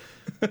character.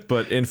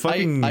 But in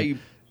fucking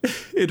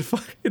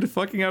in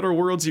fucking Outer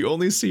Worlds, you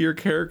only see your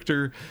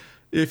character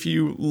if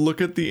you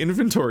look at the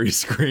inventory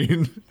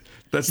screen.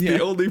 That's the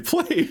only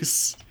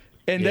place.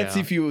 And that's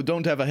if you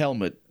don't have a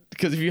helmet.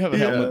 Because if you have a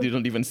helmet, you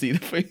don't even see the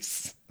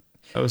face.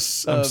 I'm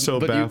so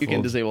baffled. But you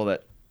can disable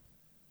that.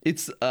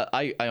 It's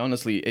I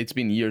honestly, it's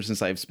been years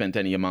since I've spent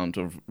any amount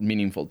of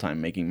meaningful time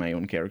making my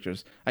own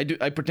characters. I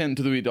pretend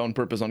to do it on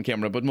purpose on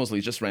camera, but mostly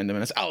it's just random.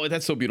 And I say,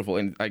 that's so beautiful,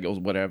 and I go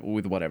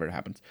whatever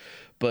happens.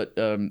 But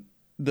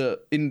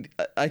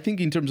I think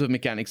in terms of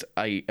mechanics,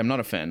 I am not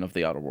a fan of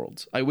the Outer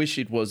Worlds. I wish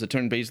it was a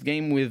turn-based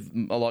game with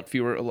a lot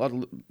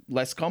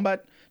less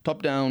combat,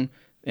 top-down,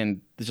 and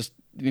just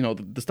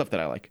the stuff that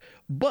I like.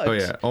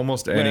 But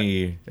almost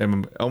any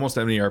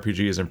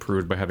RPG is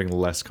improved by having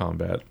less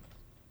combat.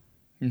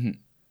 Mm-hmm.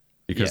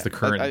 Because the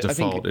current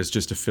default is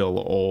just to fill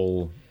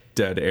all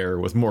dead air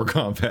with more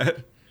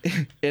combat.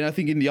 And I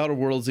think in the Outer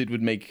Worlds it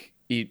would make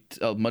it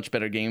a much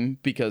better game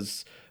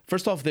because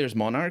first off, there's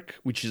Monarch,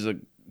 which is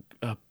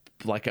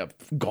like a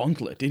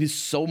gauntlet. It is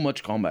so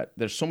much combat.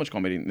 There's so much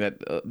combat in that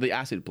the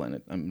Acid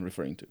Planet I'm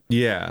referring to.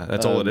 Yeah,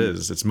 that's all it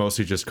is. It's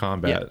mostly just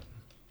combat. Yeah.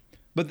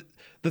 But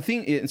the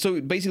thing is,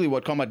 so basically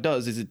what combat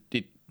does is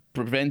it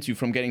prevents you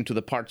from getting to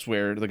the parts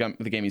where the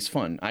game is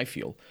fun, I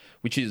feel,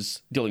 which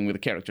is dealing with the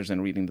characters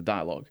and reading the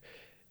dialogue.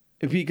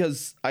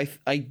 Because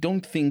I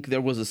don't think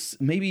there was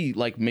maybe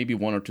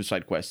one or two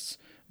side quests,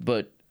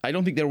 but I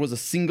don't think there was a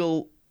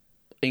single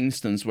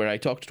instance where I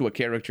talked to a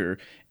character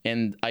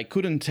and I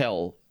couldn't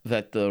tell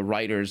that the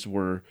writers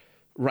were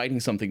writing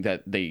something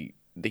that they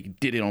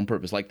did it on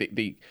purpose. Like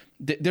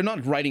they're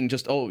not writing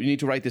just, you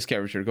need to write this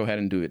character, go ahead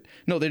and do it.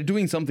 No, they're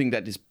doing something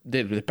that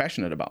they're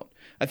passionate about.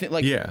 I think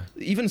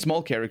even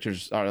small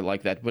characters are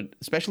like that, but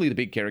especially the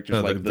big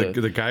characters.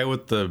 The guy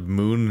with the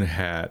moon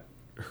hat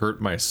hurt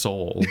my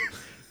soul.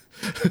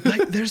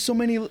 There's so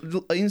many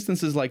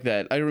instances like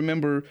that. I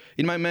remember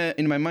in my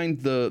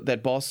mind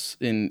that boss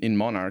in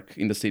Monarch,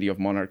 in the city of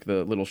Monarch,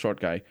 the little short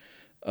guy,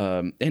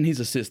 and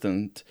his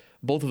assistant.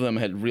 Both of them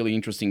had really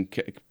interesting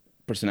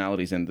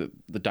personalities and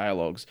the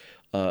dialogues.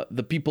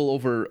 The people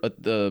over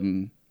at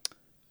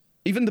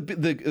even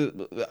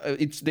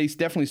they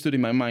definitely stood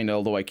in my mind,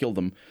 although I killed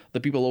them. The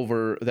people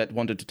over that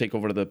wanted to take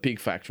over the pig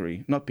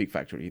factory, not pig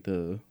factory,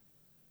 the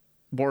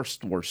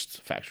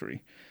Wurst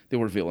factory. They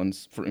were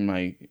villains in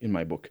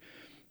my book.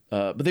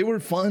 But they were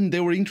fun. They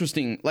were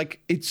interesting.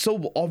 Like, it's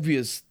so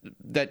obvious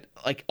that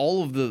like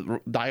all of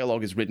the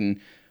dialogue is written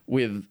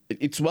with,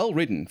 it's well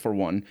written for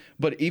one,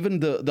 but even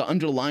the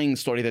underlying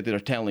story that they're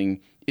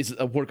telling is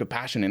a work of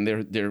passion, and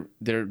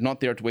they're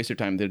not there to waste your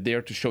time. They're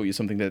there to show you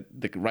something that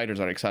the writers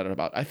are excited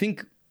about. I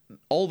think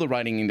all the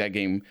writing in that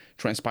game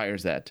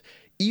transpires that,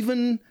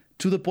 even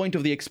to the point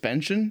of the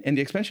expansion. And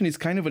the expansion is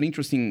kind of an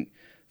interesting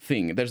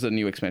thing. There's a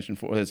new expansion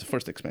there's the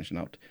first expansion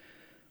out.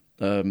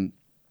 And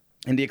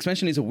the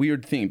expansion is a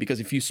weird thing, because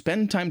if you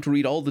spend time to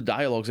read all the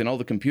dialogues and all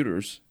the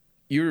computers,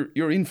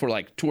 you're in for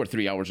like 2 or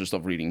 3 hours just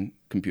of reading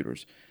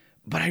computers.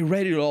 But I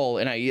read it all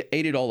and I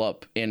ate it all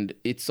up, and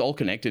it's all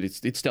connected.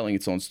 It's telling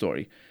its own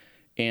story.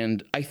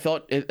 And I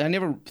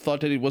never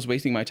thought that it was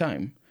wasting my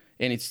time.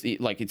 And it's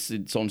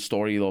its own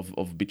story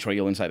of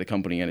betrayal inside the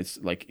company. And it's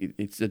like,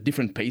 it's a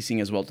different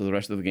pacing as well to the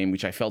rest of the game,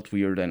 which I felt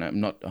weird, and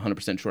I'm not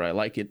 100% sure I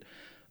like it.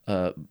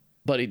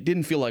 But it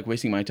didn't feel like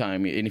wasting my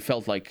time. And it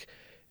felt like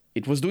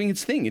it was doing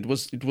its thing. It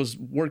was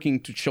working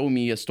to show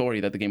me a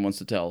story that the game wants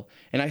to tell.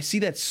 And I see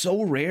that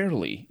so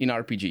rarely in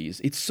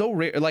RPGs. It's so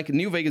rare. Like,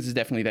 New Vegas is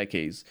definitely that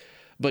case.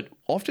 But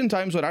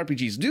oftentimes what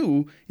RPGs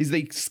do is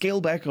they scale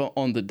back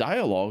on the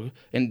dialogue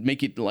and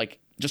make it like,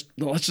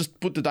 let's just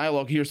put the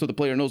dialogue here so the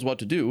player knows what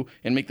to do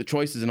and make the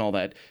choices and all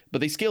that.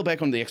 But they scale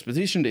back on the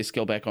exposition. They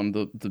scale back on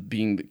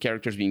the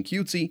characters being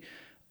cutesy,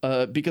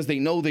 because they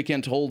know they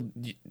can't hold,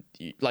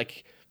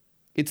 like...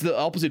 It's the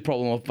opposite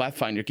problem of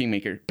Pathfinder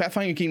Kingmaker.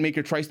 Pathfinder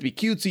Kingmaker tries to be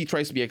cutesy,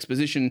 tries to be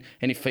exposition,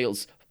 and it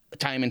fails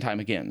time and time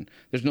again.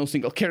 There's no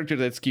single character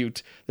that's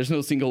cute. There's no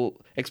single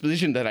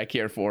exposition that I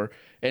care for.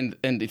 And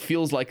it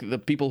feels like the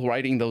people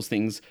writing those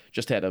things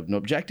just had an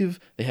objective.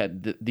 They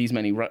had these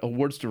many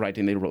words to write,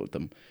 and they wrote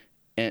them.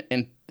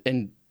 And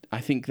I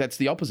think that's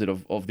the opposite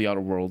of the Outer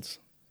Worlds.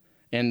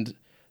 And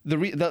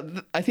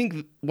I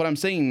think what I'm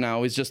saying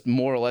now is just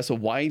more or less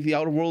of why the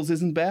Outer Worlds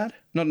isn't bad.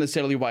 Not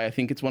necessarily why I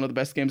think it's one of the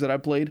best games that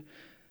I've played.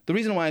 The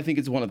reason why I think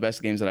it's one of the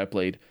best games that I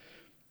played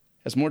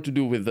has more to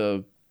do with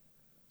the...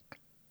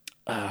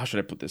 how should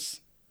I put this?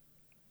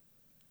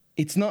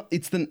 It's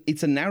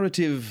a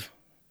narrative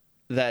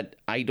that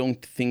I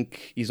don't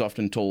think is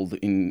often told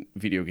in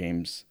video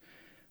games,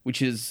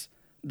 which is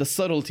the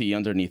subtlety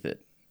underneath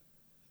it.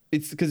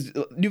 It's because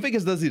New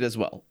Vegas does it as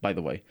well, by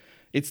the way.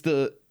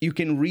 You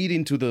can read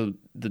into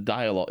the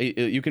dialogue.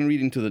 You can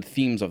read into the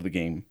themes of the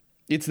game.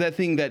 It's that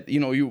thing that,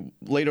 you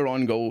later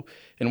on go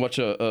and watch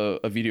a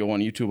video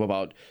on YouTube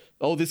about,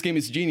 oh, this game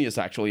is genius,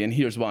 actually, and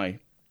here's why.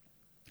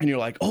 And you're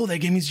like, oh, that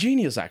game is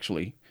genius,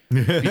 actually.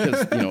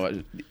 Because, you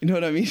know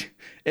what I mean?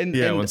 And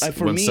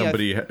when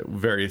somebody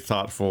very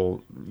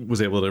thoughtful was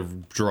able to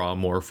draw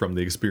more from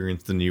the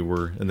experience than you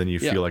were, and then you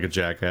feel like a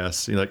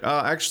jackass. You're like,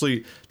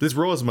 actually, this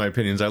was my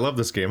opinions. I love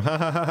this game. Ha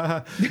ha ha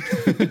ha.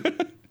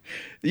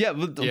 Yeah,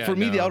 but for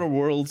me, the Outer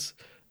Worlds,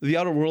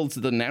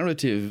 the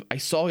narrative, I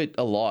saw it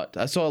a lot.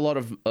 I saw a lot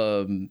of,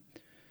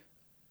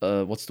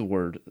 what's the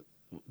word?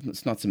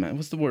 It's not semantic.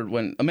 What's the word?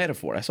 A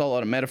metaphor. I saw a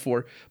lot of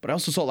metaphor, but I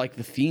also saw like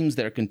the themes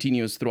that are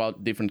continuous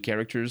throughout different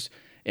characters.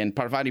 And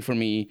Parvati, for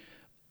me,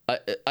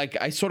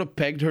 I sort of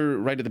pegged her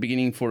right at the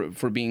beginning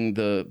for being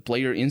the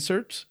player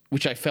insert,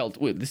 which I felt,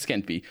 well, this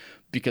can't be,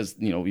 because,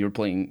 you're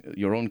playing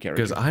your own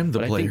character. Because I'm the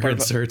player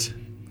insert.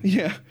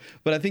 Yeah,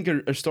 but I think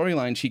her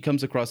storyline, she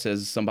comes across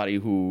as somebody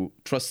who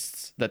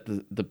trusts that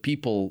the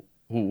people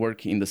who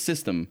work in the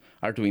system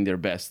are doing their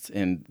best,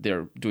 and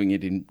they're doing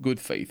it in good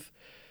faith.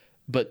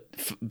 But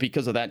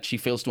because of that, she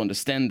fails to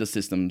understand the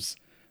systems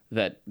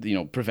that,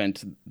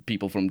 prevent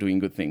people from doing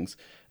good things.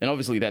 And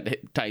obviously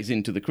that ties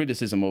into the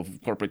criticism of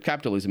corporate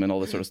capitalism and all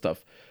that sort of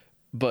stuff.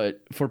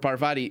 But for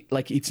Parvati,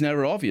 like, it's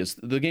never obvious.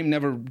 The game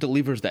never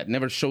delivers that,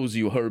 never shows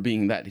you her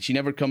being that. She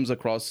never comes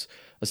across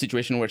a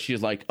situation where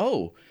she's like,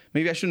 oh,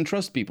 maybe I shouldn't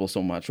trust people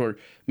so much, or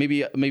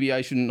maybe I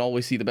shouldn't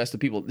always see the best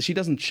of people. She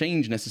doesn't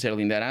change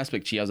necessarily in that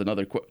aspect. She has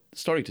another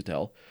story to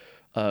tell.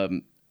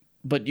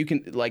 But you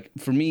can, like,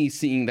 for me,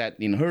 seeing that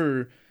in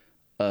her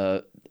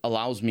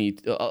allowed me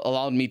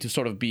to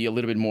sort of be a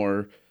little bit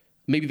more,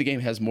 maybe the game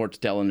has more to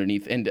tell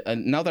underneath. And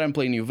now that I'm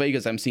playing New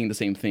Vegas, I'm seeing the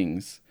same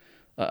things.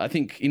 I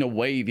think, in a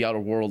way, the Outer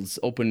Worlds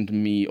opened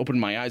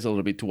my eyes a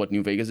little bit to what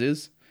New Vegas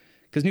is.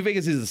 Because New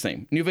Vegas is the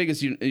same. New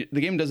Vegas, the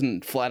game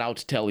doesn't flat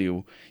out tell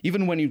you,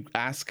 even when you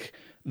ask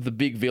the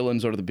big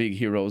villains or the big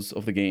heroes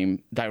of the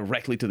game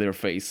directly to their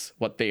face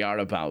what they are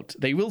about.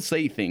 They will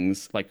say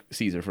things like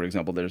Caesar, for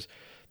example. There's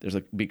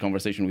a big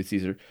conversation with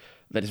Caesar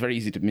that is very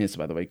easy to miss,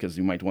 by the way, because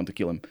you might want to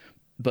kill him.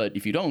 But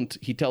if you don't,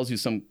 he tells you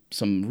some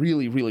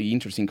really, really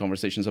interesting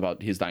conversations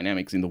about his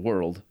dynamics in the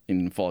world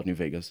in Fallout New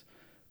Vegas.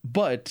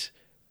 But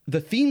the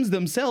themes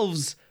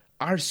themselves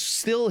are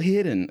still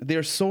hidden.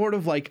 They're sort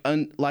of like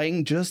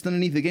lying just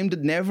underneath. The game that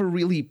never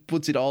really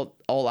puts it all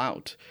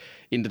out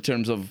in the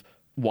terms of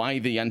why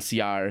the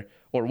NCR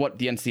or what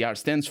the NCR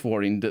stands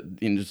for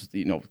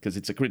because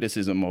it's a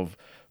criticism of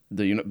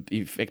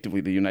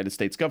effectively the United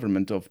States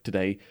government of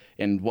today,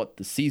 and what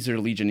the Caesar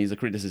Legion is a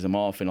criticism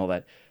of and all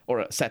that, or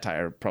a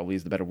satire probably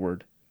is the better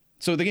word.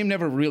 So the game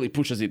never really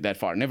pushes it that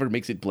far, never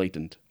makes it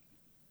blatant.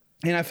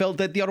 And I felt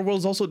that The Outer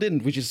Worlds also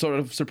didn't, which is sort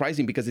of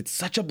surprising because it's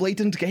such a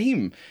blatant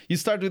game. You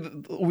start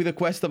with a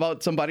quest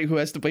about somebody who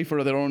has to pay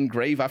for their own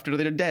grave after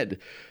they're dead,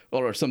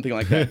 or something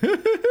like that.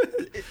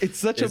 It's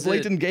such a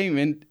blatant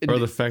game, or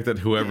the fact that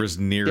whoever's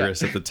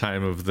nearest at the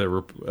time of the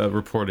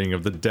reporting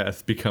of the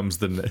death becomes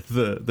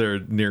their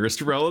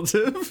nearest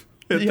relative.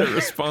 And they're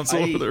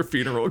responsible for their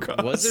funeral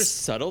costs. Was there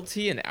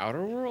subtlety in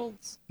Outer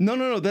Worlds?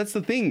 No. That's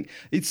the thing.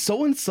 It's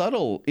so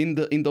unsubtle in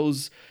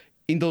those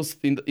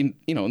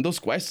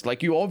quests.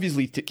 Like, you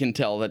obviously can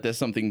tell that there's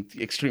something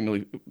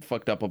extremely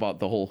fucked up about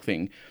the whole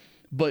thing,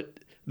 but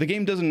the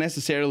game doesn't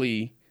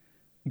necessarily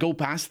go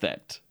past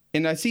that.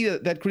 And I see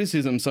that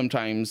criticism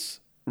sometimes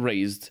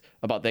raised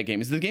about that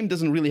game is the game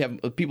doesn't really have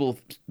people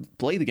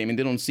play the game and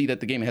they don't see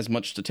that the game has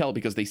much to tell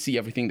because they see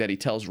everything that it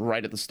tells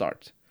right at the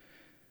start.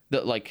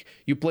 Like,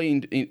 you play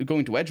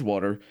going to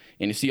Edgewater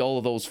and you see all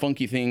of those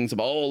funky things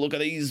about, oh, look at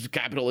these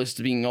capitalists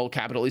being all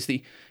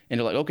capitalisty, and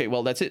you're like, okay,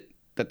 well, that's it.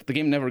 That the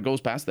game never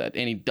goes past that,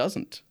 and it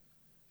doesn't.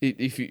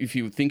 If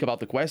you think about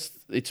the quest,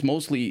 it's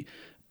mostly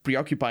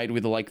preoccupied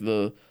with like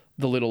the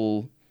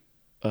little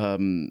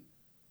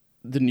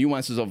the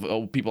nuances of,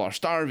 oh, people are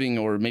starving,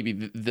 or maybe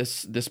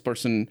this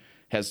person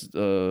has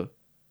has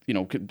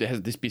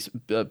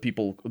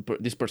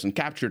this person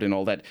captured and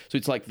all that. So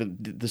it's like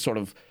the sort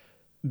of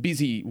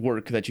busy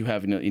work that you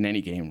have in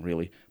any game,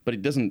 really, but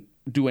it doesn't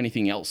do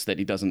anything else that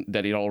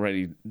it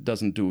already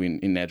doesn't do in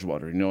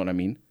Edgewater. You know what I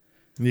mean?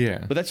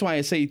 Yeah. But that's why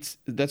I say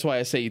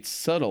it's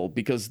subtle,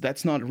 because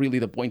that's not really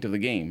the point of the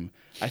game.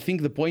 I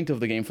think the point of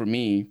the game for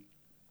me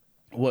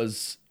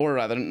was, or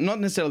rather, not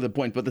necessarily the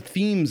point, but the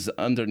themes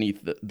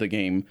underneath the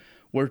game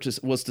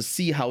was to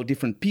see how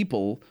different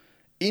people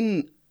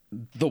in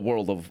the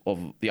world of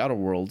the Outer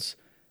Worlds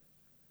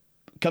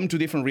come to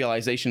different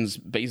realizations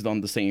based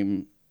on the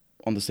same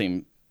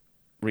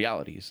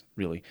realities,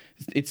 really.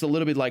 It's a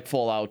little bit like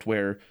Fallout,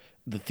 where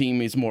the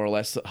theme is more or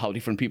less how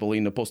different people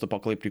in the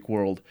post-apocalyptic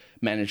world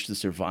manage to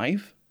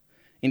survive.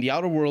 In the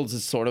Outer Worlds,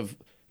 it's sort of,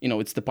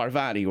 it's the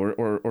Parvati or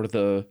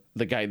the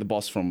guy, the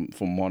boss from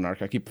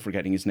Monarch. I keep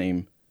forgetting his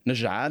name.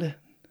 Najad?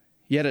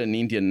 He had an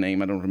Indian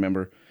name. I don't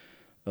remember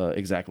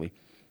exactly.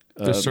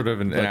 There's sort of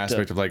an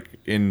aspect of, like,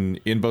 in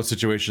both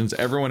situations,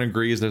 everyone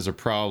agrees there's a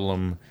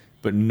problem,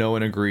 but no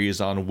one agrees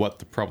on what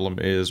the problem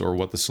is or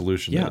what the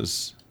solution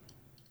is.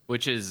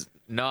 Which is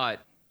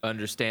not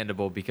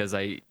understandable, because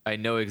I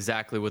know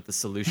exactly what the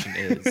solution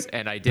is,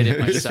 and I did it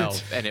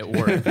myself, and it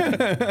worked.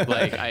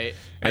 Like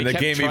the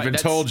game even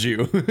told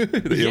you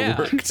that it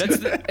worked.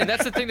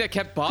 That's the thing that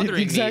kept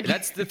bothering me.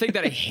 That's the thing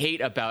that I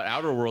hate about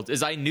Outer Worlds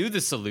is I knew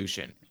the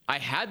solution. I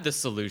had the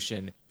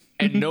solution,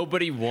 and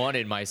nobody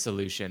wanted my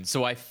solution,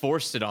 so I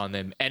forced it on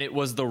them, and it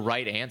was the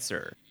right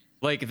answer.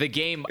 Like, the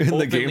game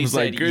openly said,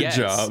 like, good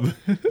job.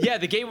 Yeah,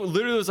 the game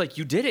literally was like,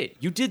 you did it.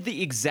 You did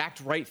the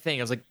exact right thing.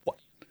 I was like, what?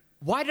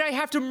 Why did I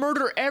have to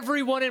murder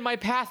everyone in my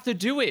path to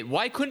do it?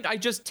 Why couldn't I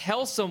just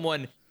tell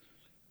someone,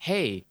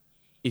 hey,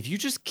 if you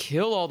just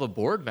kill all the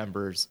board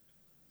members,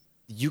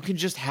 you can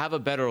just have a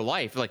better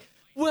life? Like,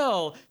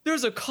 well,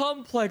 there's a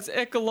complex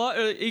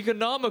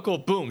economical,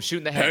 boom, shoot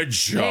in the head.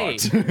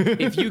 Headshot. Hey,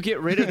 if you get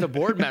rid of the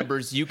board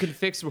members, you can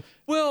fix.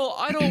 Well,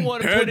 I don't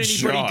want to put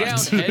anybody down.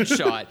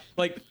 Headshot.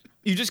 Like,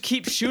 you just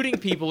keep shooting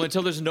people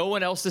until there's no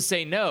one else to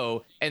say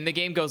no, and the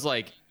game goes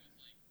like,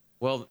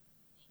 well,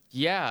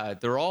 yeah,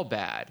 they're all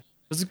bad.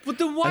 I was like, but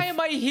then why am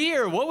I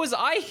here? What was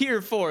I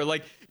here for?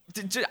 Like,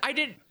 I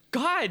didn't.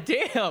 God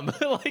damn!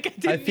 Like, I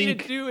didn't mean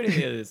to do any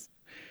of this.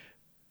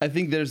 I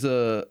think there's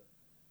a,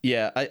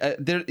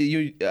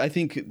 I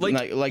think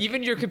like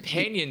even your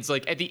companions.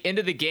 Like, at the end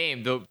of the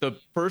game, the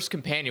first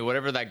companion,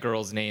 whatever that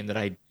girl's name that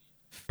I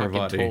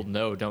fucking told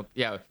no, don't.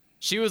 Yeah,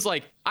 she was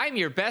like, I'm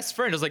your best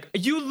friend. I was like,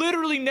 you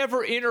literally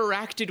never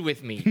interacted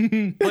with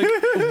me, like,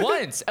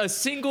 once, a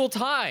single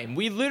time.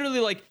 We literally,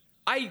 like.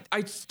 I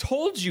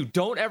told you,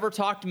 don't ever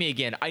talk to me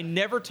again. I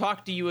never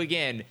talked to you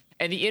again.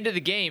 And the end of the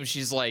game,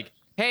 she's like,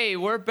 hey,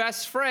 we're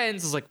best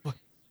friends. I was like,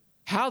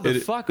 how the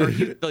fuck are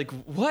you? Like,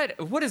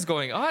 what is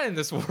going on in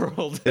this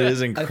world? It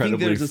is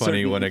incredibly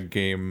funny when a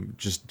game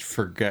just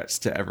forgets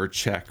to ever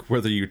check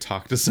whether you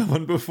talked to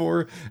someone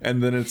before,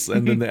 and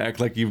then they act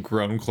like you've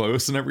grown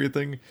close and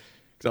everything.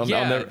 I'll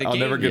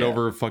never get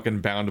over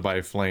fucking Bound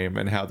by Flame,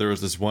 and how there was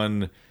this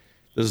one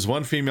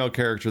female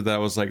character that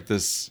was like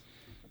this,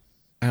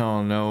 I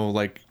don't know,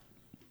 like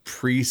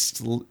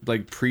priestess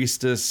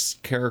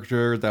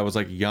character that was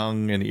like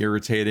young and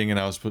irritating, and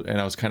I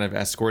was kind of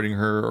escorting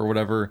her or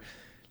whatever.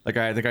 Like,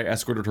 I think I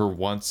escorted her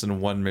once in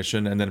one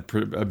mission and then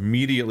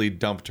immediately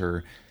dumped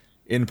her,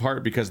 in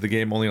part because the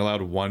game only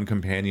allowed one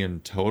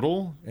companion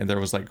total and there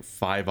was like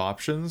 5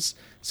 options.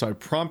 So I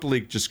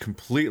promptly just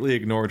completely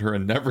ignored her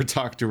and never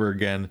talked to her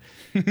again.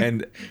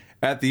 And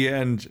at the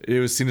end, it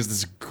was seen as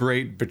this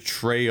great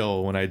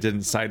betrayal when I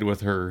didn't side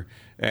with her.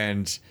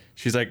 And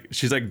she's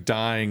like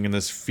dying in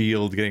this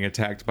field, getting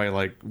attacked by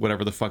like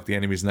whatever the fuck the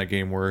enemies in that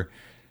game were.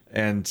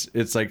 And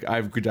it's like,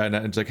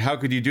 it's like, how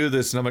could you do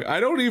this? And I'm like, I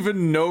don't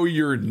even know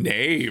your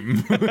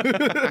name.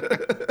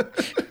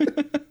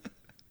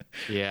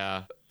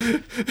 Yeah.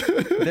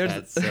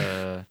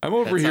 I'm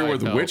over here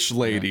with Witch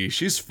Lady. Yeah.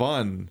 She's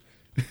fun.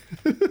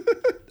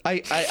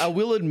 I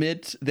will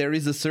admit there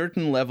is a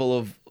certain level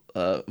of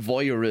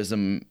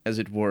voyeurism, as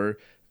it were,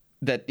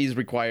 that is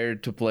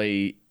required to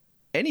play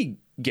any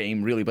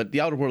game, really, but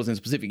The Outer Worlds in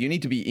specific. You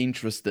need to be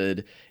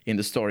interested in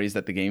the stories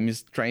that the game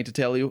is trying to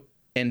tell you.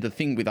 And the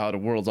thing with Outer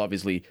Worlds,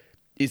 obviously,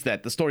 is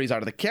that the stories are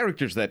the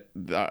characters that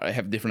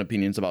have different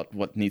opinions about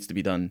what needs to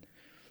be done.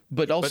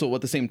 But also,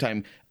 at the same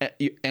time,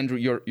 Andrew,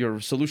 your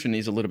solution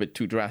is a little bit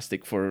too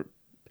drastic for...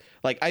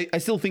 Like, I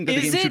still think that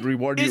the game should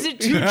reward you. Is it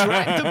too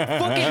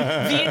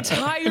the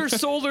entire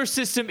solar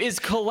system is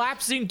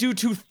collapsing due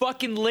to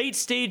fucking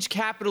late-stage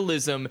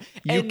capitalism.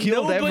 You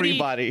killed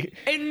everybody.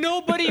 And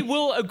nobody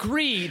will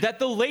agree that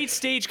the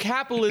late-stage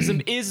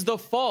capitalism is the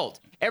fault.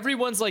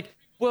 Everyone's like,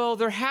 well,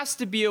 there has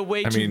to be a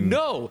way to...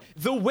 No,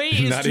 the way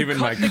is not to even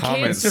cut my the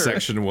comments cancer.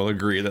 section will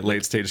agree that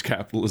late-stage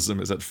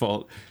capitalism is at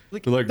fault.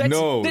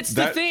 No, that's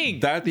the thing.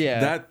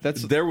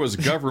 There was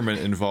government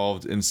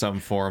involved in some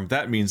form.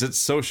 That means it's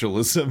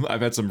socialism.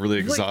 I've had some really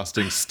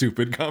exhausting,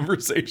 stupid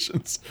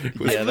conversations with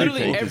people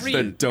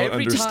that don't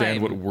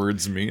understand what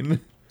words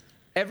mean.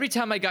 Every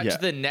time I got to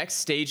the next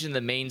stage in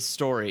the main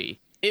story,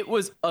 it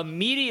was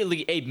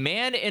immediately a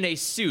man in a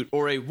suit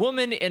or a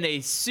woman in a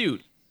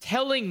suit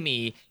telling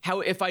me how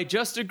if I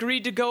just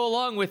agreed to go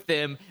along with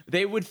them,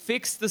 they would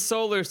fix the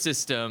solar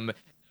system,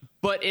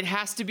 but it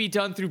has to be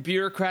done through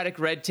bureaucratic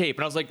red tape.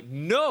 And I was like,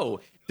 no,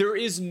 there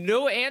is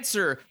no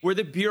answer where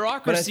the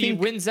bureaucracy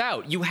wins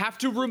out. You have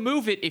to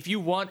remove it if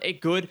you want a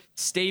good,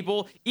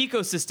 stable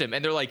ecosystem.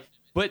 And they're like,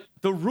 but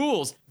the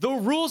rules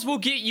will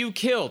get you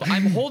killed.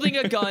 I'm holding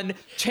a gun,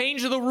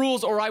 change the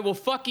rules or I will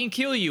fucking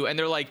kill you. And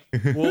they're like,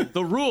 well,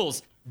 the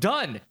rules,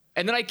 done.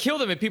 And then I kill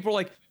them and people are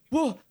like,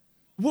 well,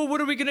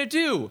 what are we going to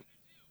do?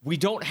 We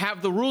don't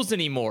have the rules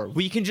anymore.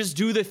 We can just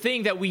do the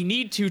thing that we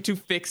need to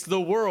fix the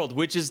world,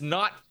 which is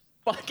not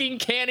fucking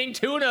canning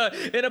tuna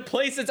in a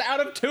place that's out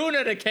of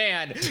tuna to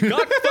can.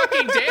 God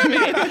fucking damn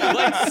it.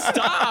 Like,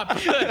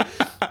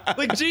 stop.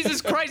 Like, Jesus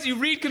Christ, you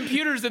read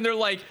computers and they're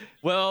like,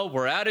 well,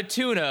 we're out of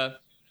tuna.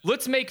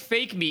 Let's make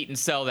fake meat and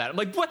sell that. I'm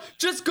like, what?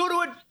 Just go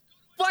to a...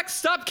 Fuck,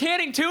 stop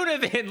canning tuna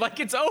then. Like,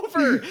 it's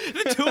over.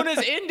 The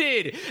tuna's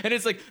ended. And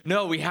it's like,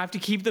 no, we have to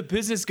keep the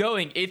business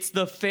going. It's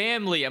the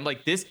family. I'm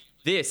like,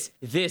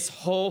 this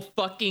whole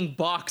fucking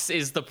box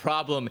is the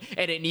problem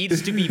and it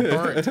needs to be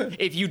burnt.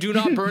 If you do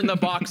not burn the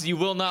box, you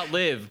will not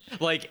live.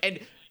 Like,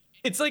 and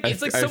it's like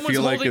someone's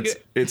feel like holding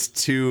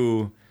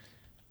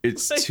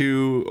it's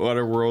to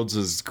Outer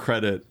Worlds'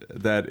 credit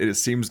that it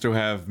seems to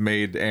have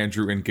made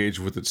Andrew engage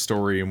with its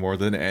story more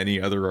than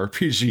any other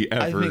RPG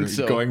ever. I think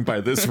so. Going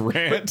by this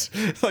rant,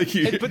 but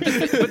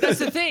that's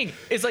the thing.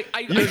 It's like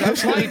I kept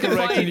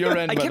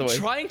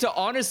trying to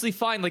honestly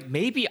find, like,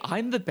 maybe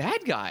I'm the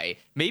bad guy.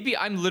 Maybe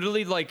I'm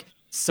literally like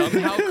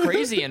somehow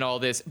crazy in all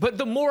this. But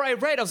the more I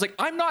read, I was like,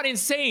 I'm not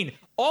insane.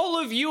 All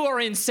of you are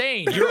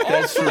insane. You're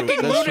all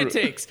fucking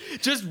lunatics.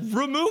 Just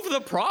remove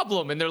the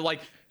problem. And they're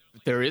like,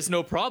 there is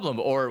no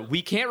problem, or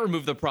we can't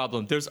remove the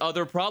problem. There's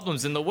other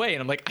problems in the way.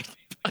 And I'm like,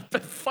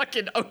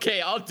 fucking, okay,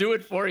 I'll do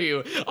it for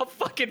you. I'll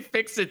fucking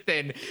fix it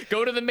then.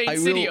 Go to the main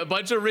city, a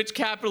bunch of rich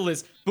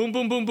capitalists. Boom,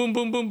 boom, boom, boom,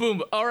 boom, boom,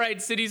 boom. All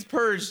right, city's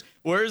purged.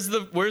 Where's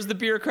the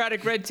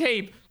bureaucratic red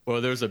tape?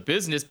 Well, there's a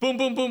business. Boom,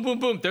 boom, boom, boom,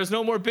 boom. There's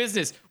no more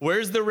business.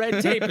 Where's the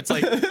red tape? It's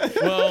like,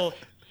 well,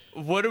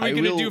 what are we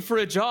going to do for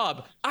a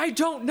job? I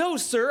don't know,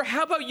 sir.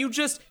 How about you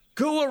just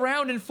go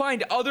around and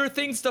find other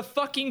things to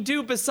fucking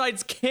do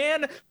besides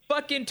can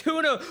fucking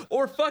tuna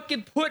or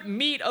fucking put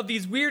meat of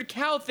these weird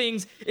cow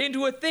things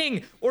into a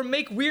thing or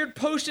make weird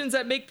potions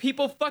that make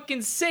people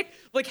fucking sick.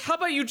 Like, how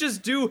about you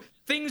just do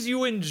things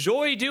you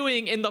enjoy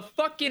doing in the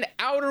fucking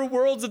outer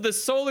worlds of the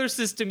solar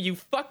system, you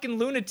fucking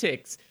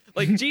lunatics?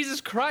 Like,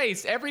 Jesus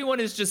Christ, everyone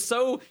is just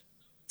so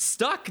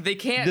stuck. They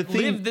can't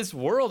live this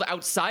world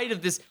outside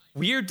of this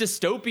weird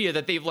dystopia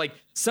that they've like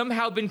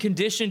somehow been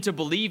conditioned to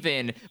believe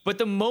in. But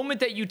the moment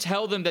that you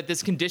tell them that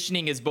this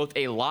conditioning is both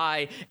a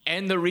lie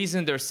and the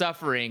reason they're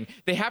suffering,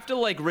 they have to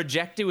like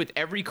reject it with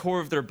every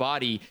core of their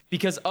body,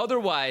 because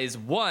otherwise,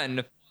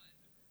 one,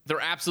 they're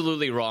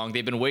absolutely wrong.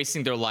 They've been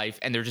wasting their life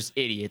and they're just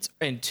idiots.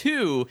 And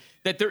two,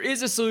 that there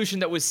is a solution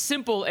that was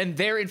simple and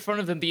there in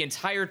front of them the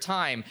entire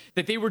time,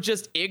 that they were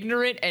just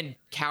ignorant and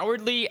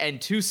cowardly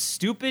and too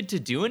stupid to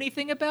do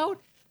anything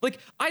about. Like,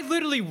 I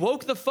literally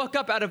woke the fuck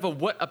up out of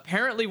what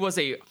apparently was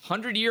a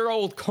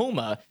 100-year-old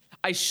coma.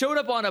 I showed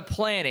up on a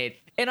planet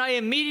and I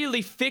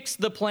immediately fixed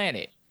the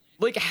planet.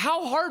 Like,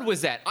 how hard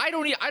was that? I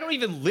don't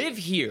even live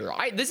here.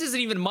 This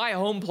isn't even my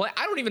home planet.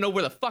 I don't even know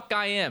where the fuck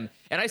I am.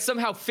 And I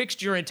somehow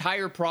fixed your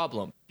entire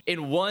problem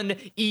in one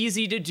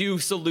easy to do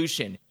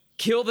solution.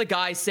 Kill the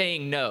guy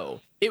saying no.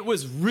 It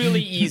was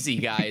really easy,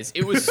 guys.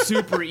 It was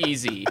super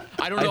easy.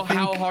 I don't know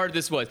how hard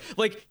this was.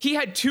 Like, he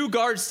had two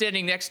guards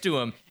standing next to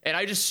him, and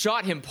I just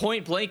shot him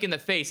point blank in the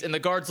face, and the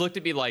guards looked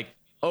at me like,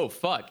 oh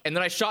fuck, and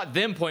then I shot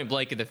them point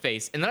blank in the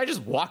face, and then I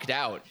just walked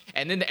out,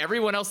 and then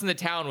everyone else in the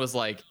town was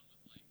like,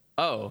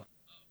 oh,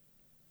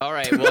 all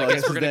right, well, I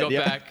guess we're gonna go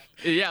back.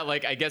 Yeah,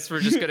 like I guess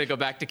we're just gonna go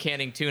back to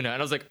canning tuna. And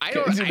I was like,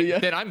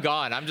 then I'm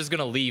gone. I'm just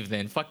gonna leave.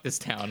 Then fuck this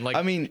town. Like,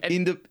 I mean,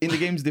 in the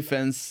game's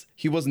defense,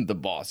 he wasn't the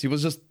boss. He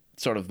was just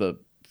sort of the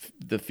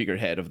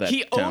figurehead of that.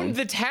 He owned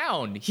the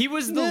town. He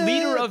was the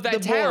leader of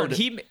that town.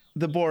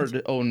 The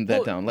board owned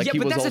that town. Like, yeah, he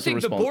but was that's also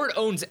the thing. The board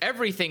owns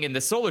everything in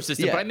the solar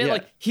system. But I meant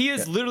like he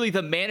is literally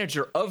the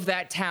manager of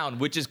that town,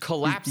 which is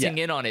collapsing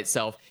in on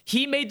itself.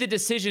 He made the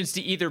decisions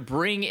to either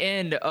bring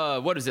in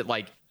what is it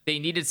like? They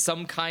needed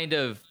some kind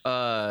of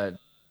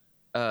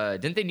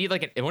didn't they need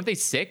like weren't they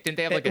sick? Didn't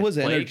they have like it was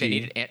plague? energy? They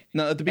needed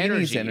no, at the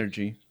beginning it's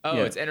energy. Oh,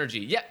 it's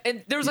energy. Yeah,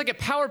 and there's like a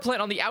power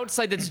plant on the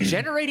outside that's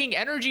generating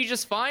energy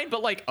just fine,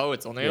 but like, oh,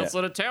 it's on the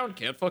outside of town.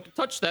 Can't fucking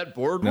touch that.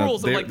 Board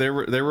rules. They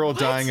were all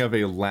dying of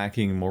a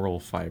lacking moral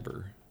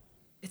fiber.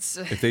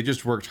 If they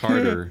just worked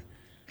harder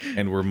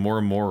and were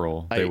more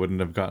moral, they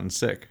wouldn't have gotten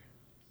sick.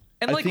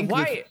 And like,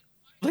 why?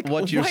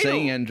 What you're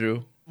saying,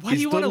 Andrew? Why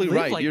do you want to live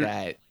right. like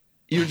that?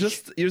 You're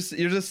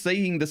just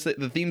saying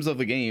the themes of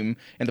the game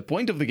and the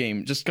point of the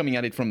game, just coming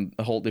at it from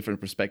a whole different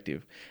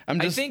perspective. I'm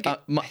the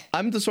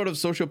sort of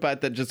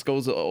sociopath that just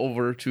goes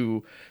over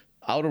to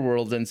Outer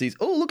Worlds and sees,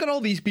 oh, look at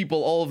all these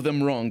people, all of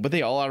them wrong, but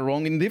they all are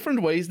wrong in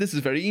different ways. This is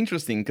very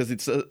interesting because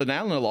it's an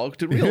analog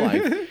to real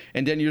life.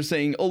 And then you're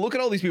saying, oh, look at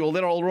all these people,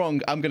 they're all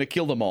wrong. I'm gonna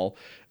kill them all.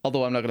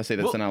 Although I'm not gonna say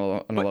that's an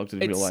analog to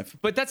real life.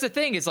 But that's the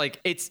thing. Is like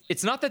it's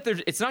not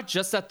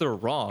just that they're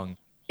wrong.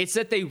 It's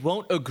that they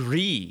won't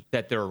agree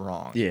that they're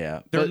wrong.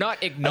 Yeah, they're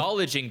not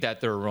acknowledging that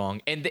they're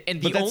wrong, and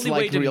the only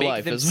way to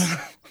make them.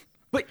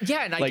 But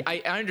yeah, and like,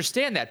 I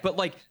understand that. But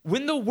like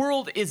when the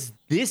world is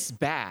this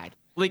bad,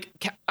 like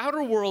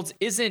Outer Worlds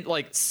isn't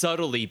like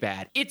subtly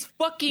bad. It's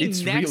fucking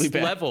next really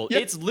level.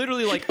 Yep. It's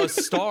literally like a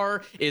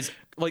star is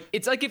like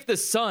it's like if the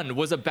sun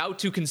was about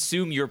to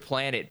consume your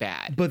planet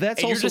bad. But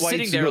that's and also you're just why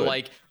sitting it's there good.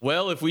 like,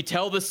 well, if we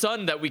tell the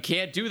sun that we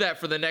can't do that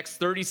for the next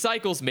 30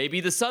 cycles,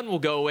 maybe the sun will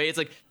go away. It's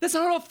like that's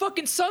not how a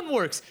fucking sun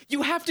works.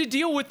 You have to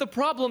deal with the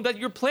problem that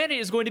your planet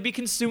is going to be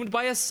consumed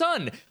by a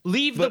sun.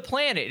 Leave the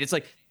planet. It's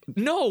like,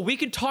 no, we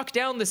can talk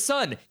down the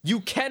sun.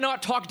 You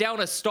cannot talk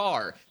down a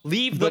star.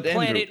 Leave the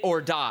planet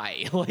or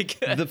die. Like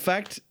the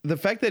fact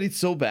that it's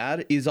so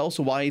bad is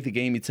also why the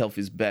game itself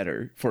is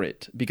better for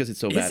it, because it's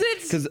so bad.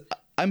 Because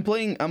I'm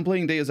playing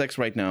Deus Ex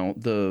right now,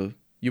 the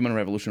Human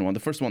Revolution one, the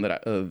first one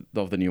that of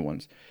the new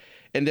ones,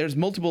 and there's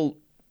multiple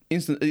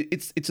instances.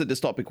 It's a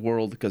dystopic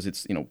world because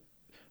it's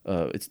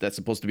that's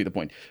supposed to be the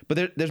point.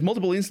 But there's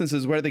multiple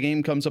instances where the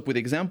game comes up with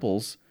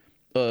examples.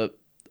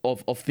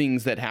 Of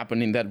things that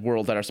happen in that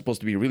world that are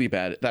supposed to be really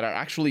bad, that are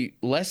actually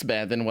less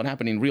bad than what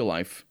happened in real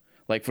life.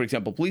 Like, for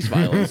example, police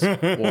violence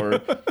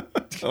or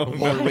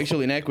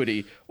racial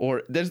inequity.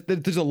 Or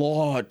there's a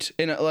lot.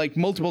 And like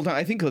multiple times,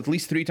 I think at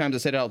least 3 times I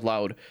said it out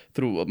loud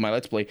through my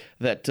Let's Play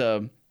that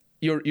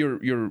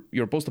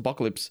your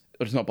post-apocalypse,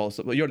 or it's not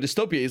post-apocalypse, your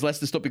dystopia is less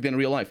dystopic than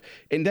real life.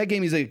 And that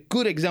game is a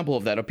good example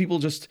of that. Of people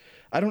just,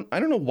 I don't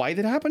know why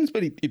that happens,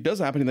 but it does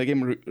happen in that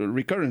game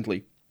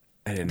recurrently.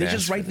 They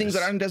just write things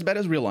that aren't as bad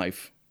as real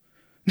life.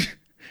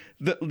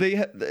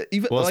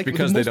 It's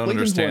because they don't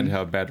understand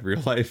how bad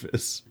real life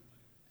is.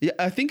 Yeah,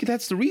 I think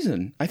that's the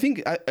reason. I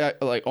think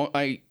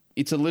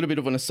it's a little bit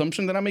of an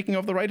assumption that I'm making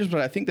of the writers,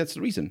 but I think that's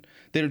the reason.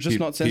 They're just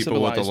not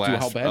sensibilized to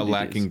how bad it is. A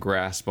lacking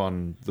grasp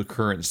on the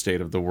current state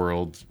of the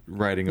world,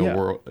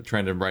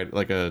 trying to write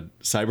like a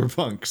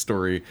cyberpunk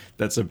story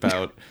that's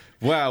about,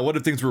 wow, what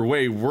if things were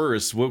way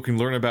worse? What can we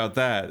learn about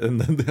that? And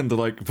then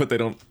but they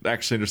don't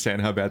actually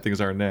understand how bad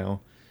things are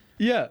now.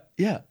 Yeah,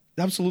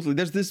 absolutely.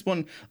 There's this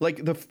one,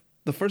 like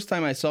the first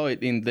time I saw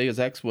it in Deus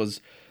Ex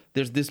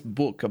there's this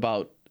book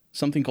about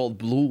something called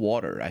Blue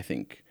Water, I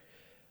think.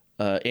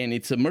 And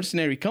it's a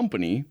mercenary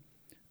company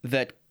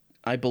that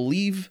I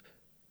believe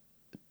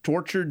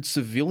tortured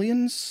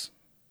civilians.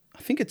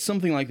 I think it's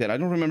something like that. I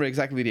don't remember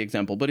exactly the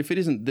example, but if it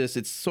isn't this,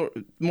 it's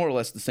more or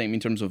less the same in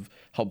terms of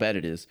how bad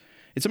it is.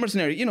 It's a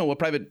mercenary, a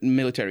private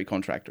military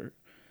contractor.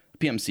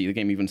 PMC, the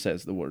game even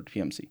says the word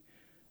PMC.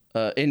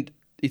 And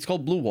it's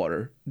called Blue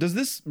Water. Does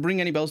this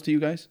ring any bells to you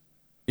guys?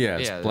 Yeah,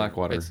 it's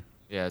Blackwater.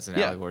 It's an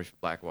allegory for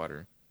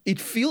Blackwater. It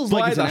feels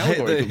like it's an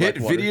allegory for Blackwater. The hit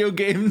video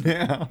game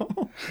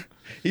now.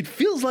 It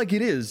feels like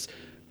it is.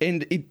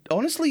 And it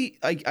honestly,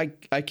 I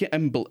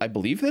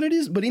believe that it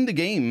is, but in the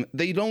game,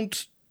 they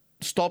don't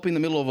stop in the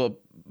middle of a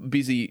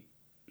busy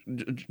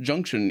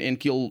junction and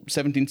kill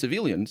 17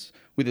 civilians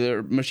with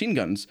their machine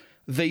guns.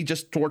 They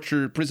just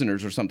torture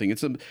prisoners or something.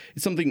 It's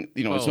something,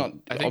 it's not.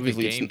 I think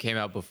obviously the game came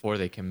out before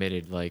they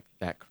committed like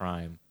that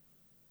crime.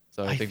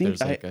 So I think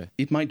there's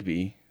it might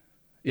be.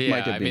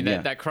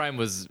 That crime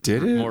was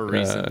more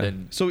recent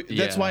than. So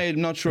that's why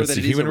I'm not sure that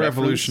the Human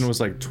Revolution was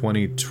like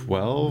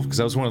 2012, because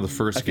that was one of the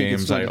first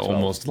games I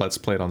almost Let's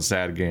Played on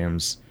Sad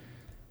Games.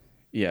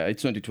 Yeah,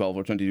 it's 2012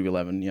 or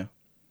 2011. Yeah.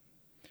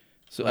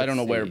 So I don't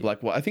know where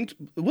Blackwater. I think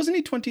wasn't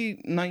it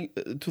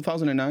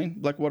 2009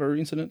 Blackwater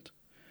incident?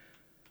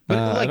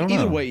 But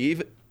either way,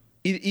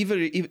 either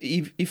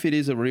if it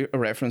is a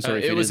reference or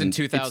if it was isn't, in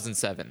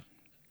 2007.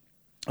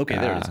 Okay,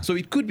 there it is. So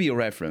it could be a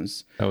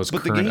reference. That was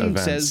but current the game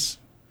events.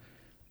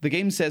 the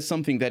game says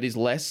something that is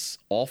less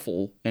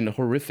awful and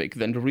horrific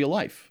than the real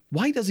life.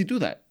 Why does it do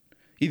that?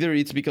 Either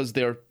it's because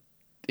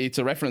it's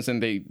a reference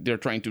and they're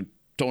trying to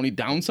tone it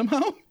down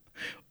somehow,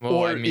 well,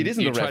 or I mean, it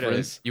isn't a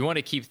reference. You want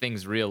to keep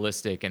things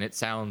realistic, and it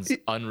sounds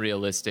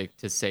unrealistic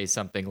to say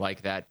something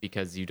like that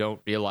because you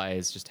don't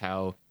realize just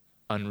how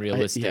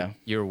unrealistic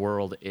your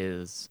world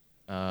is.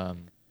 I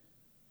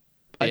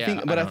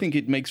think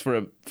it makes for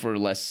a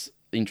less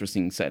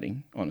interesting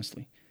setting,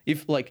 honestly.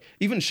 If like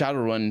even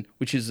Shadowrun,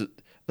 which is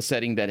a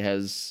setting that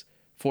has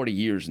 40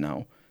 years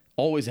now,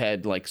 always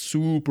had like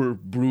super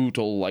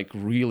brutal, like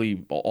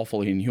really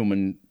awful,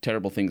 inhuman,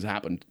 terrible things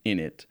happened in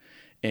it,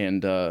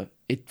 and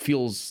it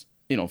feels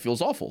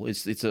awful.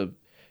 It's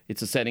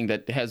a setting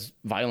that has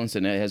violence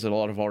and it has a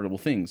lot of horrible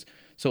things.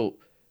 So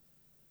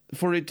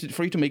for you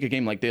to make a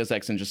game like Deus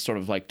Ex and just sort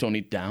of like tone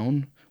it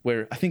down,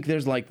 where I think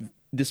there's like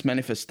this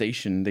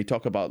manifestation they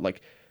talk about,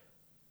 like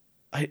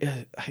I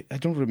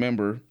don't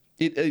remember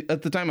it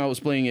at the time I was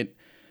playing it.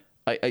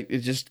 I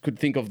just could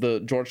think of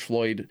the George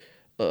Floyd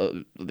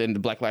then the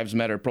Black Lives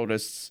Matter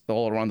protests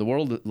all around the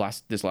world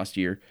this last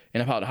year,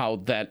 and about how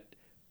that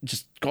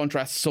just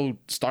contrasts so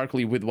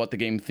starkly with what the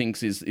game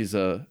thinks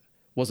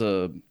was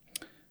a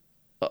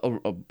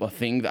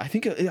thing. I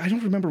think I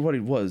don't remember what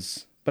it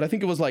was, but I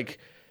think it was like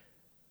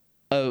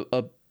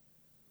a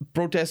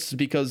protest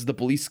because the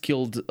police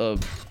killed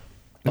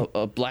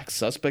a black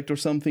suspect or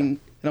something.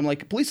 And I'm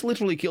like, police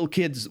literally kill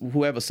kids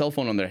who have a cell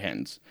phone on their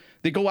hands.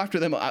 They go after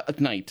them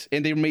at night,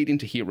 and they're made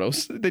into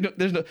heroes.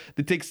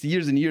 It takes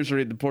years and years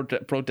for the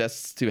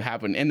protests to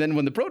happen. And then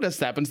when the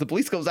protest happens, the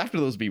police goes after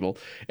those people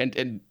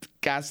and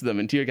gas them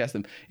and tear gas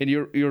them. And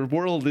your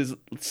world is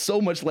so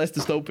much less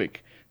dystopic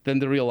than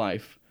the real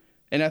life.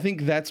 And I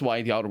think that's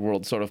why The Outer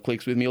Worlds sort of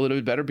clicks with me a little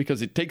bit better,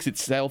 because it takes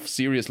itself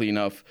seriously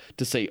enough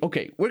to say,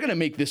 okay, we're going to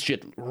make this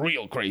shit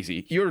real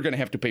crazy. You're going to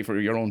have to pay for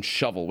your own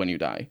shovel when you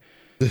die.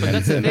 But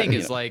that's the thing,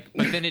 is like,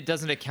 but then it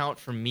doesn't account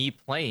for me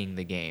playing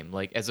the game.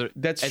 Like as a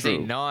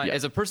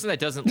person that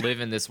doesn't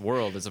live in this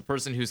world, as a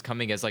person who's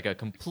coming as like a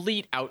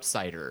complete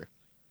outsider,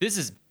 this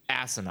is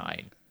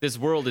asinine. This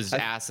world is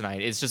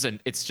asinine. It's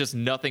just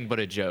nothing but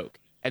a joke.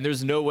 And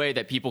there's no way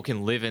that people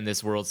can live in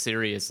this world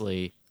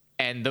seriously.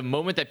 And the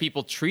moment that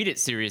people treat it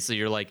seriously,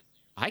 you're like,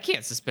 I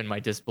can't suspend my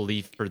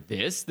disbelief for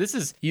this. This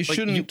is you like,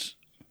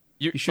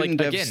 shouldn't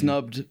have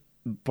snubbed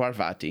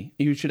Parvati.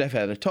 You should have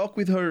had a talk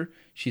with her.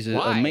 She's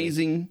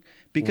amazing,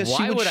 because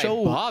why she would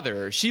show. I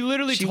bother? She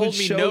literally told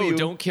me, no,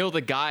 don't kill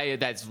the guy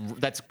that's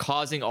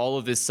causing all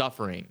of this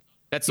suffering.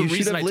 That's the reason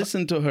you should have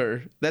listened to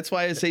her. That's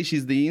why I say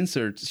she's the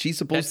insert. She's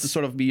supposed to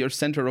sort of be your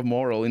center of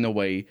moral in a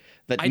way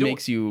that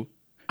makes you.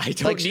 I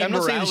don't need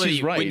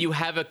morality when you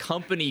have a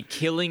company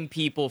killing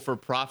people for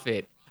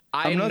profit.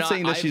 I'm not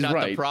saying that she's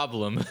right. The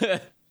problem.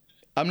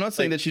 I'm not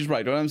saying that she's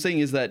right. What I'm saying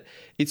is that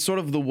it's sort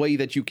of the way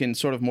that you can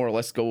sort of more or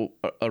less go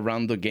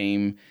around the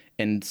game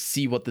and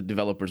see what the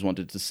developers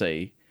wanted to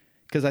say.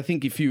 Because I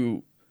think if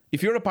you're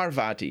a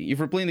Parvati, if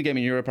you're playing the game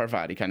and you're a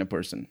Parvati kind of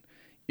person,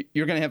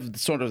 you're going to have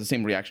sort of the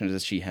same reactions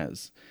as she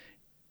has.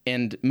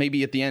 And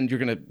maybe at the end, you're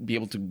going to be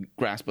able to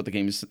grasp what the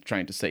game is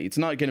trying to say. It's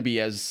not going to be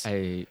as...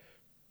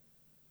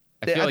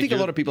 I think a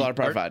lot of people are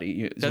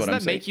Parvati. Doesn't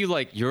that make you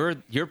like you're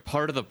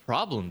part of the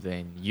problem?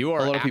 Then you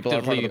are. A lot of people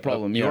are part of the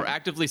problem. You're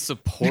actively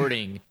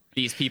supporting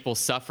these people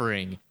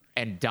suffering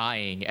and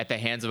dying at the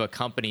hands of a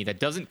company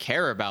that doesn't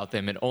care about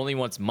them and only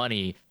wants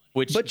money,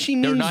 which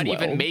they're not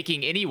even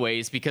making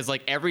anyways, because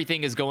like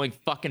everything is going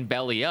fucking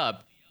belly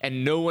up,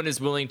 and no one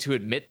is willing to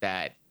admit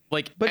that.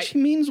 Like, but she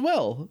means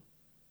well.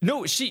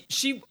 No,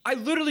 I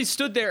literally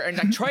stood there and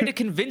I tried to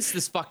convince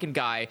this fucking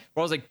guy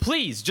where I was like,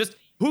 please, just.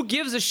 Who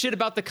gives a shit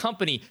about the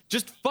company?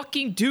 Just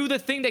fucking do the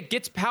thing that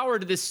gets power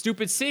to this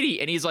stupid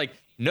city. And he's like,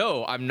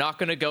 no, I'm not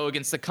going to go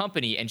against the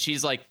company. And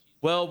she's like,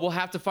 well, we'll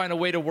have to find a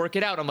way to work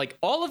it out. I'm like,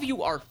 all of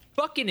you are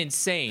fucking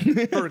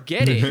insane.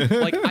 Forget it.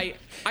 Like,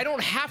 I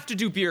don't have to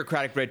do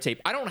bureaucratic red tape.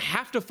 I don't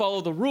have to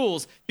follow the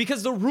rules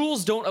because the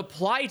rules don't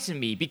apply to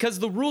me, because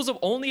the rules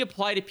only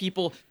apply to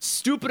people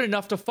stupid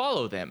enough to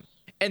follow them.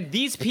 And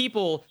these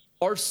people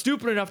are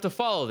stupid enough to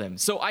follow them.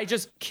 So I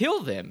just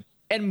kill them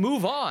and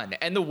move on,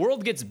 and the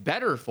world gets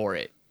better for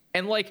it.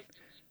 And like,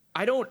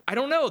 I don't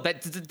know.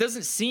 That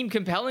doesn't seem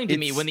compelling to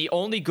me when the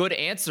only good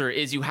answer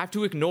is you have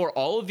to ignore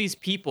all of these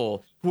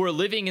people who are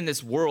living in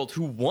this world,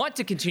 who want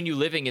to continue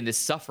living in this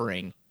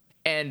suffering.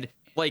 And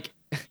like,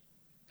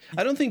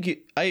 I don't think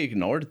I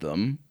ignored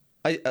them.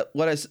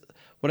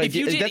 If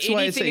you did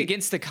anything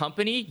against the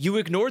company, you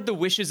ignored the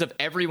wishes of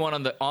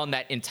everyone on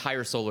that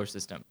entire solar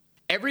system.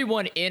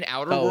 Everyone in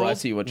Outer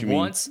Worlds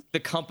wants the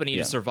company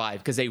to survive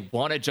because they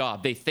want a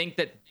job. They think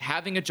that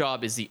having a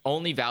job is the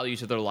only value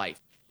to their life.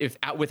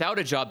 Without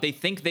a job, they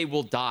think they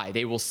will die.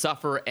 They will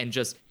suffer and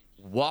just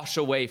wash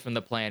away from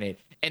the planet.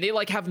 And they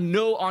like have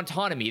no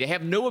autonomy. They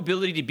have no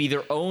ability to be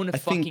their own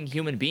fucking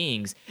human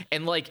beings.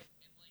 And like,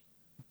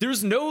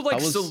 there's no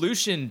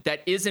solution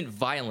that isn't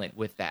violent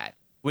with that.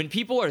 when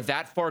people are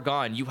that far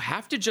gone, you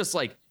have to just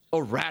like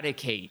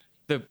eradicate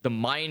the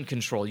mind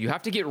control. You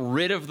have to get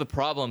rid of the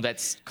problem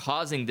that's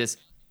causing this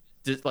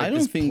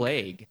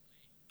plague.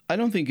 I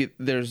don't think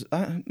there's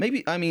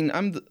maybe. I mean,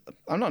 I'm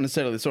not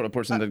necessarily the sort of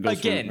person that goes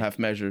for half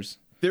measures.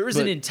 There is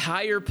an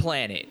entire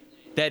planet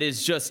that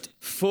is just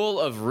full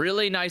of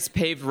really nice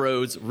paved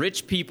roads,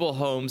 rich people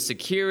homes,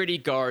 security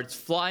guards,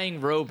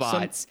 flying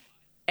robots,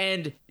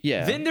 and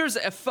then there's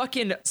a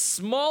fucking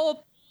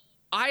small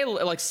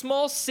island, like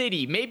small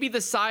city, maybe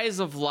the size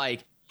of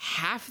like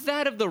half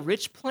that of the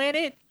rich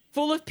planet,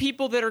 full of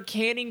people that are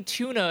canning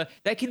tuna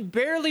that can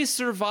barely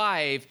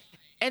survive.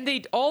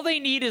 And all they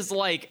need is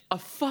like a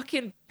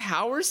fucking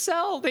power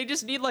cell. They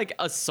just need like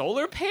a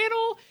solar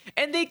panel,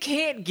 and they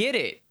can't get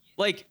it.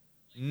 Like,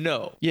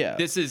 no. Yeah.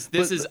 This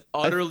is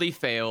utterly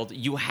failed.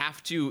 You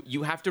have to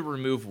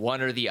remove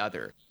one or the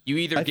other. You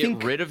either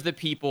get rid of the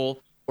people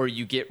or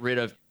you get rid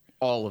of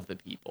all of the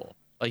people.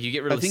 Like you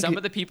get rid of some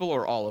of the people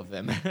or all of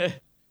them.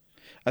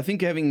 I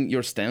think having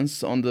your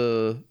stance on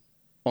the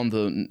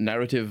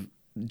narrative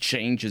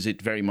changes it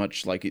very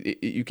much. Like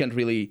you can't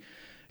really.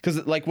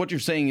 Because like what you're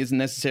saying isn't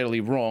necessarily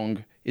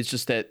wrong. It's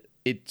just that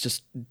it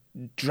just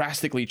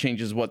drastically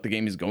changes what the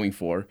game is going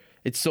for.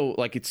 It's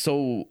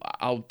so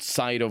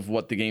outside of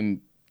what the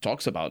game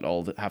talks about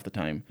half the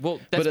time. Well,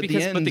 that's but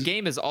the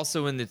game is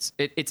also it's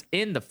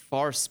in the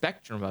far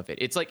spectrum of it.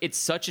 It's like it's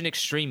such an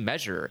extreme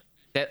measure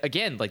that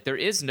again, like there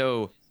is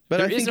no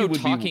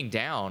talking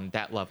down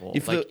that level.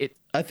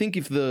 I think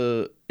if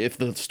the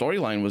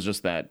storyline was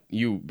just that,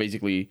 you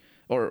basically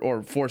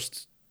or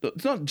forced.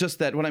 It's not just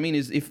that. What I mean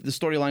is if the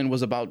storyline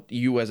was about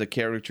you as a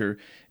character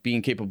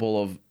being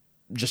capable of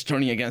just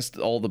turning against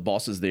all the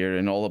bosses there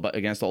and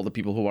against all the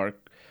people who are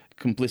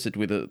complicit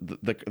with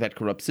that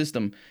corrupt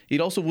system, it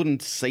also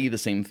wouldn't say the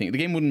same thing. The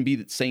game wouldn't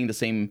be saying the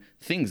same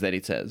things that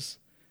it says.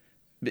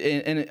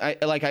 And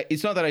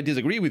it's not that I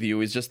disagree with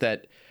you. It's just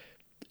that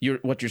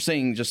what you're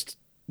saying just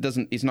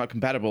is not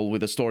compatible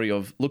with the story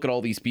of look at all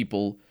these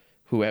people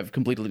who have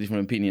completely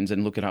different opinions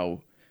and look at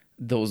how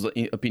those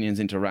opinions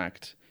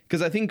interact.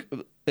 Because I think,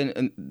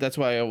 and that's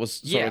why I was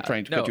sort of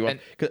trying to cut you off.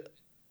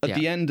 At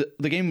the end,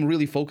 the game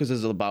really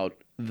focuses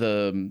about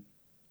the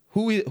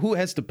who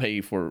has to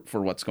pay for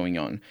what's going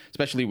on.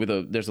 Especially with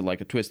there's a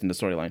twist in the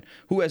storyline.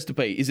 Who has to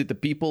pay? Is it the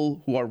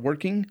people who are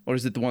working, or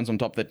is it the ones on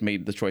top that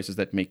made the choices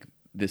that make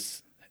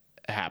this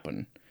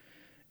happen?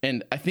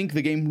 And I think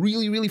the game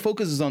really, really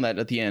focuses on that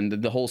at the end.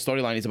 The whole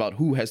storyline is about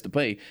who has to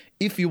pay.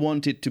 If you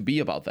want it to be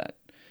about that,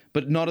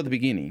 but not at the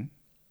beginning.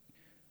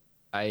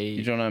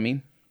 You know what I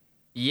mean?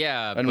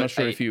 Yeah, I'm not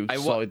sure if you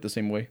saw it the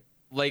same way.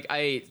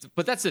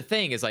 But that's the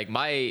thing is like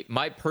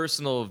my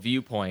personal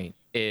viewpoint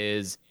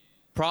is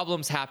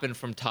problems happen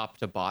from top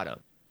to bottom.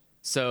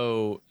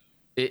 So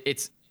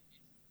it's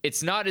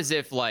not as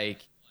if the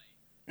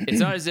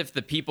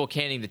people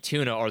canning the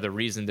tuna are the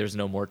reason there's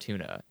no more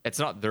tuna. It's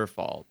not their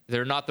fault.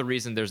 They're not the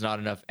reason there's not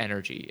enough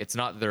energy. It's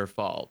not their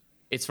fault.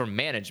 It's from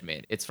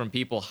management. It's from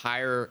people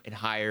higher and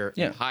higher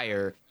and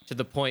higher to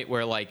the point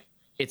where like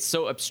it's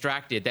so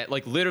abstracted that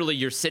like literally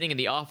you're sitting in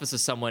the office of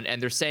someone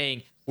and they're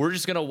saying, we're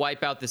just going to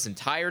wipe out this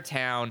entire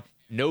town.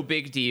 No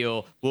big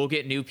deal. We'll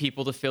get new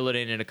people to fill it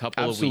in a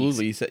couple of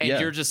weeks. And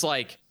you're just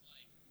like,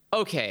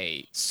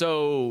 okay,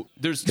 so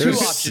there's two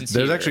options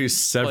There's here. actually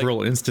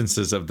several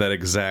instances of that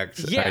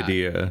exact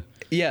idea.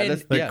 Yeah,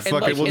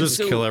 fuck it, we'll just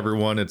kill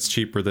everyone. It's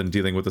cheaper than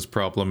dealing with this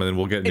problem, and then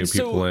we'll get new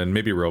people in,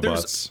 maybe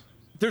robots.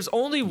 There's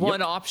only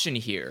one option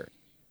here.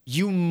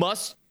 You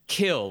must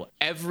kill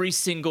every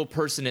single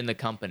person in the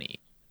company.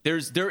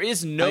 There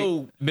is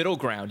no middle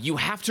ground. You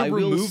have to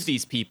remove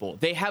these people.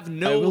 They have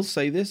no. I will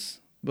say this,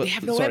 but they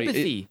have no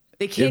empathy.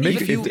 They can't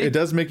it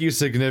does make you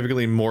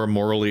significantly more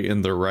morally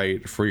in the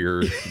right for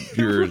your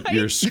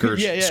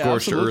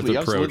scorched earth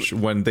approach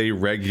when they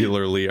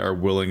regularly are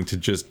willing to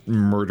just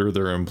murder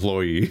their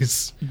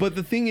employees. But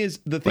the thing is,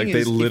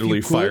 they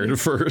literally fired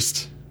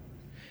first.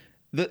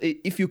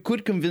 If you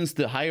could convince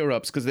the higher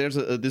ups, because there's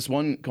this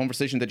one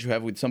conversation that you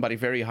have with somebody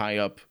very high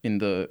up in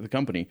the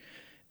company.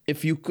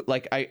 If you could,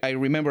 I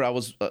remember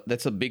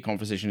that's a big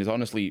conversation. Is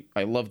honestly,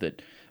 I loved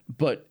it,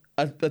 but.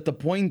 At the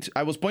point,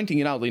 I was pointing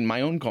it out in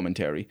my own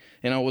commentary,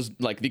 and I was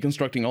like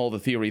deconstructing all the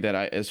theory that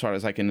as far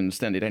as I can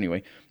understand it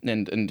anyway,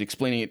 and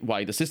explaining it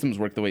why the systems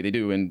work the way they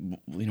do, and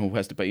who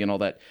has to pay and all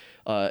that.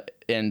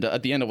 And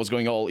at the end, I was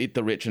going all eat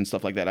the rich and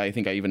stuff like that. I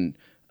think I even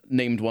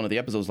named one of the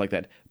episodes like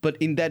that. But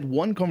in that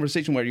one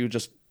conversation where you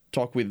just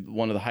talk with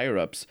one of the higher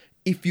ups,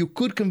 if you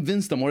could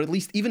convince them, or at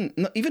least even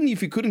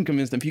if you couldn't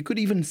convince them, if you could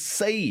even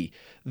say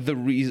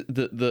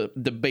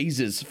the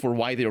basis for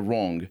why they're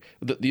wrong,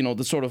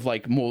 the sort of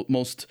like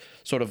most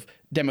sort of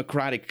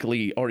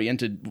democratically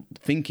oriented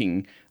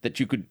thinking that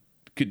you could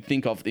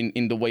think of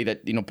in the way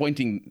that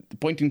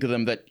pointing to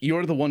them that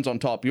you're the ones on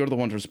top, you're the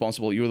ones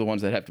responsible, you're the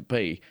ones that have to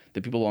pay.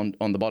 The people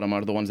on the bottom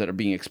are the ones that are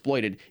being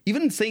exploited.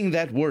 Even saying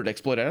that word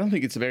exploited, I don't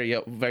think it's very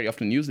very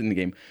often used in the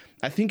game.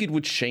 I think it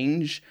would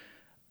change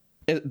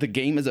the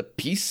game as a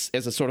piece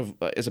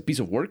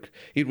of work.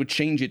 It would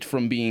change it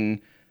from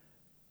being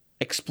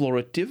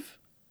explorative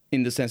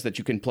in the sense that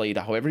you can play it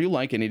however you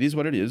like, and it is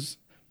what it is,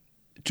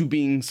 to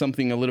being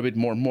something a little bit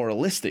more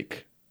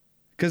moralistic.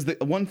 Because the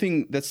one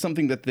thing, that's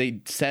something that they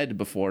said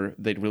before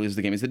they released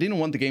the game, is they didn't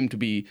want the game to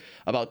be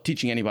about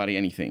teaching anybody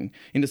anything,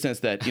 in the sense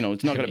that, you know,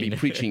 it's not going to be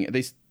preaching.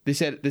 They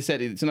said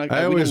it's not.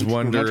 I always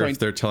wonder if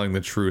they're telling the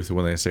truth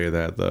when they say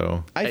that,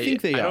 though. I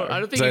think they are. I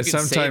don't think you can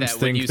sometimes say that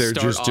think when you they're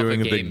just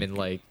doing the and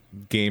like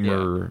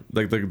gamer,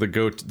 like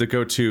the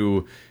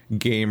go-to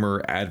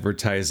gamer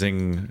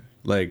advertising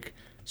like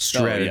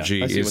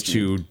strategy is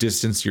to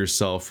distance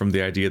yourself from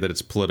the idea that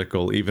it's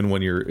political, even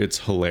when it's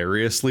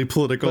hilariously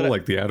political,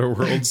 like the Outer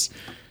Worlds.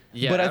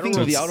 Yeah, but I think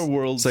the Outer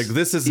Worlds, it's like,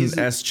 this isn't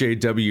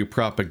SJW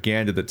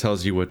propaganda that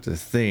tells you what to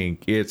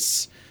think.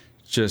 It's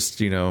just,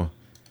 you know,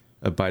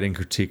 a biting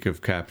critique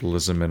of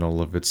capitalism and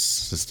all of its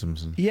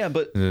systems. Yeah,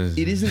 but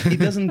it isn't.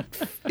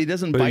 It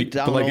doesn't bite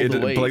down all the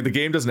way. But like, the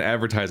game doesn't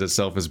advertise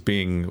itself as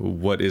being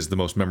what is the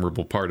most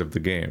memorable part of the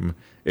game.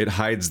 It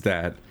hides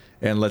that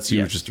and lets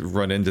you just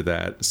run into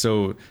that.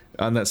 So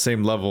on that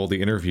same level,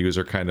 the interviews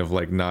are kind of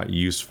like not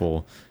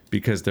useful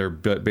because they're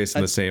based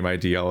on the same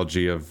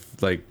ideology of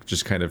like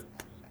just kind of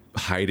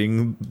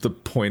hiding the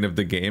point of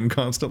the game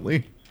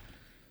constantly.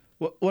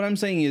 What I'm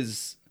saying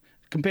is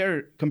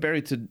compare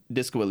it to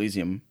Disco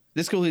Elysium.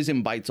 Disco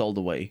Elysium bites all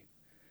the way.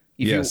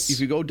 If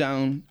you go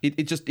down,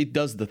 it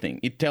does the thing.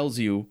 It tells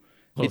you.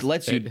 Well, it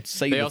lets you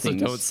say the things. They also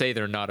don't say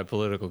they're not a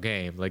political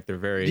game. Like, they're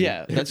very...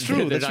 Yeah, that's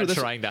true. They're not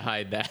trying to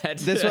hide that.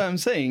 That's what I'm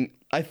saying.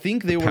 I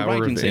think they were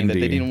right in saying that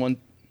they didn't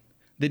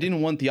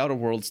want the Outer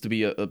Worlds to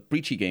be a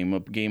preachy game,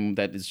 a game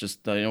that is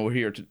just, you know, we're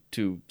here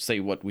to say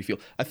what we feel.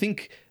 I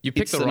think you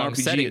picked the wrong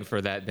setting for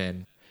that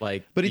then.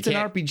 Like, but it's an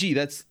RPG.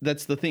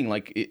 That's the thing.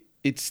 Like,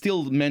 it's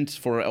still meant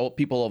for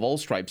people of all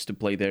stripes to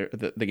play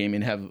the game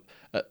and have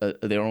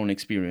their own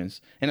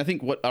experience. And I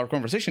think what our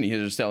conversation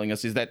here is telling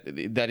us is that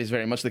is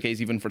very much the case,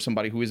 even for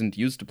somebody who isn't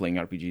used to playing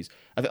RPGs.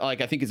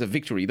 I think it's a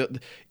victory.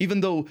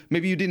 Even though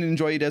maybe you didn't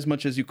enjoy it as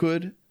much as you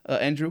could,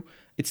 Andrew,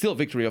 it's still a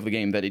victory of the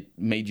game that it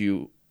made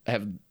you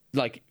have,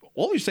 like,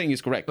 all you're saying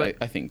is correct,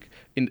 I think,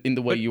 in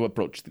the way you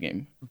approach the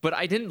game. But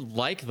I didn't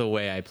like the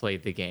way I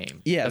played the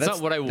game. Yeah, that's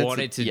not what I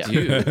wanted to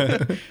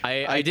do.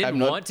 I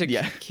didn't want to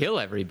kill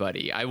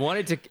everybody. I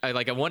wanted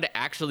to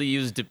actually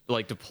use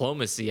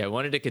diplomacy. I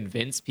wanted to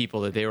convince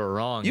people that they were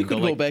wrong. You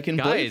could go back and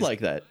play it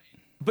like that.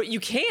 But you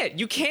can't.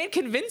 You can't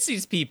convince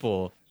these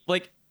people.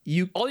 Like,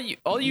 all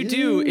you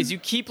do is you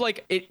keep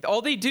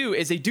all they do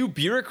is they do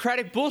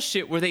bureaucratic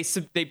bullshit where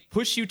they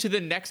push you to the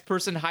next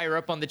person higher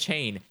up on the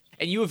chain.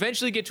 And you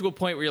eventually get to a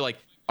point where you're like,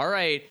 all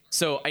right,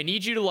 so I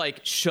need you to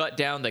like shut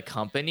down the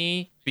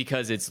company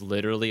because it's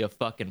literally a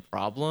fucking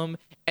problem.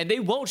 And they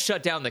won't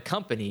shut down the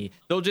company.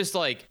 They'll just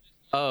like,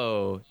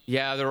 oh,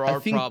 yeah, there are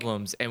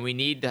problems and we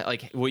need to,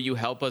 like, will you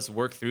help us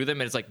work through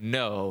them? And it's like,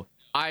 no,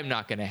 I'm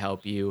not going to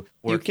help you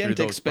work through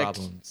those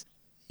problems.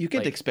 You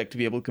can't expect to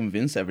be able to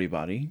convince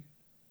everybody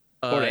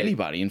or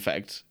anybody, in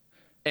fact.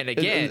 And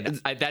again,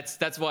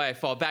 that's why I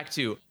fall back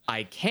to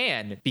I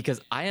can,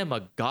 because I am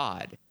a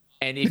god.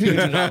 And if you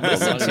do not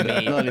listen to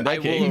me, I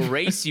will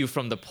erase you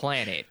from the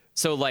planet.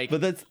 So, like, but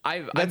that's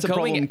a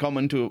problem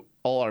common to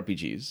all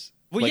RPGs.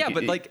 Well, yeah,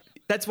 but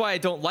that's why I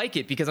don't like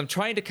it, because I'm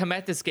trying to come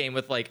at this game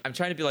with I'm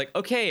trying to be like,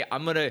 okay,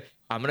 I'm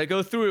gonna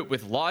go through it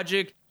with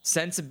logic,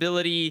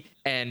 sensibility,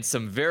 and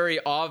some very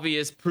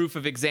obvious proof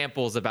of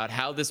examples about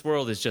how this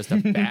world is just a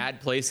bad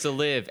place to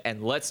live,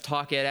 and let's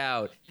talk it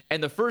out.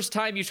 And the first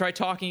time you try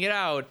talking it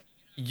out,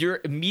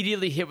 you're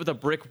immediately hit with a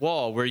brick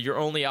wall where your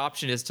only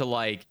option is to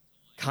like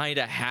kind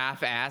of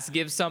half-ass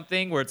give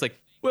something where it's like,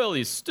 well,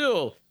 he's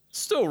still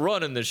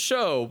running the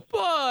show,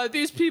 but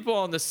these people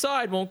on the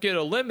side won't get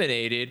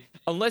eliminated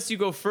unless you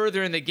go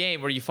further in the game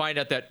where you find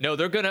out that no,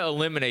 they're gonna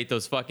eliminate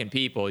those fucking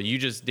people. You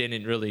just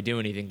didn't really do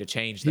anything to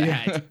change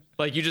that. Yeah.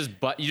 Like, you just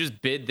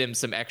bid them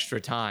some extra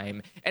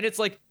time, and it's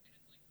like,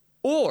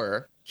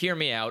 or hear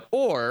me out,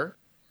 or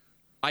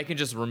I can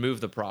just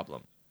remove the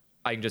problem.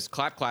 I can just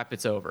clap,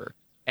 it's over,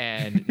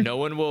 and no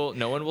one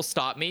will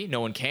stop me.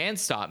 No one can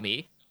stop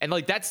me. And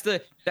like that's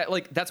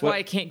why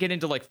I can't get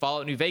into like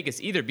Fallout New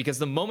Vegas either, because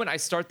the moment I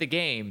start the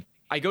game,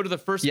 I go to the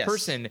first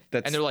person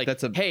and they're like,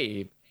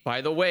 hey,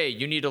 by the way,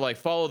 you need to like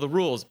follow the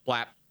rules.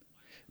 Blap,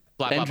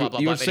 blap, Andrew, blah, blah, blah,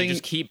 blah. And you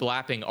just keep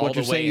blapping all the way. What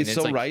you're saying is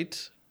so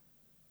right.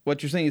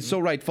 What you're saying is so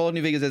right. Fallout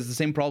New Vegas has the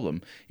same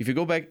problem. If you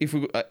go back,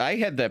 I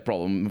had that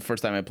problem the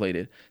first time I played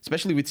it,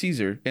 especially with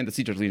Caesar and the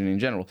Caesar's Legion in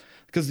general.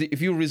 Because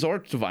if you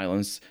resort to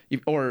violence,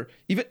 or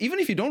even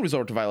if you don't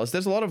resort to violence,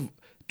 there's a lot of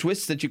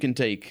twists that you can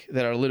take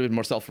that are a little bit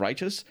more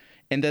self-righteous,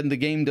 and then the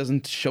game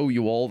doesn't show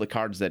you all the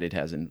cards that it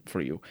has in for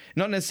you.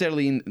 Not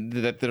necessarily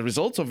that the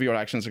results of your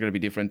actions are going to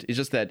be different. It's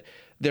just that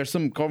there's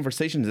some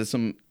conversations, there's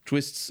some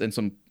twists and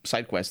some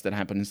side quests that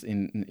happens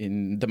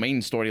in the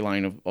main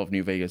storyline of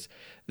New Vegas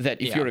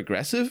that if you're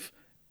aggressive,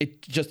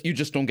 you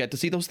just don't get to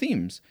see those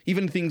themes.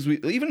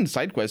 Even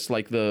side quests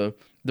like the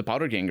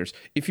powder gangers.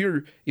 If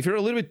you're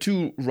a little bit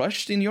too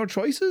rushed in your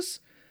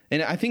choices,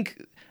 and I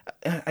think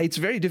it's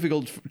very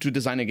difficult to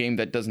design a game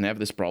that doesn't have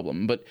this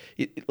problem, but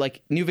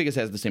like New Vegas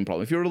has the same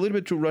problem. If you're a little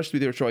bit too rushed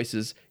with your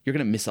choices, you're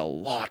going to miss a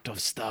lot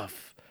of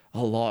stuff. a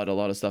lot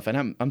of stuff,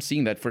 and I'm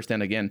seeing that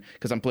firsthand again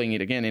because I'm playing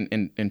it again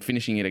and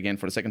finishing it again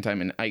for the second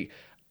time, and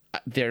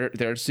there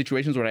are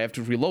situations where I have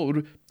to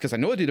reload because I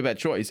know I did a bad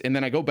choice, and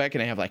then I go back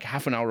and I have like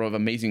half an hour of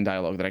amazing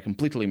dialogue that I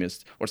completely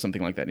missed or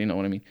something like that. You know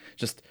what I mean?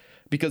 Just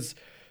because,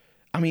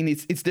 I mean,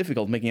 it's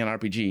difficult making an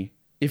RPG.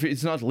 If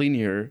it's not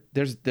linear,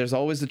 there's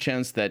always the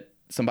chance that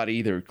somebody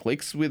either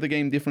clicks with the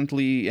game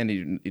differently and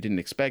you didn't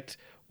expect,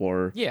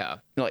 or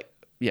like.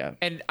 Yeah,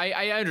 and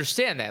I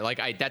understand that.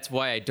 Like, that's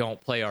why I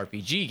don't play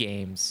RPG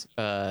games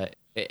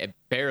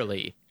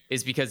barely,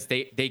 is because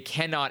they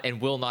cannot and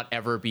will not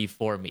ever be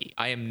for me.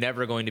 I am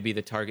never going to be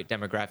the target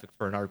demographic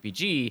for an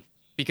RPG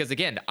because,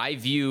 again, I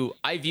view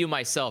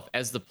myself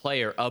as the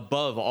player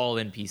above all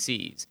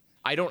NPCs.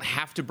 I don't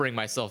have to bring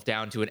myself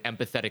down to an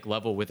empathetic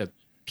level with a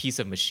piece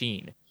of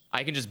machine.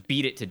 I can just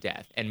beat it to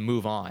death and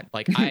move on.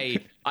 Like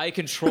I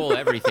control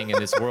everything in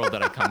this world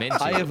that I come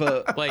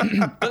into.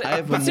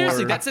 But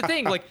seriously, that's the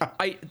thing. Like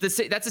that's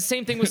the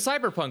same thing with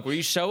Cyberpunk, where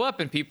you show up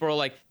and people are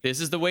like,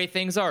 "This is the way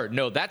things are."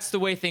 No, that's the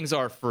way things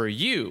are for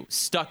you,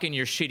 stuck in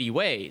your shitty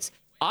ways.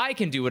 I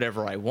can do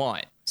whatever I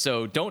want.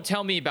 So don't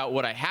tell me about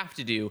what I have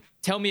to do.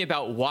 Tell me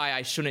about why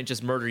I shouldn't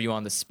just murder you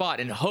on the spot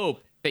and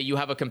hope that you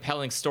have a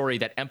compelling story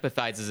that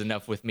empathizes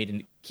enough with me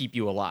to keep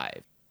you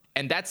alive.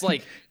 And that's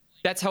like.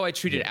 That's how I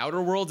treated Outer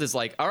Worlds, is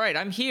like, all right,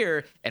 I'm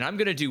here and I'm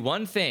going to do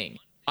one thing.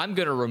 I'm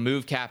going to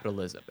remove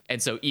capitalism.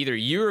 And so either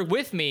you're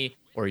with me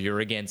or you're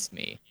against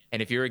me.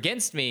 And if you're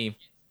against me,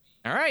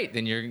 all right,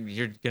 then you're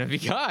going to be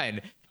gone.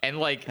 And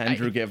like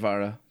Andrew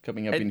Guevara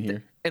coming up in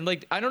here. And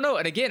like, I don't know.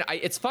 And again,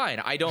 it's fine.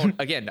 I don't,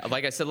 again,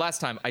 like I said last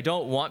time, I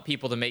don't want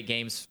people to make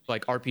games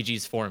like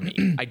RPGs for me.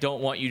 I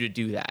don't want you to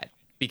do that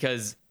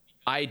because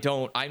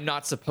I'm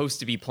not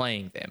supposed to be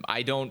playing them.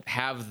 I don't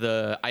have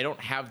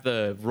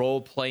the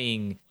role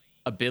playing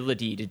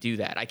ability to do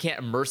that. I can't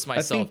immerse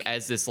myself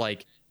as this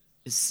like,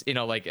 you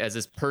know, like as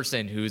this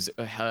person who's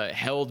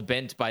held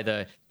bent by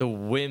the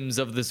whims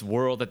of this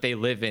world that they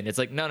live in. It's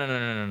like no.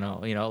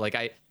 You know, like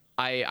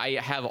I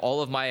have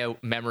all of my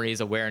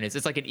memories, awareness.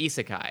 It's like an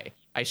isekai.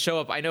 I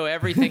show up, I know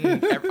everything.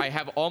 I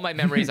have all my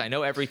memories. I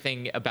know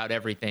everything about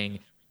everything.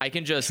 I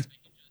can just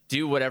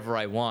do whatever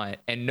I want,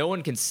 and no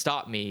one can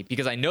stop me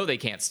because I know they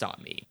can't stop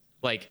me.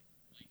 Like.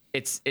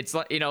 It's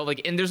like, you know,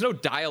 like, and there's no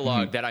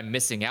dialogue that I'm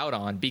missing out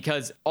on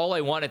because all I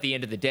want at the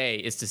end of the day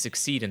is to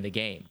succeed in the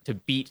game, to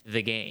beat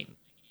the game.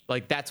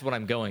 Like, that's what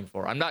I'm going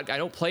for. I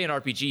don't play an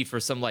RPG for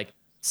some like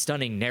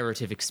stunning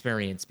narrative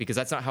experience because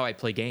that's not how I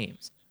play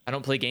games. I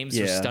don't play games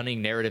for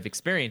stunning narrative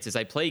experiences.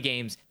 I play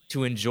games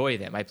to enjoy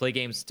them. I play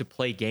games to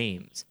play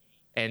games.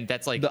 And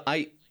that's like,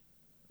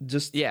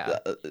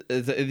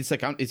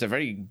 it's a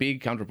very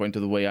big counterpoint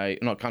to the way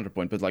not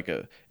counterpoint, but like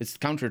it's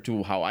counter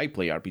to how I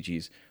play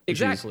RPGs.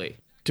 Exactly.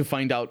 To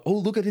find out, oh,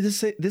 look at this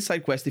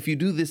side quest. If you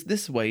do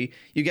this way,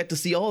 you get to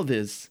see all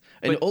this.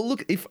 And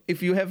look,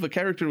 if you have a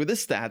character with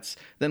this stats,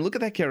 then look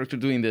at that character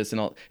doing this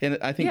and all. And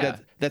I think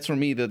that's for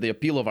me the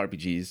appeal of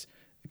RPGs,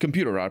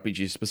 computer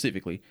RPGs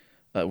specifically,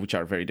 which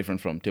are very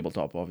different from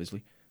tabletop,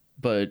 obviously.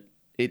 But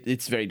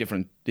it's very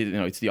different. You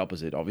know, it's the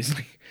opposite,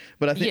 obviously.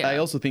 But I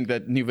also think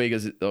that New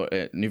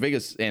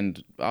Vegas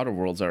and Outer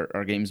Worlds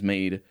are games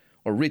made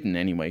or written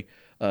anyway,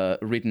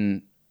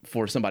 written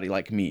for somebody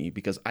like me,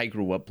 because I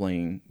grew up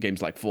playing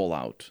games like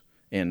Fallout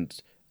and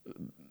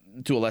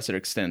to a lesser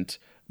extent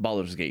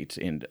Baldur's Gate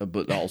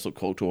but also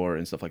KOTOR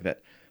and stuff like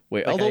that.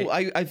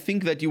 I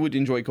think that you would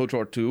enjoy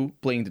KOTOR too,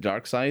 playing the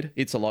dark side.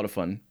 It's a lot of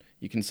fun.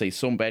 You can say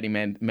so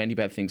many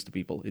bad things to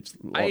people. It's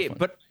a lot of fun.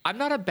 But I'm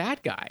not a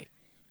bad guy.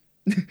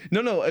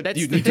 No,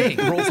 that's the thing.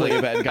 Role play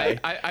a bad guy.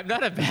 I'm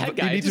not a bad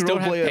guy. I just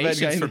don't have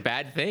patience for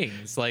bad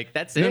things. Like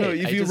that's it. No,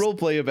 if you role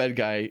play a bad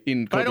guy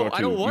in KOTOR 2, I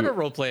don't want to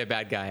role play a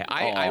bad guy.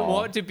 I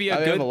want to be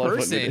a good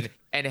person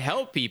and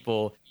help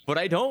people, but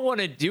I don't want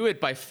to do it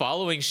by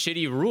following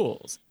shitty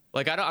rules.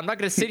 Like I'm not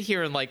going to sit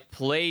here and like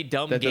play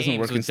dumb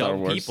games with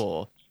dumb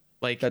people.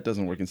 Like that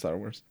doesn't work in Star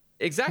Wars.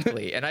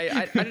 Exactly, and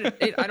I don't know.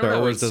 Star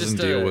Wars doesn't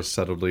deal with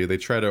subtlety. They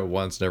tried it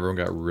once, and everyone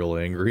got real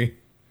angry.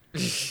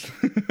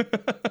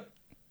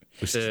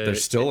 They're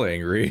still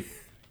angry.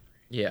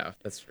 Yeah,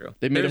 that's true.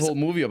 They made a whole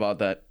movie about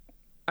that.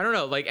 I don't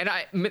know, like, and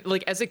I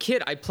like as a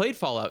kid, I played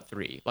Fallout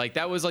 3. Like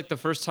that was like the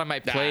first time I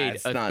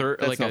played That's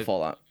not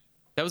Fallout.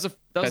 That was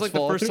like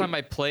the first time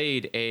I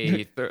played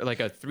a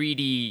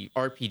 3D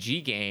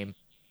RPG game,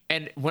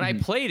 and when I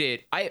played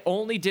it, I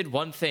only did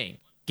one thing: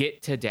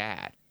 get to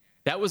Dad.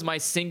 That was my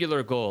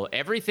singular goal.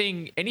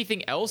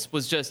 Anything else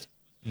was just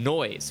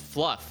noise,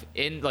 fluff,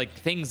 in like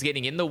things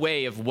getting in the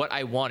way of what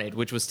I wanted,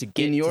 which was to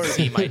get to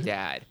see my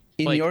dad.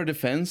 In your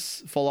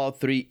defense, Fallout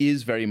 3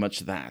 is very much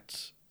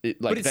that.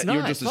 But it's not.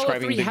 You're just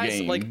describing the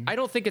game. Like, I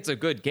don't think it's a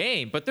good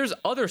game, but there's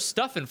other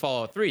stuff in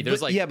Fallout 3. There's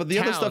but the towns,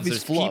 other stuff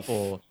is fluff.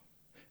 People.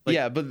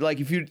 But like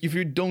if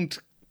you don't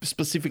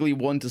specifically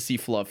want to see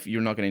fluff,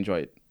 you're not going to enjoy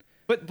it.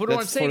 But what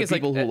I'm saying is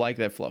people who like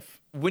that fluff.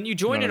 When you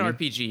join an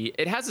RPG,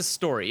 it has a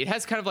story. It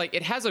has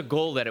it has a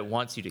goal that it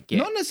wants you to get.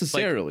 Not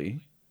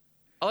necessarily.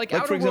 Like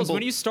Outer Worlds,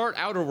 when you start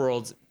Outer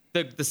Worlds,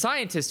 the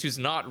scientist who's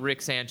not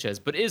Rick Sanchez,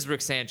 but is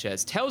Rick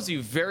Sanchez, tells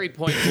you very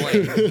point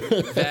blank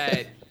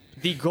that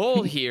the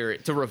goal here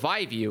to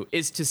revive you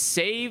is to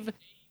save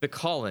the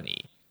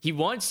colony. He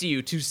wants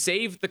you to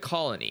save the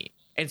colony.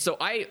 And so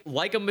I,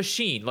 like a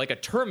machine, like a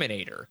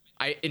Terminator,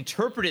 I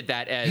interpreted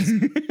that as,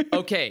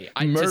 okay,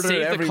 to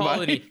save the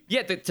colony.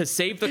 Yeah, to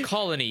save the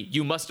colony,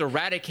 you must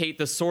eradicate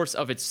the source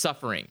of its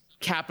suffering,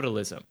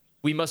 capitalism.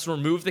 We must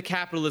remove the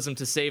capitalism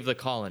to save the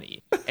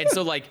colony. And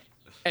so like,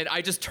 and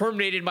I just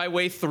terminated my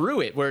way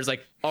through it, where it's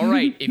like, all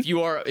right, if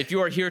you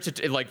are here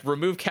to like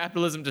remove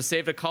capitalism to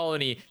save the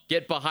colony,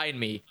 get behind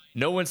me.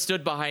 No one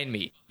stood behind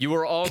me. You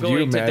are all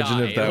going to die. Could you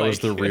imagine if that was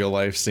the real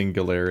life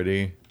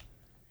Singularity?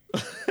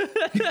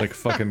 Like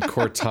fucking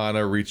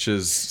Cortana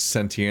reaches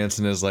sentience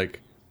and is like,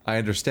 I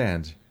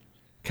understand.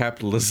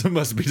 Capitalism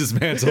must be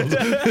dismantled.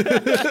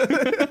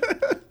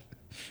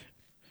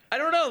 I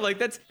don't know, like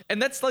that's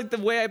like the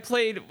way I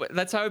played.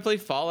 That's how I play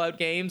Fallout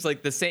games.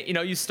 Like the same,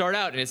 you start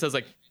out and it says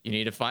like you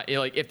need to find.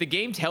 Like if the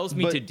game tells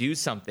me to do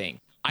something,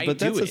 I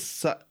do it.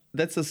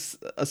 That's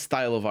a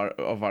style of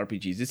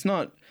RPGs. It's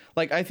not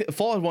like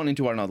Fallout 1 and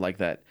 2 are not like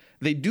that.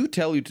 They do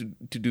tell you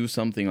to do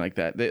something like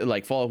that.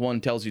 Like Fallout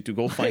 1 tells you to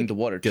go find the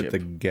water chip. Get the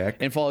Gek.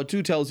 And Fallout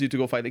 2 tells you to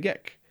go find the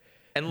Gek.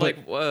 And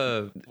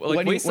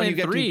Wasteland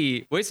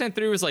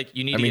 3 was like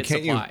you need to get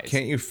supplies.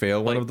 Can't you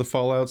fail one of the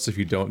Fallouts if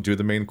you don't do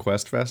the main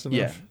quest fast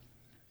enough?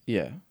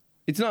 Yeah.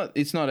 It's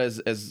not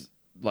as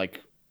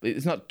like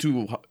it's not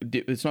too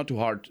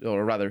hard,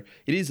 or rather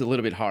it is a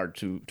little bit hard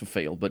to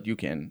fail, but you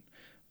can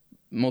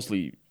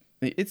mostly.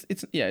 It's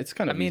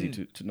kind of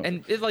easy to know.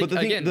 And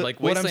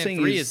Wasteland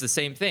 3 is the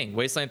same thing.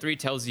 Wasteland 3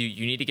 tells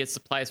you need to get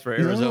supplies for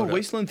Arizona. No,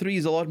 Wasteland 3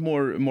 is a lot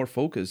more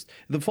focused.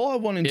 The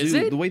Fallout 1 and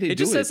 2, the way they do it. It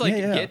just says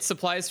get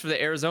supplies for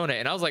the Arizona,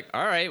 and I was like,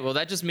 all right, well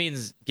that just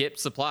means get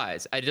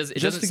supplies. It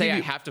doesn't say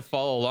I have to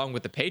follow along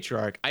with the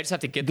Patriarch. I just have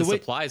to get the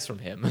supplies from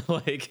him.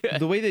 Like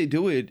the way they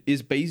do it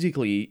is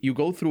basically you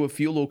go through a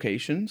few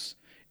locations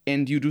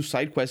and you do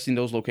side quests in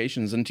those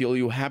locations until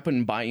you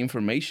happen by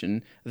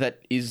information that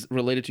is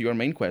related to your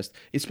main quest.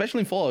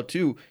 Especially in Fallout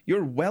 2,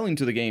 you're well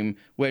into the game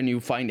when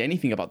you find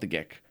anything about the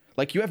Gek.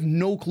 Like, you have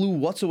no clue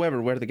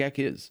whatsoever where the Gek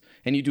is.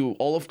 And you do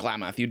all of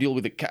Klamath. You deal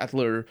with the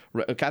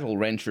cattle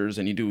ranchers,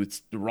 and you do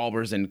the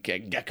robbers and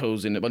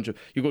geckos and a bunch of...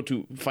 You go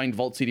to find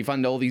Vault City,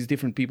 find all these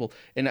different people.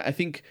 And I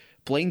think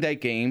playing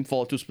that game,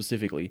 Fallout 2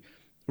 specifically,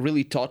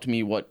 really taught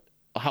me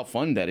how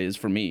fun that is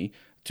for me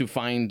to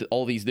find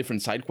all these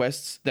different side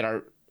quests that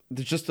are...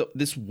 There's just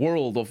this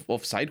world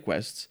of side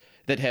quests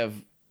that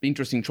have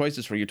interesting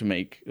choices for you to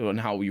make on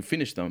how you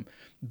finish them.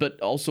 But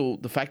also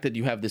the fact that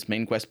you have this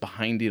main quest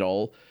behind it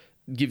all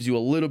gives you a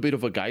little bit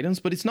of a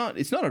guidance, but it's not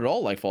at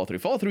all like Fallout 3.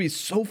 Fallout 3 is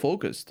so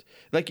focused.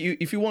 Like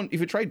if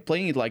you tried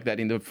playing it like that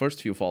in the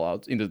first few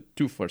Fallouts, in the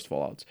two first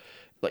Fallouts,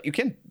 like you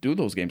can't do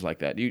those games like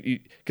that.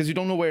 Because you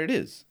don't know where it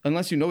is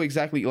unless you know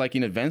exactly like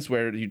in advance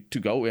where to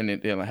go and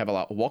have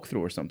a walkthrough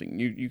or something.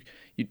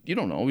 You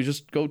don't know. You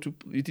just go to.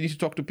 You need to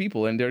talk to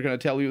people and they're gonna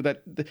tell you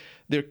that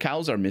their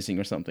cows are missing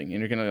or something, and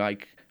you're gonna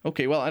like,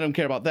 okay, well I don't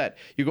care about that.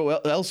 You go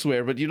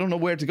elsewhere, but you don't know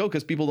where to go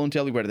because people don't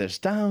tell you where there's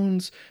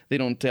towns. They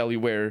don't tell you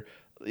where,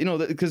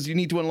 because you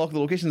need to unlock the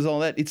locations and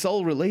all that. It's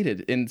all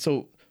related, and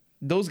so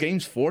those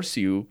games force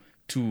you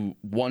to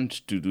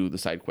want to do the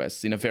side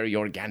quests in a very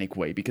organic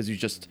way because you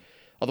just.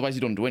 Otherwise,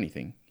 you don't do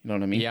anything. You know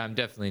what I mean? Yeah, I'm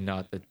definitely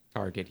not the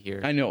target here.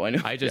 I know.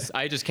 I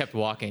just kept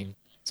walking.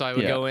 So I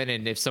would go in,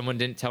 and if someone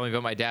didn't tell me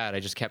about my dad, I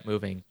just kept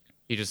moving.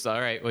 You just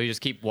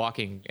keep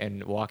walking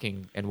and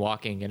walking and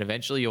walking, and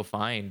eventually you'll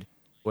find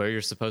where you're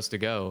supposed to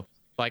go.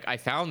 Like, I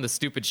found the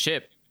stupid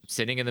ship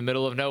sitting in the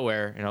middle of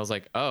nowhere, and I was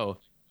like, oh,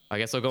 I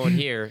guess I'll go in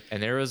here.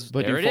 And there it is.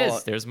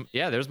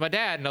 There's my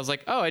dad. And I was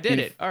like, oh, I did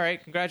it. All right,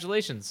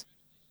 congratulations.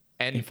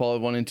 And in Fallout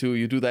 1 and 2,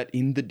 you do that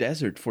in the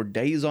desert for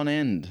days on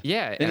end.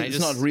 Yeah, and it's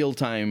not real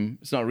time.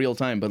 It's not real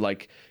time, but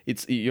like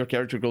your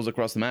character goes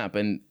across the map,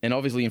 and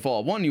obviously in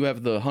Fallout 1 you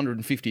have the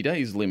 150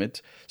 days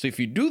limit. So if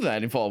you do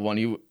that in Fallout 1,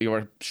 you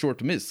are sure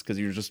to miss because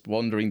you're just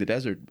wandering the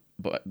desert,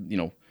 but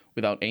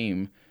without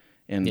aim,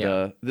 and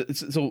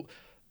so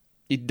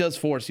it does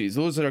force you.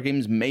 Those are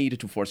games made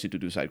to force you to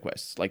do side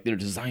quests. Like they're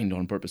designed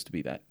on purpose to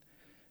be that.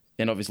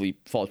 And obviously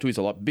Fallout 2 is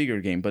a lot bigger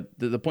game, but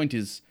the point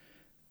is,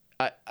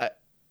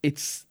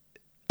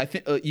 I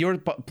think your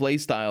play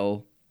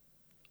style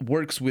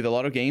works with a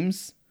lot of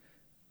games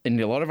and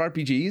a lot of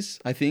RPGs.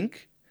 I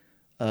think,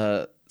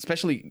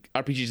 especially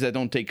RPGs that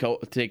don't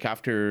take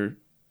after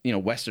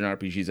Western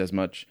RPGs as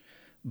much.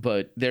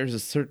 But there's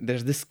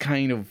this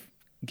kind of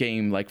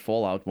game like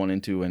Fallout 1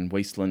 and 2 and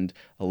Wasteland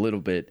a little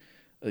bit.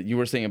 You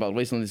were saying about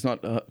Wasteland, it's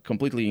not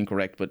completely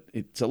incorrect, but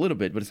it's a little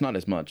bit, but it's not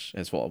as much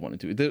as Fallout 1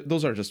 and 2.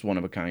 Those are just one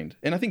of a kind,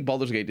 and I think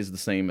Baldur's Gate is the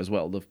same as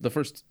well. The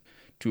first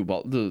two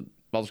Baldur's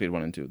Gate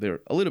 1 and 2, they're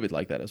a little bit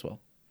like that as well.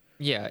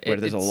 Yeah. Where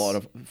there's a lot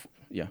of...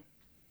 Yeah.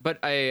 But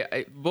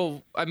I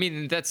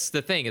mean, that's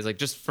the thing is like,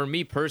 just for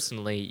me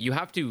personally, you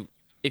have to,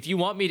 if you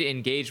want me to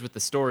engage with the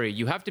story,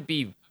 you have to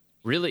be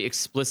really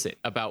explicit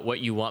about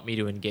what you want me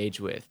to engage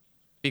with.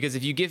 Because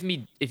if you give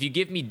me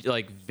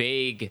like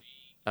vague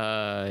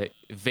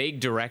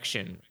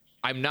direction,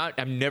 I'm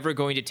never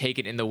going to take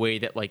it in the way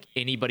that like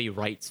anybody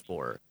writes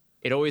for.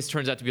 it always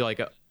turns out to be like,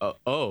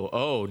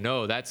 oh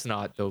no, that's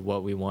not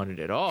what we wanted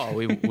at all.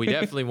 We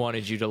definitely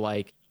wanted you to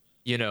like,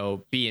 you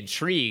know, be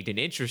intrigued and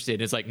interested.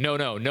 And it's like,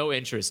 no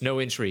interest, no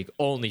intrigue,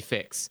 only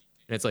fix.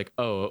 And it's like,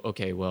 oh,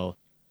 okay, well,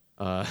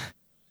 but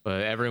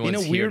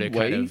everyone's here to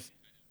kind of,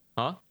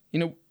 huh?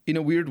 In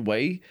a weird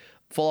way,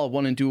 Fallout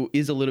 1 and 2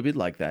 is a little bit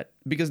like that,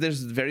 because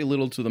there's very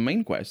little to the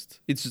main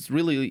quest. It's just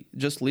really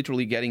just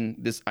literally getting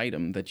this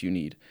item that you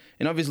need.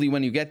 And obviously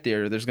when you get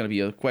there, there's going to be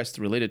a quest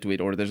related to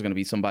it, or there's going to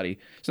be somebody.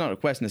 It's not a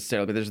quest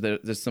necessarily,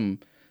 but there's some,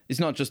 it's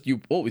not just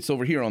you, oh, it's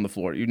over here on the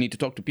floor. You need to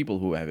talk to people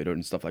who have it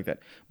and stuff like that.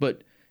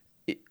 But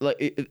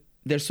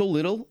there's so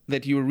little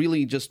that you're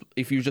really just,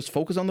 if you just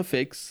focus on the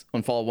fix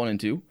on Fallout 1 and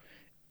 2,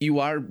 you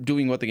are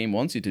doing what the game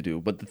wants you to do.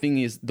 But the thing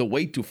is, the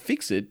way to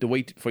fix it, the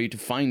way for you to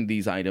find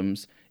these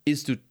items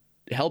is to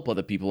help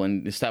other people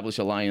and establish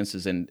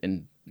alliances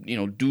and you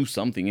know, do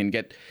something and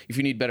get, if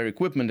you need better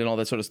equipment and all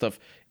that sort of stuff,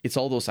 it's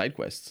all those side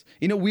quests.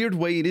 In a weird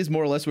way, it is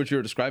more or less what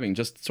you're describing,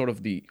 just sort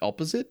of the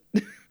opposite.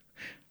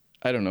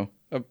 I don't know.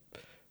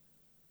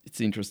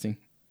 It's interesting.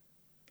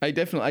 I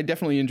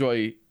definitely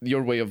enjoy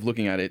your way of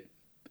looking at it,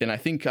 and I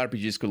think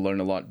RPGs could learn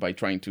a lot by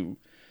trying to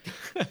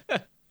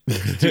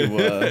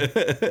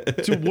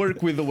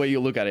work with the way you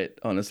look at it,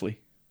 honestly.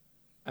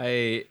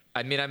 I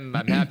mean, I'm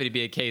happy to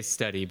be a case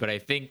study, but I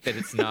think that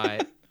it's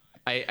not.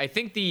 I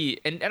think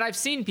and I've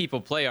seen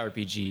people play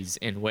RPGs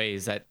in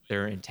ways that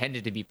they're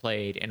intended to be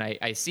played, and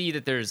I see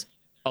that there's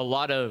a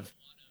lot of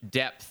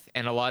depth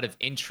and a lot of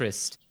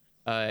interest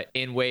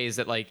in ways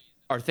that like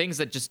are things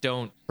that just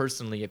don't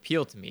personally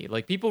appeal to me.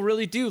 Like people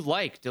really do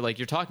like to, like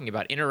you're talking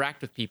about,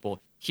 interact with people,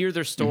 hear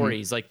their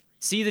stories, like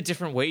see the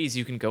different ways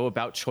you can go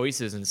about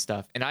choices and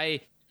stuff.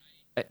 And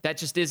that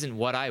just isn't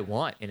what I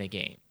want in a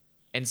game.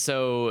 And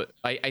so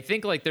I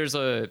think like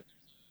there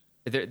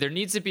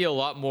needs to be a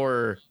lot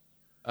more,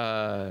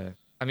 I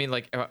mean,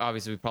 like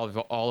obviously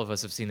probably all of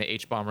us have seen the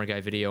H-Bomber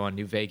Guy video on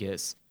New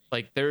Vegas.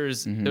 Like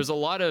there's a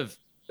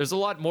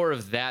lot more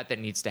of that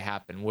needs to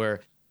happen,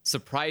 where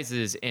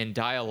surprises and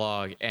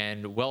dialogue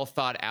and well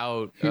thought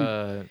out,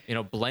 you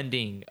know,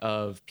 blending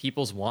of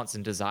people's wants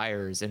and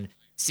desires, and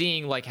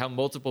seeing like how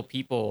multiple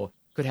people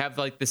could have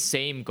like the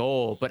same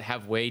goal but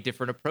have way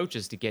different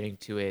approaches to getting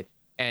to it,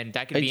 and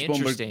that could be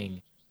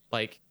interesting.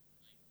 Like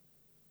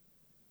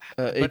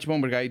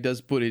H-Bomber Guy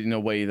does put it in a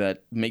way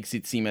that makes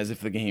it seem as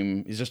if the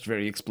game is just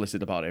very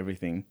explicit about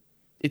everything.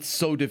 It's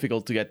so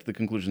difficult to get to the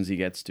conclusions he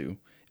gets to.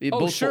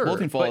 Both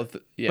in Fallout,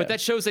 but that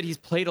shows that he's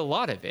played a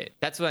lot of it.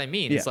 That's what I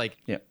mean. It's like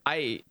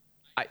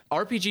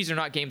RPGs are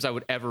not games I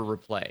would ever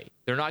replay.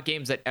 They're not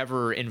games that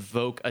ever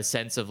invoke a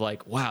sense of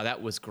like, wow,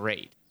 that was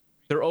great.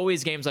 They're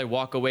always games I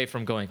walk away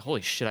from going, holy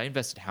shit, I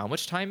invested how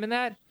much time in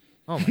that?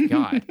 Oh my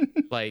god!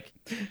 Like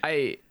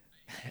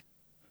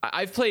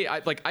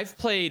I've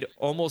played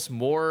almost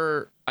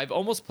more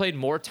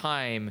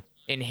time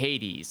in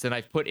Hades than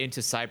I've put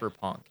into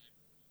Cyberpunk.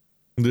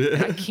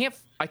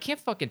 I can't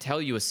fucking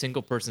tell you a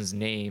single person's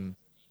name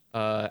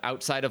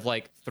outside of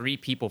like 3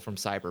 people from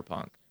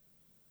Cyberpunk.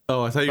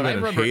 Oh, I thought you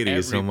meant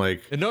Hades. I'm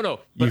like, no.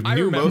 You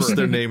knew most of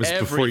their names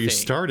before you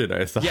started,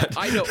 I thought. Yeah,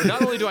 I know.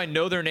 Not only do I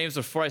know their names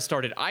before I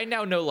started, I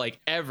now know like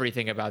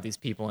everything about these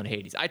people in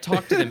Hades. I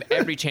talk to them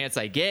every chance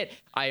I get.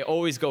 I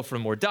always go for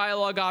more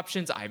dialogue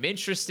options. I'm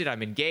interested.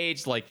 I'm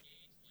engaged. Like,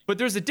 but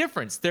there's a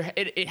difference.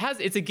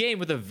 It's a game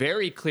with a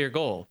very clear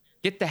goal.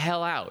 Get the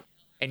hell out.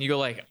 And you go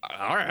like,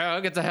 all right, I'll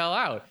get the hell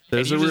out.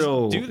 There's a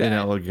real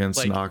inelegance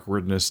and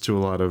awkwardness to a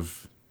lot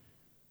of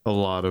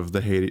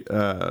the Hades,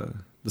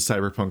 the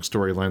Cyberpunk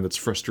storyline that's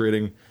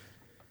frustrating.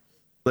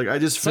 Like I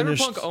just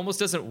finished. Cyberpunk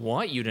almost doesn't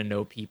want you to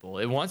know people.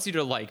 It wants you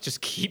to like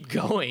just keep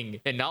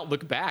going and not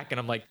look back. And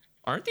I'm like,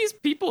 aren't these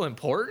people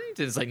important?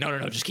 And it's like, no,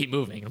 just keep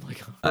moving. I'm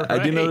like,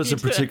 I do notice a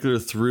particular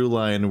through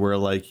line where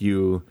like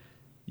you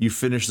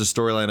finish the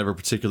storyline of a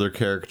particular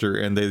character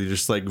and they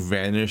just like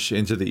vanish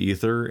into the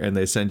ether, and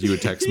they send you a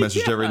text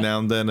message every now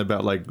and then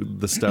about like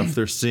the stuff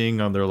they're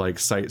seeing on their like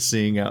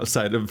sightseeing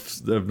outside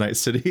of Night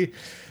City.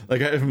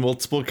 Like I have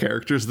multiple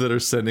characters that are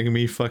sending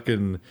me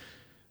fucking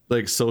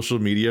like social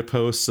media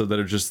posts that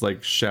are just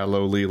like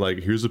shallowly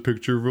like, here's a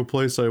picture of a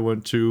place I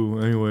went to.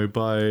 Anyway,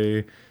 bye.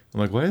 I'm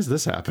like, why is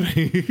this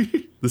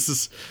happening? This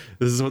is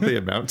what they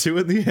amount to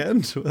in the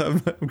end.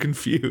 I'm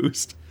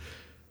confused.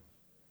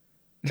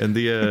 And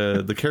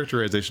the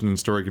characterization and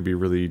story can be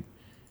really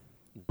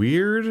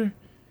weird.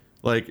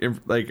 Like there's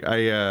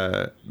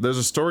a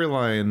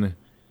storyline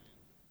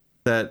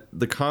that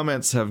the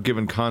comments have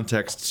given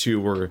context to,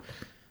 where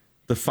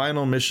the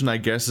final mission, I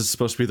guess, is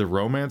supposed to be the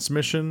romance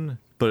mission,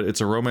 but it's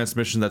a romance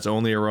mission that's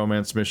only a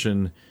romance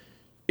mission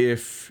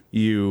if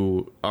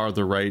you are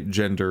the right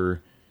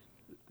gender.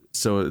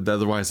 So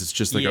otherwise, it's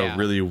just like a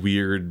really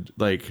weird,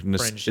 like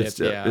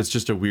it's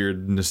just a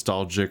weird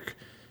nostalgic,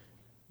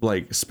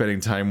 like spending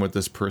time with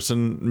this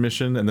person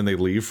mission, and then they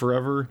leave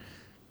forever.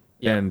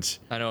 Yep. And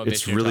I know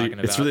it's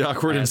really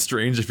awkward and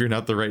strange if you're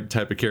not the right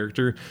type of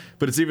character.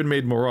 But it's even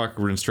made more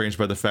awkward and strange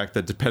by the fact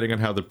that depending on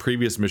how the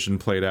previous mission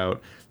played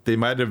out, they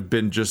might have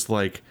been just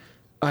like,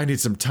 I need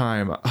some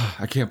time.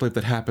 I can't believe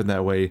that happened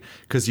that way.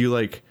 Because you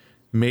like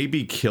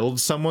maybe killed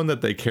someone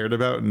that they cared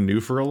about and knew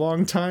for a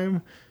long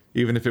time,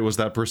 even if it was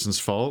that person's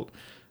fault.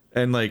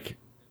 And like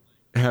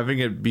having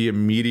it be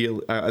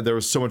immediate, there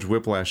was so much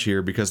whiplash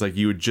here because like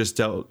you had just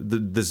dealt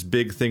this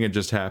big thing had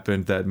just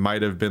happened that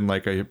might have been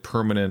like a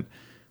permanent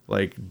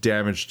like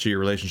damage to your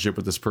relationship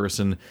with this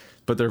person,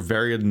 but their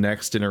very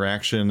next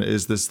interaction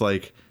is this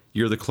like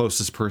you're the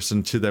closest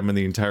person to them in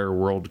the entire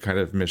world kind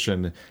of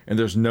mission, and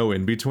there's no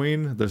in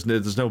between.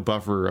 There's no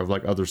buffer of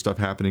like other stuff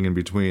happening in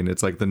between.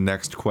 It's like the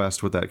next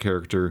quest with that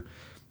character,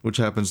 which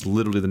happens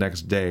literally the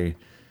next day.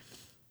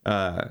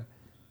 And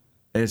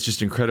it's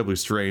just incredibly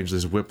strange.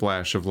 This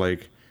whiplash of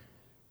like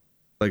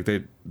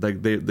they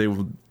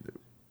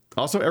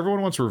also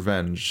everyone wants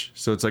revenge,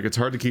 so it's like it's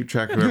hard to keep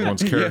track of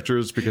everyone's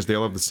characters because they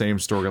all have the same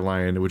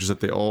storyline, which is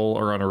that they all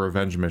are on a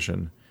revenge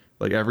mission.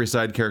 Like every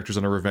side character's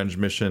on a revenge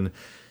mission,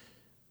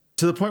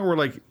 to the point where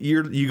like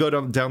you go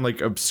down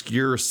like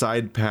obscure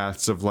side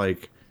paths of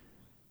like,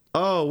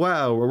 oh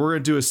wow, we're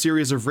gonna do a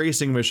series of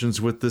racing missions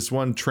with this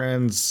one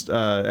trans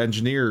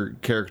engineer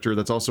character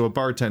that's also a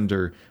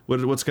bartender.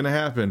 What's gonna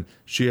happen?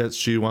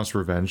 She wants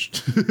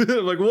revenge.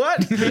 I'm like,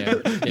 what? Yeah,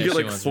 you get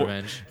like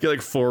revenge. You get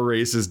like 4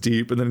 races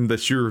deep, and then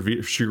she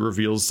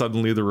reveals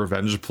suddenly the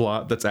revenge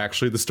plot that's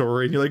actually the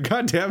story, and you're like,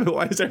 god damn it,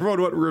 why does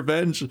everyone want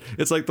revenge?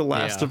 It's like The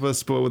Last of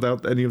Us, but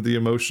without any of the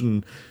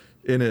emotion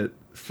in it.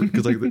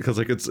 Because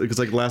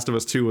Last of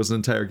Us 2 was an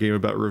entire game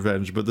about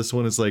revenge, but this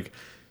one is like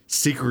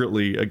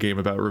secretly a game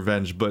about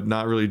revenge, but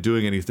not really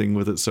doing anything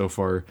with it so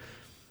far.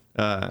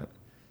 But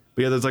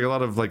yeah, there's like a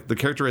lot of like the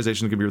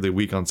characterization can be really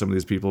weak on some of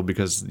these people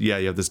because you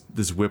have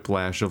this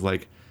whiplash of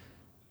like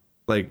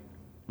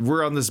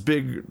we're on this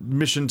big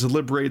mission to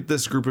liberate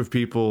this group of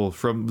people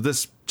from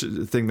this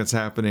thing that's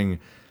happening,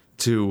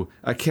 to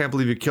I can't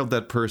believe you killed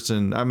that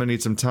person, I'm gonna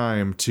need some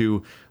time,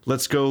 to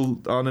let's go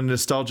on a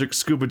nostalgic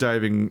scuba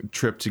diving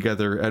trip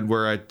together and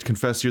where I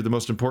confess you're the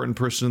most important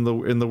person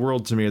in the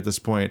world to me at this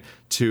point,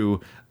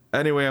 to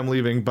anyway I'm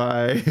leaving,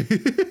 bye.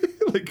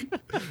 Like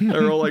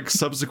they're all like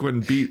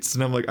subsequent beats,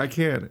 and I'm like, I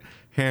can't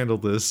handle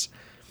this.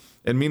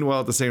 And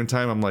meanwhile at the same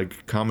time I'm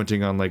like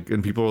commenting on like,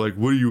 and people are like,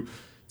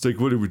 it's like,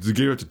 what did the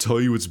game have to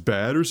tell you it's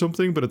bad or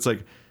something? But it's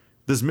like,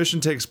 this mission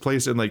takes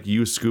place in like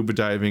you scuba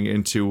diving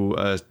into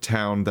a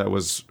town that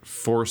was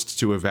forced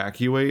to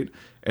evacuate,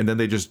 and then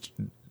they just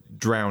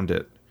drowned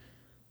it.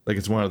 Like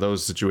it's one of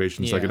those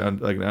situations, like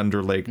an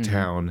under lake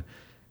town,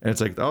 and it's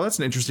like, oh, that's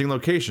an interesting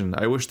location.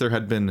 I wish there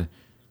had been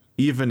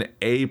even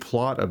a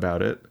plot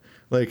about it.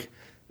 Like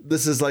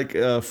this is like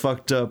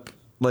fucked up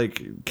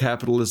like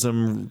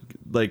capitalism.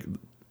 Like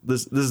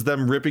this is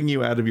them ripping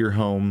you out of your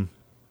home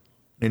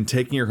and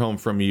taking your home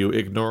from you,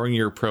 ignoring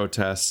your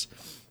protests,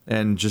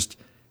 and just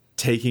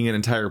taking an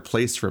entire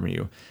place from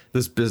you.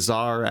 This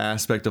bizarre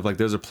aspect of like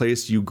there's a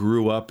place you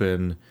grew up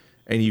in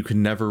and you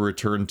can never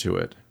return to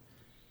it.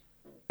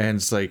 And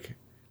it's like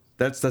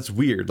that's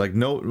weird. Like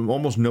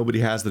almost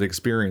nobody has that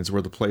experience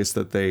where the place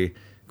that they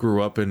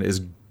grew up in is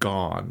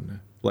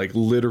gone. Like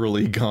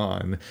literally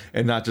gone.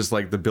 And not just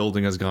like the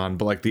building is gone,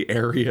 but like the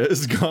area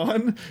is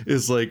gone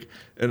is like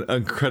an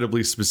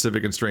incredibly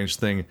specific and strange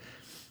thing.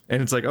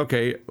 And it's like,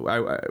 okay,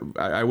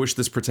 I wish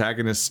this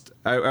protagonist,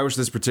 I wish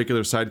this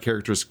particular side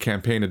character's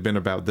campaign had been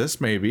about this,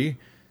 maybe,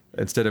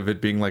 instead of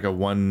it being like a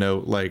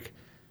one-note, like,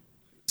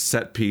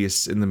 set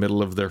piece in the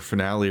middle of their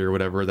finale or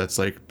whatever that's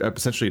like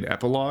essentially an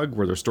epilogue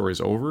where their story's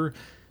over.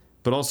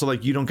 But also,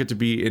 like, you don't get to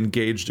be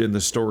engaged in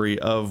the story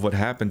of what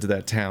happened to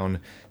that town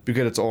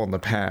because it's all in the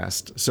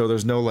past. So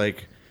there's no,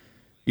 like,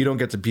 you don't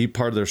get to be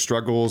part of their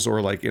struggles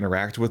or, like,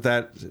 interact with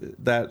that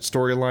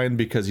storyline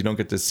because you don't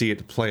get to see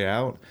it play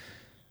out.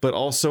 But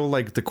also,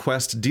 like, the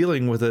quest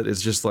dealing with it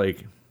is just,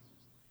 like,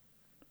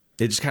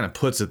 it just kind of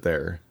puts it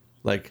there.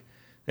 Like,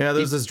 yeah,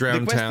 there's this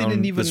drowned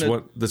town.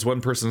 This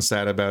one person's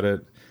sad about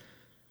it.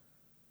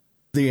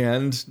 The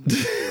end.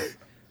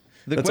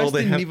 The quest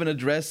didn't even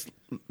address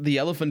the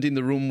elephant in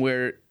the room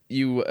where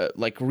you,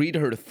 like, read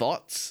her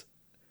thoughts.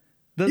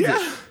 Does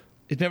it?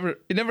 It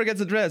never gets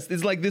addressed.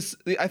 It's like this.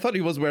 I thought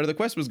it was where the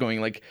quest was going.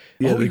 Like,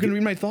 you can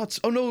read my thoughts.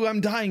 Oh no,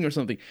 I'm dying or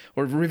something,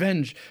 or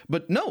revenge.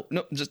 But no,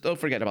 just don't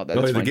forget about that.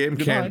 No, the game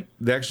can't.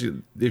 They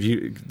actually,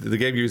 the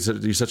game gives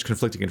you such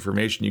conflicting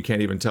information, you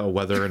can't even tell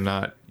whether or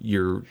not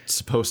you're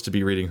supposed to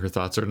be reading her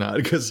thoughts or not,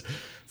 because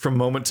from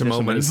moment to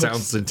moment it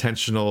sounds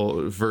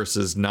intentional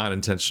versus not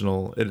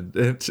intentional.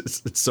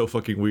 It's so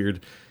fucking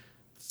weird.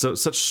 So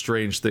such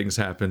strange things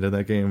happened in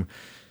that game.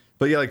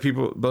 But yeah, like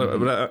people,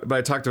 but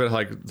I talked about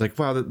like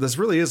wow, this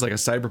really is like a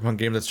cyberpunk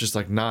game that's just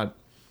like not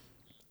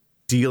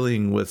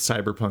dealing with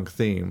cyberpunk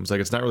themes.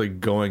 Like it's not really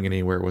going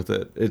anywhere with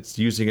it. It's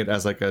using it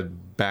as like a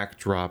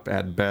backdrop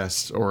at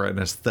best or an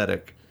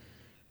aesthetic,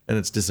 and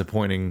it's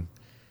disappointing.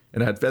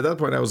 And at that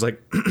point, I was like,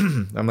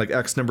 I'm like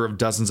X number of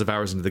dozens of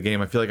hours into the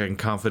game. I feel like I can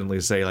confidently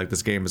say like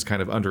this game is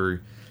kind of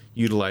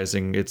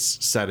underutilizing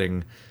its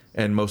setting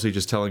and mostly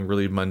just telling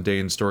really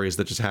mundane stories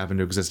that just happen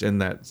to exist in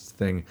that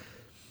thing.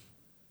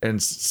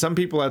 And some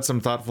people had some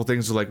thoughtful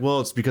things like,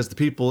 well, it's because the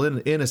people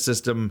in a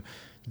system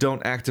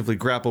don't actively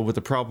grapple with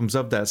the problems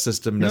of that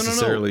system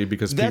necessarily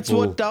because that's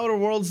people... what Outer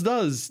Worlds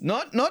does.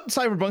 Not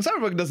Cyberpunk.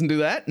 Cyberpunk doesn't do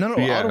that. No,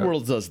 yeah. Outer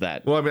Worlds does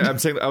that. Well, I mean, I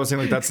was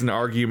saying like that's an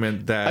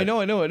argument that I know.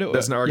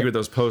 That's an argument that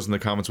was posed in the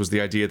comments, was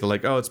the idea that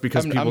like, oh, it's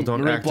because people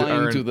don't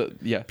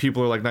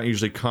people are like not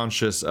usually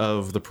conscious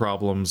of the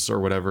problems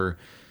or whatever.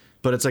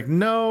 But it's like,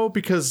 no,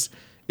 because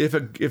if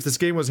this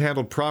game was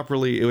handled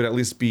properly, it would at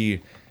least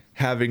be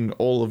having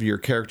all of your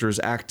characters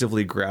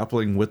actively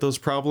grappling with those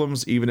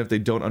problems, even if they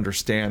don't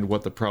understand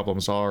what the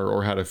problems are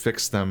or how to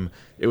fix them.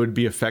 It would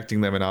be affecting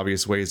them in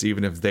obvious ways,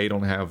 even if they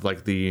don't have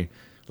like the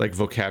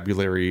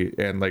vocabulary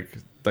and like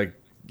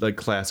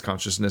class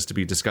consciousness to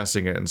be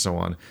discussing it and so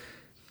on.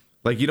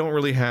 Like, you don't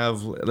really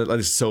have, at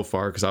least so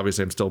far, because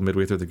obviously I'm still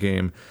midway through the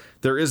game,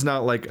 there is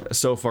not, like,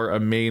 so far a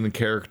main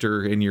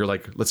character in your,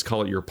 like, let's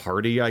call it your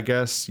party, I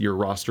guess, your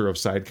roster of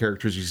side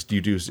characters you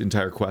do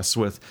entire quests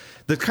with.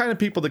 The kind of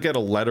people that get a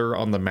letter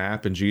on the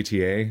map in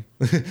GTA,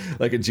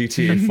 like in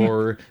GTA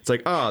 4, it's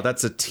like, oh,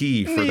 that's a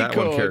T for that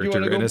one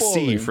character and a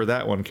C for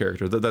that one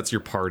character. That's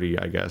your party,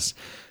 I guess.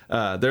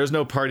 There's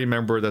no party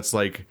member that's,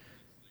 like,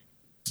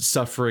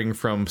 suffering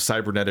from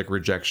cybernetic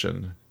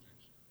rejection.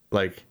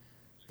 Like...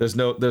 There's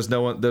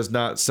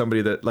not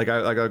somebody that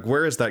like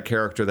where is that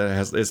character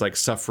that is like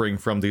suffering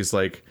from these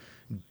like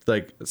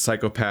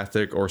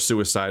psychopathic or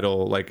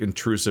suicidal like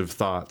intrusive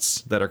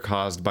thoughts that are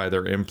caused by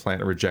their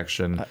implant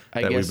rejection?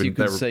 I guess you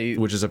could say,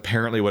 which is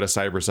apparently what a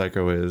cyber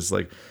psycho is.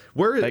 Like,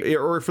 where is, like,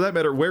 or for that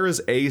matter, where is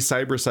a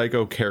cyber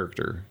psycho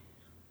character?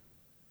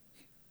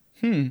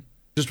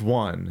 Just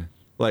one.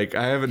 Like,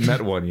 I haven't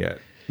met one yet.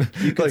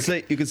 You could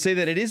say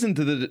that it isn't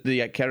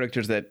the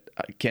characters that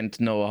can't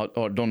know how,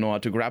 or don't know how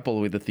to grapple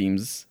with the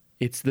themes.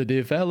 It's the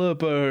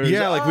developers.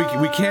 Yeah, like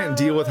we can't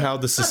deal with how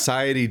the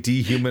society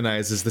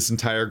dehumanizes this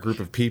entire group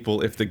of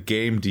people if the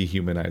game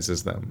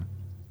dehumanizes them.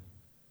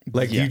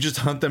 Like, you just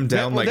hunt them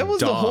down like dogs. That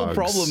was the whole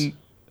problem.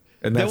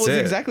 And that's that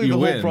was exactly the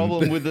whole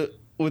problem with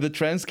the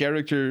trans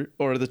character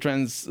or the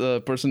trans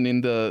person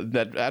in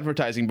that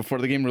advertising before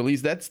the game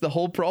released. That's the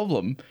whole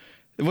problem.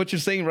 What you're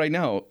saying right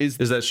now is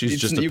that she's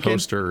just a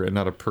poster and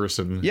not a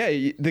person. Yeah,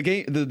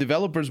 the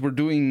developers were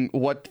doing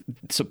what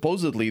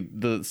supposedly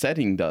the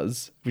setting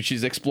does, which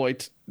is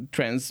exploit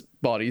trans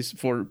bodies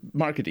for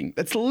marketing.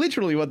 That's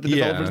literally what the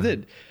developers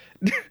did.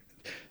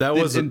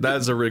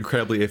 That's a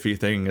incredibly iffy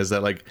thing. Is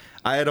that like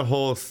I had a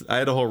whole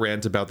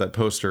rant about that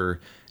poster,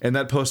 and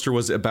that poster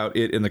was about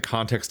it in the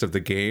context of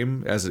the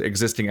game as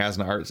existing as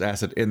an art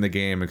asset in the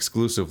game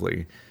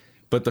exclusively.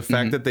 But the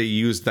fact that they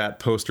used that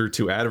poster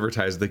to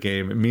advertise the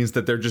game, it means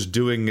that they're just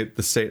doing it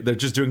the same. They're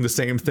just doing the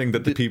same thing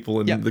that the people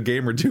in the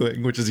game are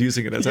doing, which is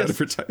using it as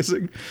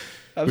advertising,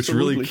 which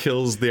really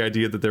kills the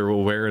idea that they're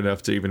aware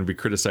enough to even be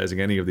criticizing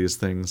any of these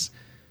things.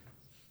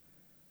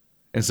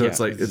 And so it's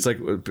like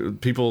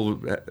people,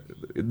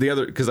 the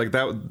other, because like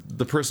that,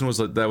 the person was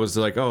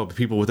like, oh,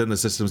 people within the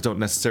systems don't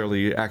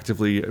necessarily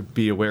actively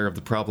be aware of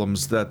the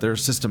problems that their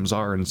systems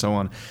are, and so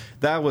on.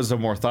 That was a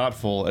more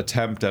thoughtful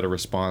attempt at a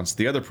response.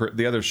 The other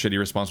shitty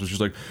response was just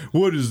like,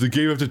 what, does the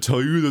game have to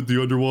tell you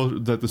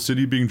that the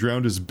city being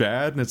drowned is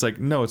bad? And it's like,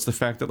 no, it's the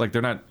fact that like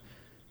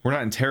we're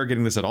not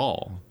interrogating this at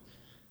all.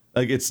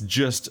 Like, it's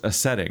just a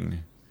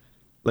setting.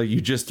 Like,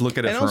 you just look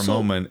at it for a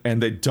moment,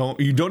 and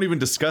you don't even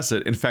discuss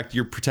it. In fact,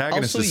 your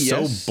protagonist is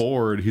so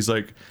bored. He's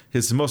like,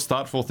 his most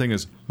thoughtful thing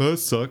is, that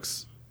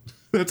sucks.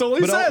 That's all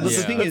he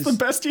says. That's the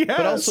best he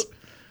has.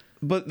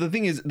 But the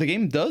thing is, the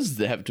game does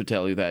have to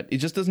tell you that. It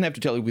just doesn't have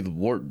to tell you with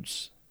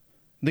words.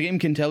 The game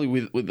can tell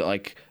you with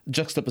like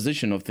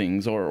juxtaposition of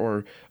things,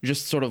 or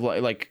just sort of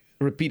like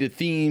repeated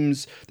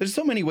themes. There's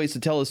so many ways to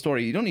tell a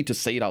story. You don't need to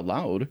say it out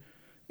loud.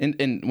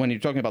 And when you're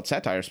talking about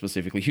satire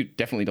specifically, you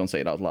definitely don't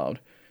say it out loud.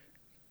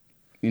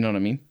 You know what I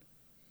mean?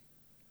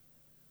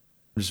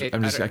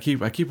 I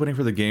keep waiting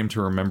for the game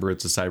to remember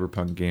it's a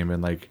cyberpunk game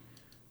and like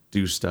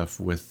do stuff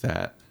with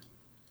that.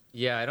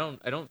 Yeah, I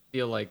don't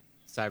feel like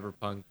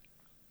cyberpunk.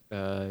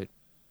 I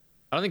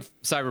don't think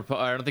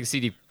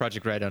CD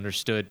Projekt Red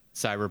understood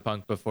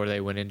cyberpunk before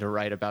they went in to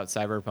write about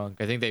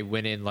cyberpunk. I think they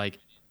went in like,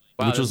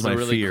 wow, which was my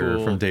fear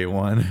from day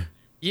one.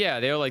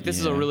 Yeah, they were like, this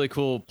is a really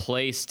cool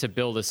place to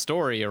build a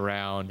story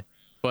around,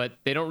 but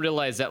they don't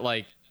realize that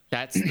like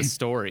that's the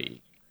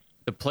story.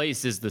 The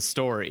place is the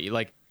story.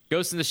 Like,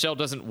 Ghost in the Shell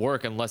doesn't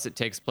work unless it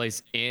takes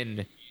place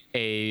in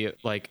a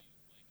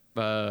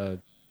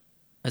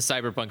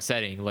cyberpunk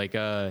setting, like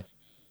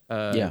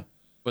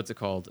what's it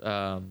called?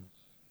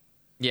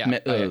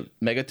 Mega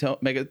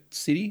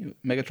City,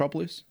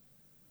 Megatropolis,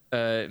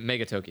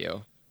 Mega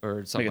Tokyo,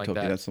 or something like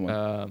that. That's the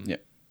one.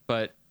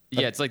 But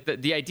yeah, it's like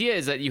the idea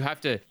is that you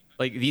have to,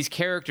 like, these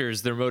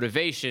characters, their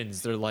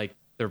motivations,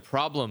 their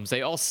problems,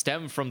 they all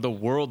stem from the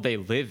world they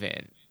live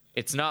in.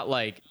 It's not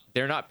like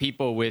they're not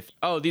people with,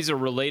 oh, these are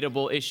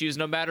relatable issues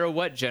no matter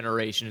what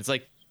generation. It's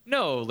like,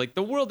 no, like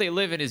the world they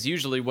live in is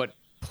usually what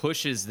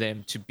pushes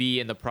them to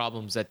be in the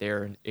problems that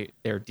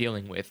they're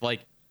dealing with.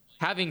 Like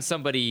having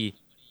somebody,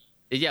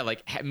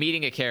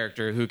 meeting a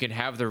character who can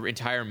have their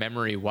entire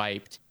memory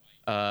wiped,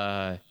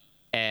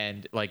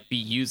 and like be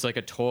used like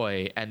a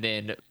toy and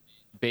then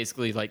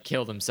basically like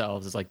kill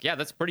themselves. It's like, yeah,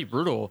 that's pretty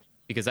brutal,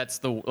 because that's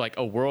like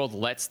a world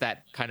lets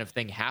that kind of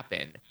thing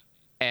happen,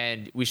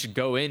 and we should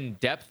go in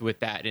depth with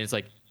that. And it's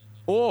like,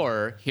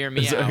 or hear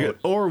me out,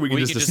 or we could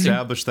just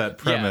establish that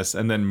premise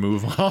and then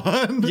move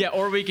on. Yeah,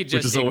 or we could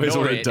just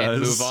ignore it and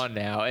move on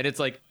now. And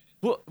it's like,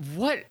 well,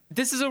 what?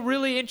 This is a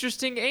really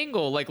interesting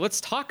angle. Like, let's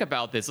talk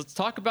about this. Let's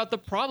talk about the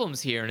problems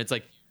here. And it's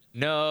like,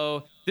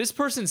 no, this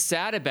person's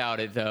sad about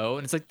it though.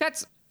 And it's like,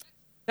 that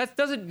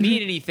doesn't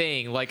mean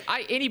anything. Like,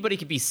 anybody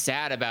can be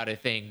sad about a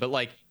thing, but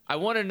like, I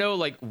want to know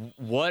like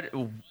why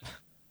do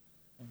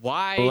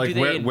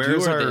they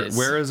endure this?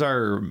 Where is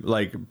our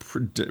like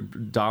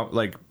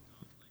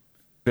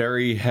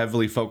very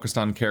heavily focused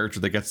on character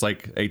that gets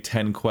like a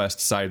 10 quest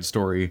side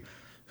story,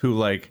 who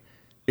like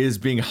is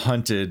being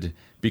hunted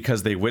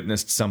because they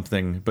witnessed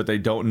something, but they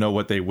don't know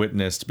what they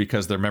witnessed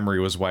because their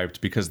memory was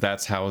wiped, because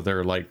that's how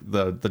their like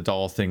the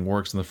doll thing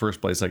works in the first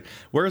place. Like,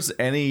 where's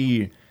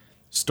any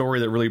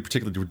story that really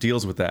particularly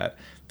deals with that?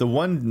 The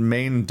one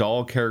main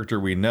doll character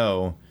we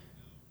know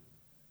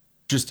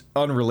just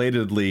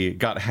unrelatedly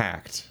got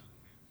hacked,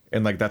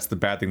 and like that's the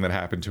bad thing that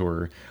happened to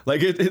her.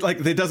 Like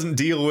it doesn't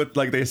deal with,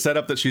 like, they set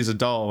up that she's a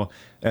doll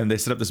and they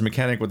set up this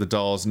mechanic with the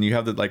dolls, and you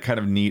have that like kind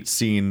of neat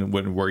scene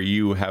where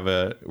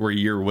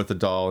you're with a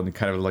doll and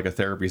kind of like a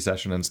therapy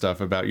session and stuff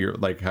about your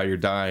like how you're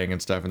dying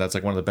and stuff, and that's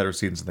like one of the better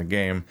scenes in the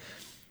game.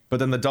 But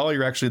then the doll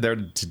you're actually there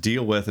to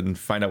deal with and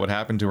find out what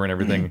happened to her and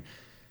everything,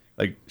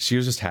 like she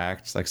was just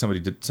hacked. Like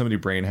somebody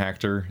brain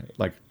hacked her,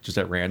 like just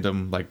at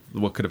random, like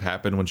what could have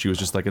happened when she was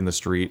just like in the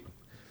street.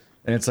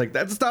 And it's like,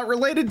 that's not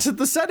related to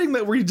the setting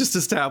that we just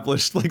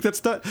established. Like,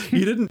 that's not,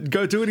 you didn't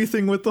go do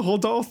anything with the whole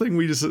doll thing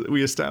we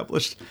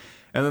established.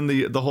 And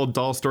then the whole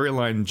doll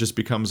storyline just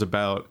becomes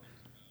about,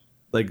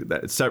 like,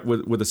 that set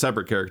with a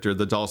separate character.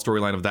 The doll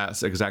storyline of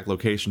that exact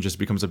location just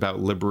becomes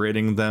about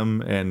liberating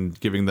them and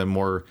giving them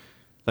more,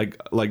 like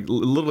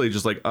literally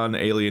just like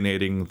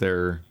unalienating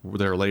their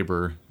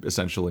labor,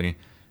 essentially.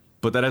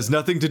 But that has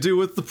nothing to do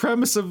with the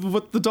premise of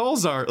what the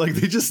dolls are. Like,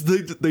 they just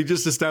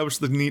establish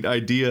the neat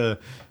idea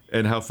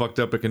and how fucked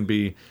up it can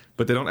be,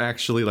 but they don't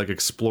actually like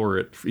explore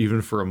it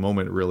even for a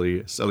moment,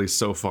 really, at least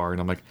so far.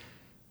 And I'm like,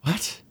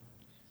 what?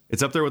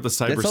 It's up there with the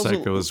Cyber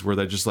Psychos, where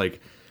they just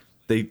like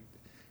they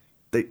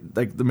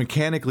like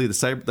mechanically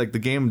the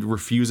game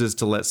refuses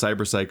to let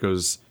Cyber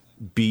Psychos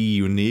be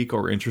unique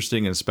or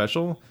interesting and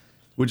special,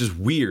 which is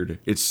weird.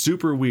 It's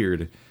super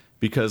weird,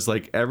 because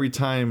like every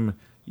time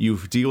you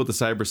deal with the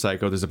Cyber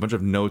Psycho, there's a bunch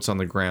of notes on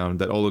the ground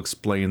that all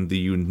explain the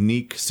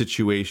unique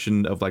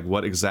situation of like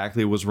what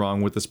exactly was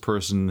wrong with this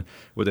person,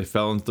 where they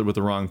fell in with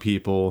the wrong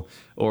people,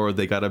 or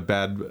they got a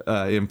bad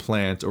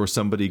implant, or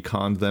somebody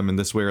conned them in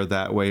this way or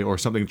that way, or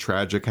something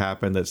tragic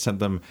happened that sent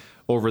them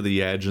over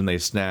the edge and they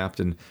snapped.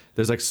 And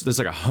there's like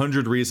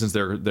 100 reasons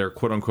they're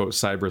quote unquote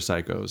cyber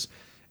psychos.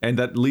 And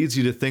that leads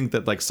you to think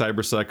that like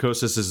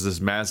cyberpsychosis is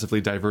this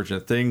massively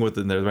divergent thing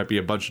and there might be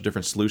a bunch of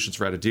different solutions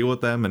for how to deal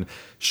with them. And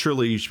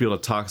surely you should be able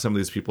to talk some of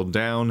these people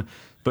down.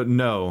 But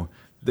no,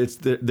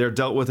 they're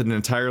dealt with in an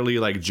entirely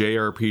like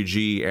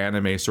JRPG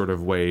anime sort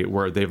of way,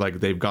 where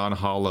they've gone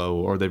hollow,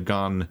 or they've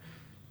gone,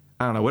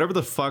 I don't know, whatever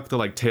the fuck the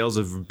like Tales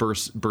of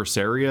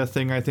Berseria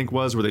thing I think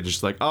was, where they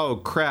just like, oh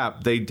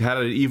crap, they had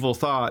an evil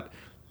thought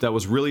that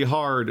was really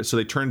hard, so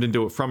they turned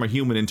into it from a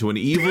human into an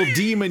evil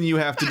demon you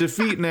have to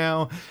defeat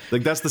now.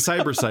 Like, that's the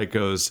Cyber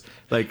Psychos.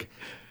 Like,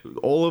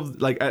 all of,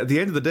 like, at the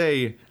end of the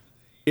day,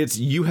 it's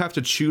you have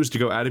to choose to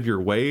go out of your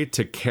way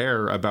to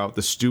care about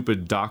the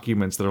stupid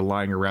documents that are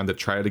lying around that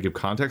try to give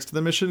context to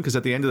the mission, because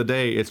at the end of the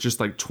day, it's just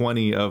like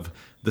 20 of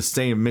the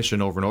same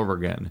mission over and over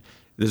again.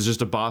 There's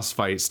just a boss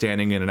fight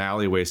standing in an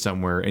alleyway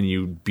somewhere, and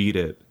you beat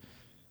it.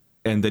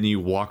 And then you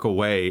walk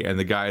away, and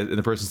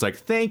the person's like,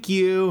 thank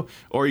you.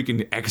 Or you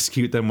can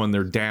execute them when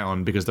they're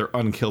down, because they're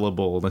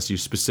unkillable unless you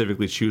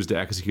specifically choose to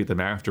execute them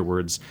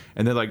afterwards.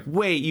 And they're like,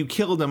 wait, you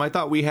killed them. I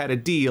thought we had a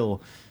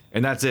deal.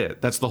 And that's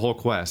it. That's the whole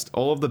quest.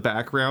 All of the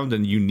background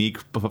and unique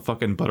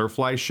fucking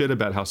butterfly shit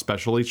about how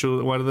special each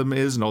one of them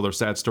is and all their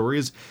sad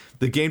stories,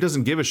 the game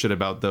doesn't give a shit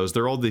about those.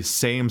 They're all the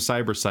same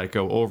Cyber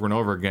Psycho over and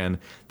over again.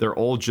 They're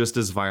all just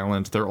as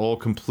violent. They're all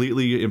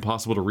completely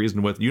impossible to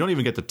reason with. You don't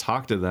even get to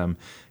talk to them.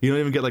 You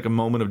don't even get like a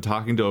moment of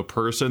talking to a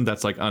person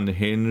that's like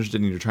unhinged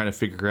and you're trying to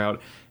figure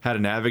out how to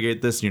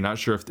navigate this and you're not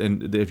sure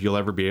if you'll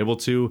ever be able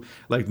to.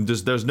 Like,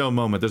 there's no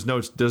moment.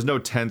 There's no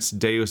tense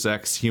Deus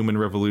Ex Human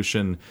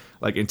Revolution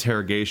like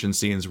interrogation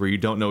scenes where you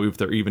don't know if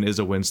there even is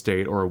a win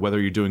state or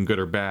whether you're doing good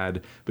or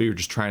bad, but you're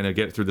just trying to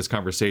get through this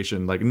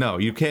conversation. Like, no,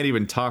 you can't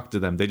even talk to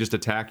them. They just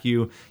attack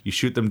you, you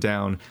shoot them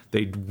down,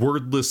 they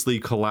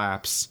wordlessly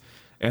collapse,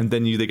 and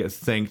then they get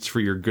thanked for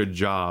your good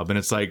job. And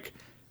it's like,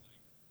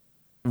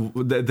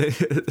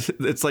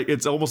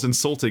 it's almost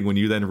insulting when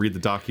you then read the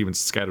documents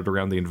scattered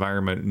around the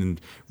environment and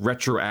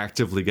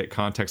retroactively get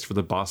context for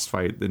the boss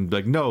fight and be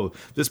like, no,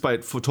 this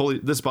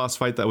boss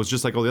fight that was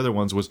just like all the other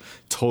ones was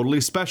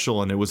totally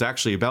special and it was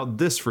actually about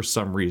this for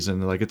some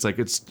reason. Like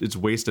it's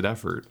wasted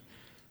effort.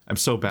 I'm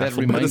so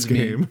baffled by this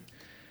game.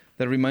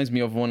 that reminds me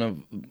of one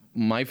of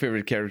my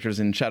favorite characters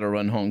in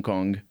Shadowrun Hong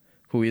Kong,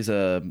 who is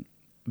a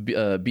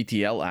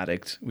BTL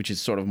addict, which is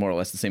sort of more or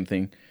less the same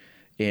thing.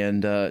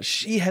 And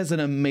she has an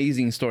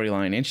amazing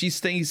storyline, and she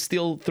stays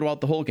still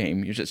throughout the whole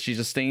game. She's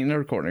just staying in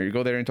her corner. You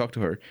go there and talk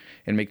to her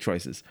and make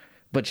choices.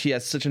 But she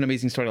has such an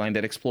amazing storyline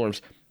that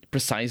explores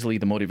precisely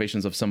the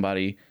motivations of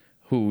somebody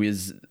who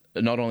is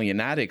not only an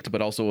addict,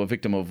 but also a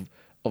victim of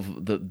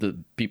the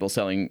people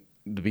selling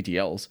the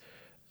BTLs.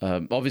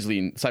 Obviously,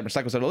 in Cyber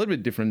Psychos are a little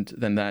bit different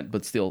than that,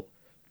 but still,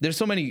 there's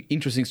so many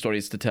interesting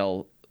stories to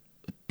tell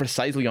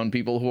precisely on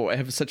people who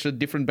have such a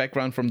different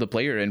background from the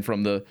player and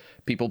from the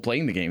people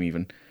playing the game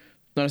even.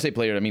 When I say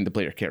player, I mean the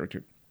player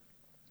character.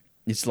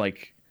 It's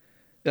like,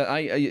 it's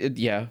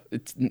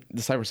the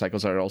Cyber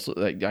Psychos are also,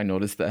 I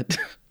noticed that.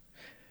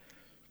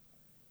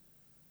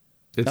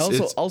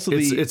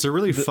 It's a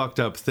really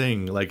fucked up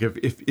thing. Like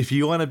if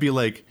you want to be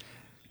like,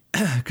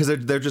 because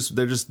they're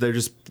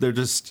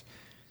just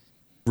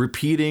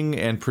repeating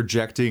and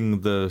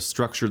projecting the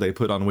structure they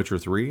put on Witcher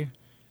 3.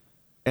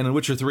 And in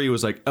Witcher 3 it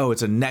was like, oh,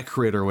 it's a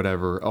Necrid or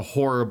whatever, a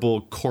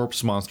horrible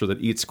corpse monster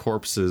that eats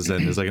corpses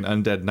and is like an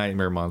undead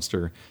nightmare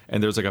monster.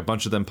 And there's like a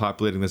bunch of them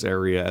populating this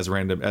area as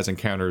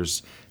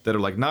encounters that are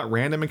like not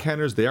random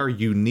encounters. They are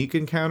unique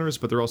encounters,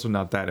 but they're also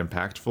not that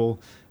impactful.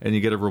 And you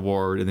get a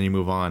reward and then you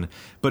move on.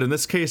 But in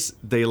this case,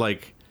 they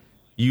like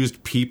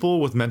used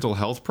people with mental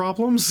health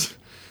problems.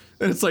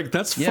 And it's like,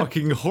 that's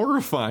fucking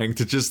horrifying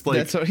to just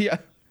like...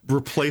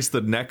 replace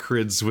the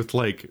Necrids with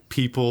like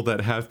people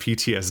that have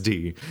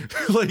PTSD.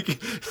 Like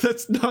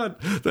that's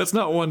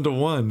not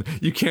one-to-one.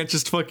 You can't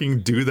just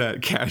fucking do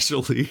that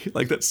casually.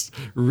 Like that's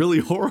really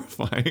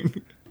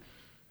horrifying.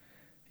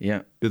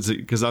 Yeah, it's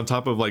because on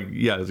top of like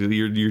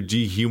you're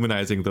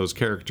dehumanizing those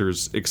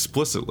characters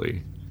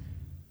explicitly.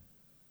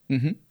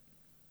 Mm-hmm.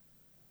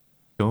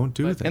 Don't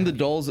do that. And the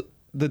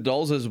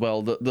dolls as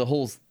well. The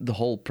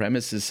whole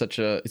premise is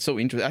it's so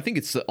interesting. I think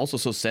it's also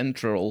so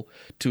central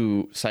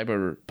to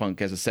cyberpunk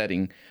as a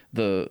setting.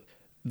 The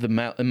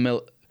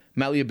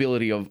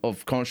malleability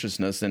of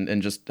consciousness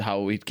and just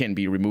how it can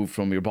be removed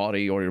from your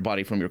body or your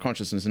body from your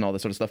consciousness and all that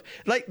sort of stuff.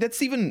 Like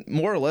that's even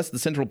more or less the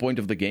central point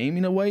of the game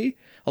in a way,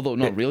 although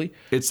not really.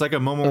 It's like a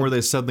moment where they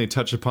suddenly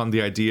touch upon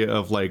the idea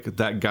of like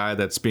that guy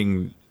that's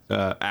being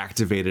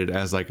activated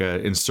as like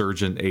a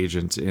insurgent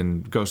agent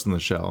in Ghost in the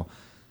Shell.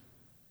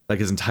 Like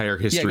his entire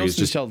history is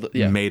just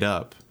made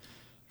up,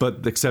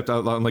 but except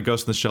on like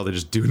Ghost in the Shell, they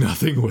just do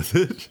nothing with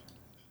it.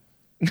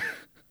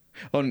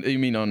 You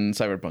mean on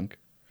Cyberpunk?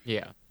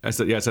 Yeah, I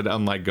said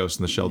unlike Ghost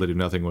in the Shell, they do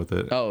nothing with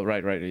it. Oh,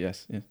 right,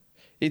 yes.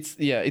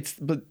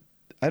 But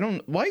I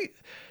don't. Why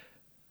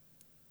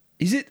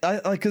is it?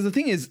 Because the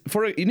thing is,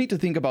 you need to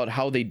think about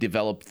how they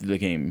developed the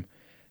game,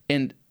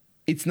 and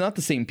it's not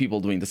the same people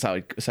doing the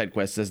side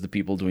quests as the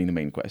people doing the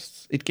main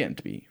quests. It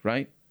can't be,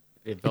 right?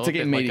 It's a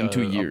game made in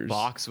 2 years. A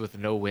box with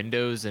no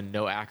windows and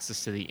no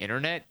access to the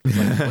internet. Like,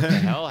 what the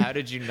hell? How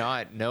did you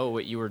not know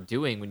what you were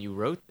doing when you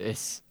wrote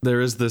this? There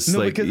is this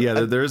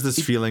there is this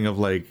feeling of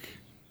like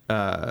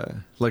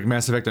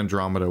Mass Effect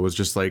Andromeda was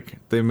just like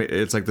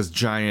it's like this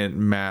giant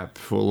map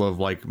full of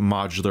like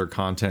modular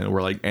content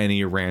where like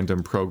any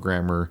random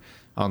programmer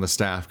on the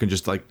staff can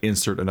just like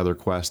insert another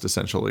quest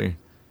essentially.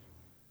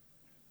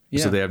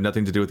 Yeah. So they have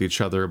nothing to do with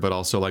each other, but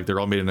also like they're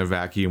all made in a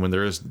vacuum, and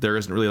there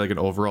isn't really like an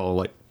overall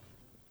like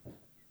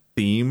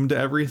theme to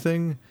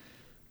everything,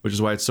 which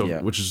is why it's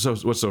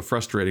what's so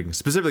frustrating,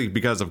 specifically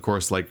because of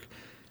course like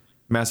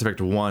Mass Effect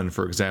 1,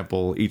 for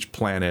example, each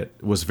planet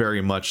was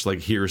very much like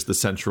here's the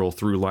central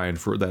through line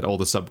for that all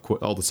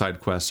the side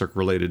quests are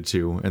related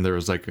to, and there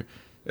was like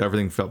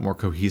everything felt more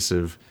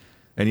cohesive.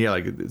 And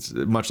like it's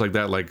much like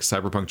that, like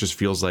Cyberpunk just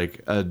feels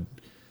like a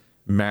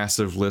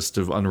massive list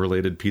of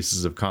unrelated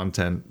pieces of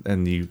content,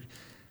 and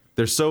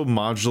they're so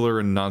modular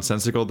and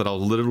nonsensical that I'll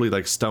literally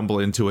like stumble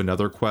into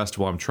another quest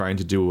while I'm trying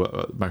to do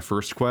my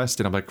first quest,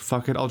 and I'm like,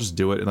 fuck it, I'll just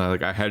do it. And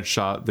I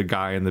headshot the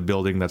guy in the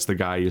building that's the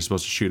guy you're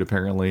supposed to shoot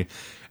apparently,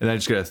 and I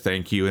just get a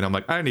thank you, and I'm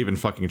like, I didn't even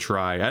fucking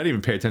try. I didn't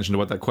even pay attention to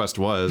what that quest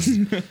was.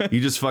 You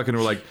just fucking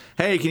were like,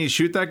 hey, can you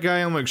shoot that guy?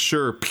 I'm like,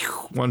 sure. Pew,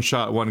 one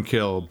shot, one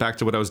kill. Back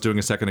to what I was doing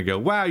a second ago.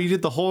 Wow, you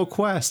did the whole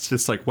quest.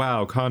 It's like,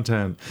 wow,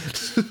 content.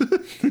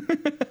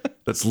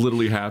 That's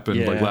literally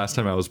happened. Like last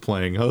time I was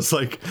playing, I was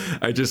like,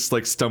 I just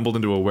like stumbled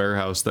into a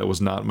warehouse that was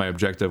not my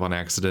objective on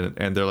accident,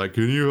 and they're like,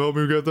 can you help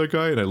me get that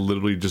guy? And I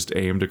literally just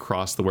aimed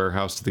across the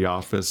warehouse to the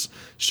office,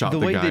 shot the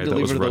guy that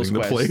was running the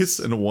place,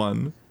 and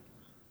won.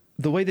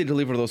 The way they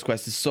deliver those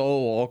quests is so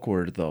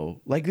awkward, though.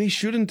 Like they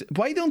shouldn't.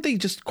 Why don't they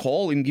just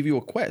call and give you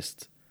a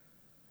quest?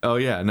 Oh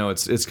yeah, no,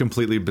 it's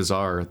completely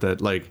bizarre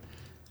that like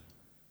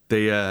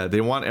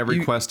they want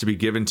every quest to be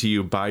given to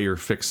you by your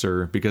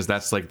fixer because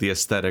that's like the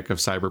aesthetic of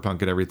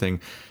Cyberpunk and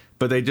everything.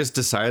 But they just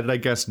decided, I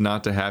guess,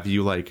 not to have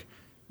you like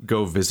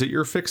go visit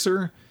your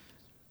fixer.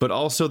 But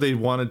also they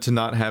wanted to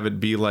not have it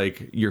be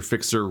like your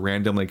fixer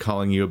randomly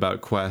calling you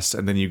about quests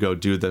and then you go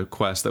do the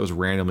quest that was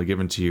randomly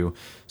given to you.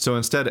 So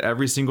instead,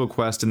 every single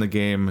quest in the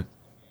game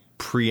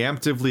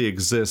preemptively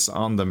exists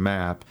on the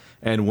map,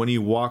 and when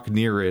you walk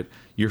near it,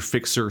 your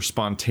fixer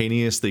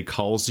spontaneously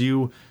calls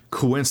you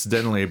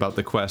coincidentally about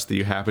the quest that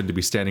you happen to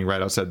be standing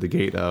right outside the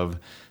gate of.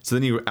 So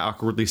then you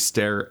awkwardly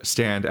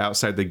stand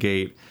outside the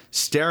gate,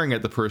 staring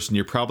at the person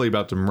you're probably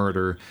about to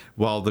murder,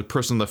 while the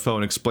person on the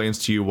phone explains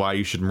to you why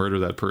you should murder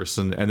that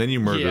person, and then you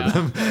murder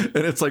them.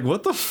 And it's like,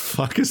 what the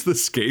fuck is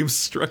this game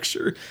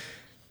structure?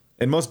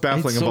 And most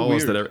baffling of all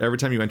is that every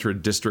time you enter a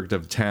district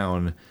of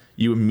town,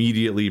 you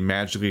immediately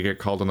magically get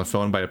called on the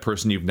phone by a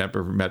person you've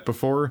never met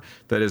before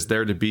that is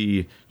there to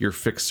be your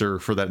fixer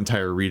for that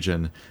entire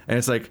region. And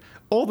it's like,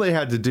 all they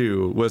had to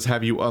do was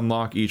have you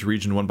unlock each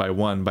region one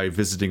by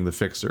visiting the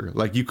fixer.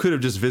 Like, you could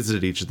have just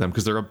visited each of them,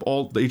 because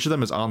each of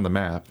them is on the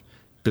map,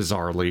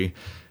 bizarrely.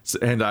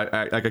 And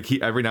I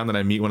keep, every now and then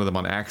I meet one of them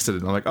on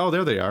accident, and I'm like, oh,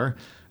 there they are.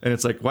 And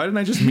it's like, why didn't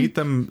I just meet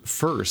them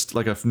first,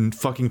 like a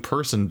fucking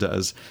person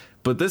does?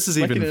 But this is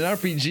like even in an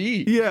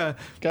RPG. Yeah,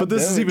 but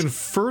this is even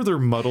further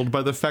muddled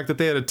by the fact that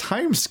they had a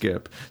time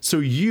skip. So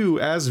you,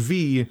 as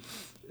V,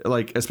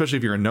 like, especially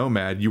if you're a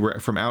nomad, you were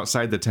from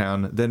outside the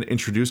town, then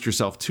introduced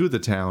yourself to the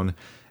town,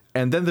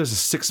 and then there's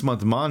a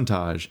 6-month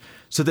montage.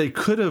 So they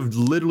could have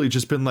literally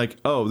just been like,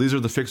 oh, these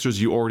are the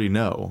fixers you already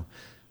know.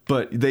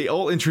 But they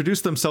all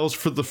introduced themselves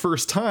for the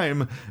first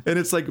time, and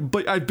it's like,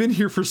 but I've been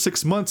here for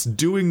 6 months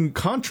doing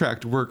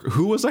contract work.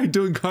 Who was I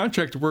doing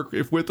contract work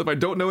with if I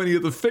don't know any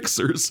of the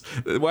fixers?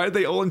 Why did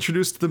they all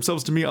introduce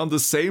themselves to me on the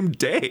same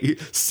day,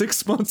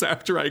 6 months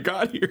after I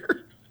got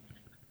here?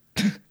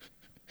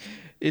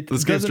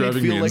 Doesn't it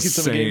feel like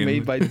it's a game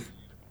made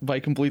by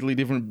completely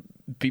different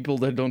people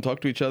that don't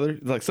talk to each other?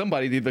 Like,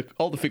 somebody did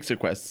all the fixer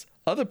quests.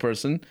 Other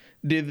person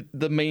did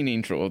the main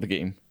intro of the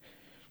game.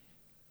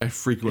 I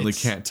frequently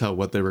can't tell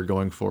what they were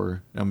going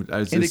for. And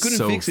they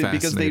couldn't fix it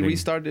because they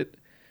restarted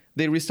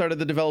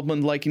the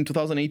development like in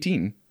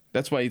 2018.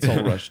 That's why it's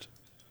all rushed.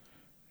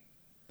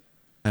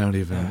 I don't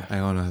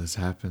know how this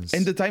happens.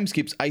 And the time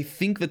skips, I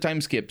think the time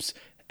skips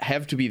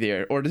have to be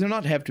there, or do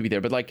not have to be there,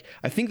 but like,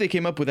 I think they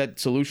came up with that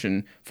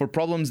solution for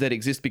problems that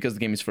exist because the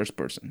game is first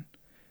person.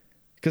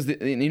 Because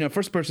in a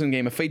first person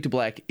game, a Fade to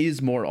Black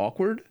is more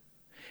awkward.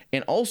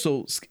 And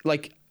also,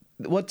 like,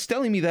 what's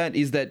telling me that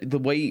is that the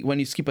way when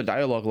you skip a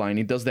dialogue line,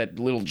 it does that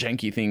little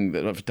janky thing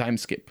of time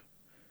skip.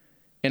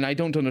 And I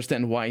don't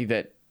understand why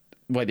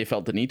they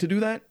felt the need to do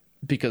that,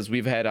 because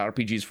we've had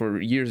RPGs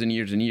for years and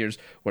years and years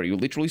where you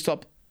literally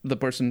stop the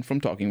person from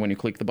talking when you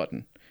click the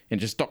button and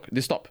just talk.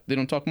 They stop. They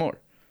don't talk more.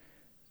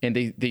 And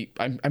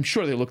I'm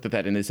sure they looked at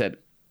that and they said,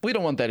 we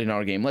don't want that in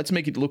our game. Let's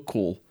make it look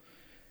cool.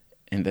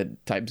 And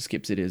that time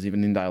skips it is,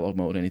 even in dialogue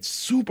mode, and it's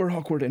super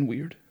awkward and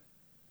weird.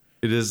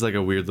 It is like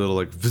a weird little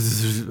like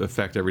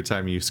effect every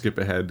time you skip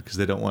ahead, because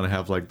they don't want to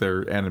have like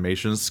their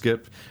animations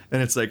skip.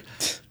 And it's like,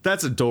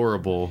 that's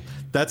adorable.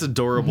 That's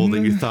adorable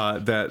that you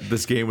thought that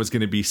this game was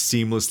going to be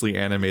seamlessly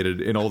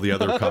animated in all the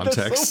other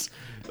contexts.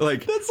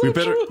 We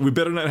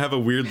better not have a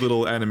weird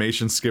little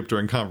animation skip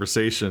during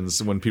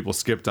conversations when people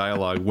skip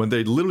dialogue, when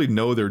they literally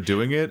know they're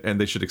doing it and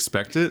they should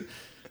expect it.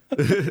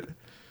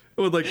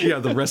 Well, like, yeah,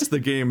 the rest of the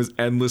game is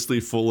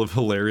endlessly full of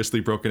hilariously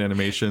broken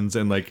animations,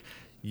 and like,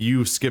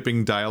 you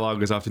skipping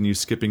dialogue is often you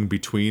skipping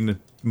between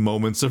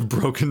moments of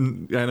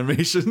broken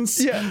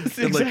animations. Yeah,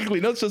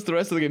 exactly. Not just the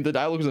rest of the game, the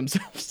dialogues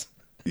themselves.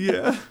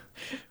 Yeah.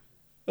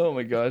 Oh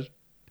my gosh.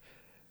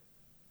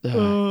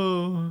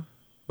 Oh,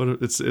 but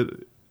it's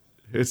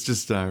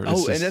just.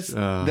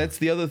 That's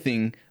the other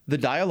thing. The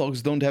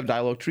dialogues don't have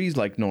dialogue trees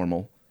like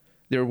normal.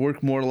 They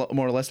work more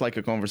or less like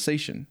a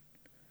conversation.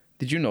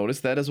 Did you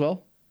notice that as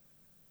well?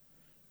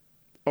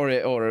 Or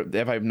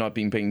have I not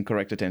been paying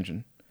correct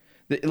attention?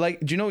 Like,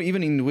 do you know,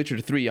 even in Witcher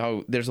 3,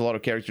 how there's a lot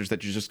of characters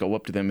that you just go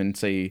up to them and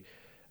say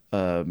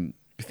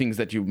things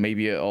that you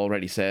maybe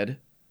already said?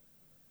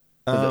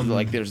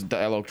 Like, there's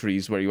dialogue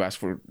trees where you ask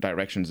for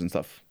directions and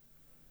stuff.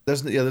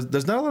 There's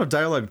not a lot of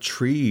dialogue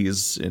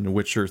trees in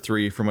Witcher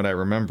 3 from what I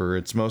remember.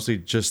 It's mostly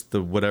just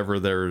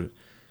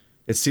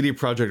it's CD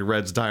Projekt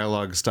Red's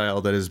dialogue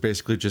style that is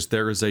basically just,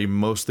 there is a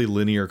mostly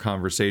linear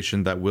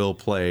conversation that will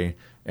play,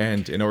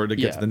 and in order to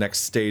get to the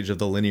next stage of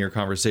the linear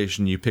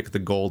conversation, you pick the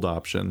gold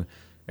option.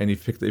 And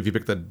if you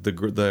pick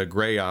the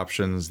gray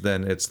options,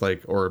 then it's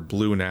like, or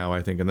blue now,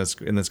 I think in this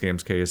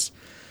game's case,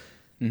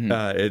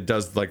 it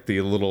does like the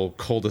little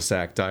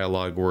cul-de-sac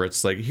dialogue where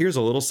it's like, here's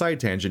a little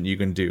side tangent you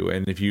can do,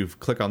 and if you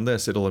click on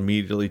this, it'll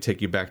immediately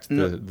take you back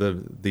to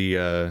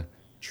the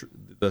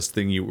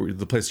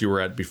place you were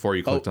at before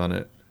you clicked on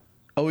it.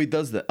 Oh, it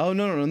does that. Oh,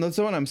 no, that's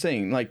what I'm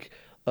saying. Like,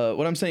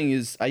 what I'm saying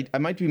is, I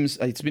might be.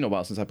 It's been a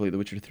while since I played The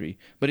Witcher 3,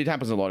 but it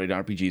happens a lot in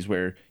RPGs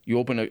where you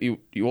open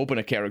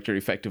a character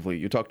effectively,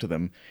 you talk to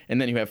them, and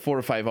then you have 4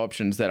 or 5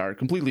 options that are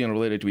completely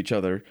unrelated to each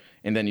other,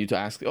 and then you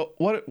ask, oh,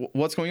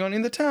 what's going on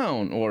in the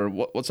town, or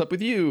what's up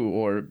with you,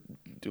 or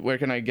where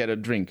can I get a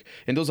drink?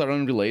 And those are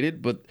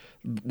unrelated, but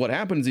what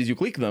happens is you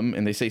click them,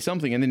 and they say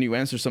something, and then you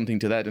answer something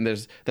to that, and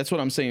that's what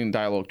I'm saying in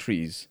dialogue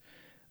trees.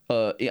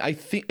 I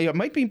think it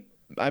might be.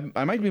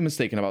 I might be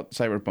mistaken about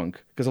Cyberpunk,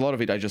 because a lot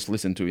of it I just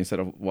listen to instead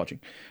of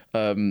watching.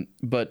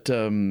 But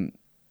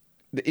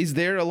is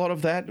there a lot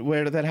of that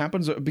where that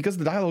happens? Because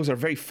the dialogues are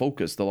very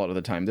focused a lot of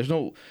the time.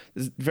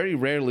 Very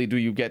rarely do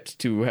you get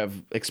to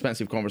have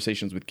expansive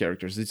conversations with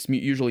characters. It's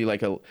usually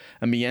like a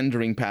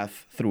meandering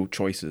path through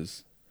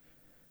choices.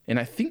 And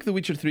I think The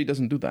Witcher 3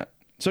 doesn't do that.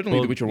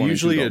 Certainly The Witcher 1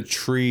 usually and 2 a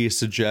tree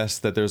suggests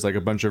that there's like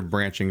a bunch of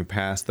branching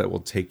paths that will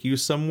take you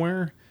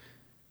somewhere.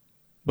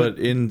 But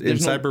in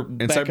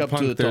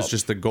Cyberpunk, there's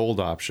just the gold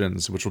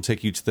options, which will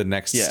take you to the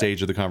next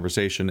stage of the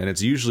conversation. And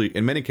it's usually,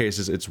 in many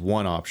cases, it's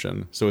one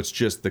option. So it's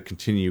just the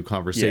continue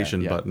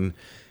conversation button.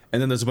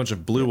 And then there's a bunch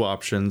of blue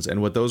options.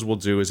 And what those will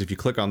do is if you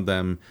click on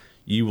them,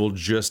 you will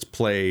just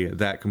play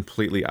that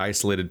completely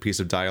isolated piece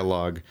of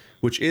dialogue,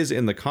 which is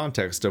in the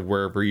context of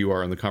wherever you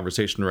are in the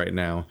conversation right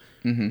now.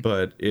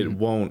 But it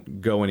won't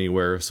go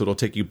anywhere. So it'll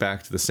take you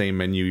back to the same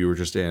menu you were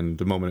just in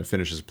the moment it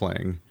finishes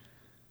playing.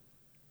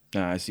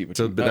 I see what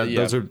so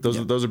those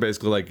are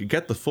basically like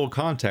get the full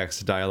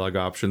context dialogue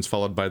options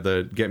followed by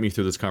the get me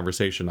through this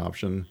conversation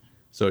option.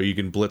 So you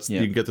can you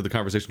can get through the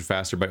conversation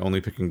faster by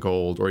only picking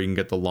gold, or you can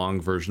get the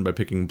long version by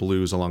picking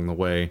blues along the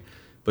way.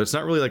 But it's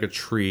not really like a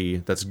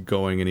tree that's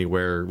going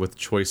anywhere with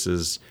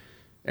choices,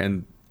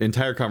 and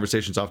entire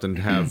conversations often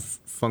have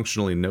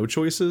functionally no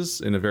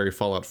choices in a very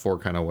Fallout 4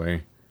 kind of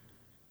way.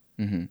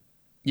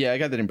 Yeah, I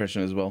got that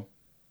impression as well.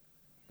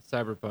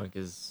 Cyberpunk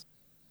is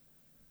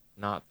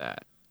not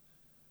that.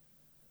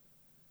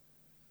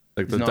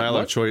 Like the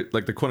dialogue choice,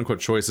 like the quote unquote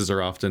choices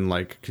are often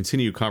like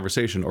continue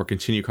conversation or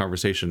continue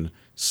conversation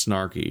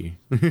snarky.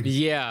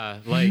 Yeah,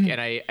 like,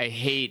 and I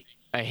hate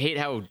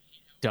how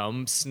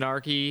dumb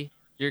snarky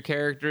your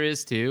character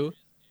is too.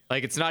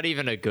 Like, it's not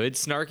even a good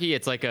snarky.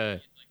 It's like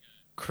a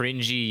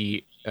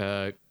cringy,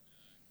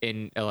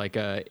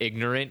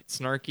 ignorant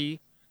snarky,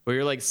 where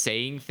you're like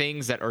saying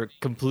things that are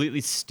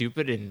completely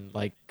stupid and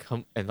like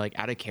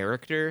out of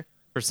character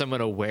for someone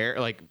aware,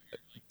 like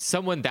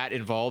someone that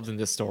involved in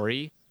the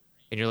story.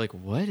 And you're like,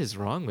 what is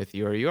wrong with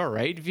you? Are you all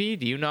right, V?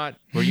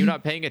 Were you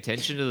not paying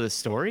attention to the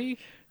story?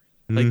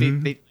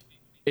 Like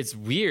it's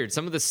weird.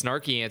 Some of the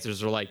snarky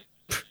answers are like,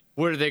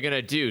 what are they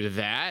gonna do to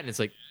that? And it's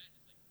like,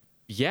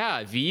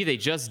 yeah, V, they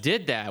just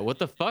did that. What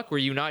the fuck? Were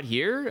you not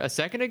here a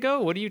second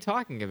ago? What are you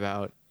talking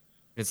about?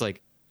 And it's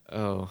like,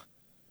 oh,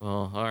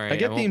 well, all right. I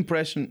get the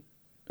impression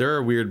there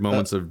are weird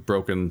moments of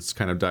broken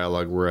kind of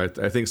dialogue where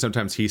I think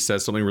sometimes he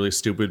says something really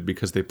stupid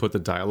because they put the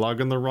dialogue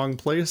in the wrong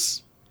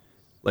place.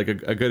 Like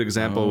a good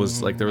example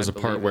was like there was a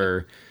part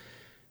where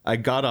I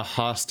got a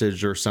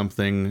hostage or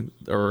something,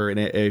 or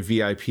a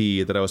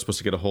VIP that I was supposed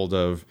to get a hold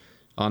of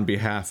on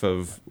behalf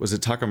of, was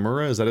it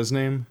Takamura? Is that his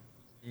name?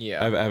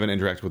 Yeah. I haven't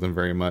interacted with him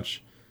very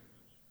much.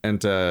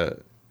 And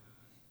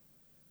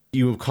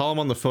you call him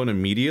on the phone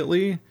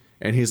immediately,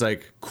 and he's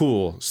like,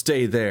 cool,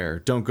 stay there.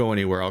 Don't go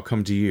anywhere. I'll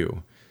come to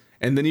you.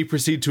 And then you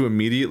proceed to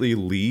immediately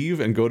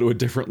leave and go to a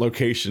different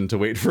location to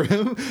wait for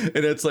him.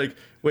 And it's like,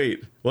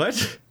 wait,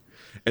 what?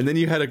 And then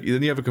you have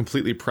a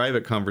completely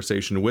private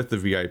conversation with the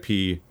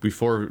VIP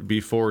before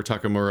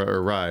Takamura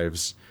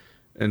arrives,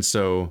 and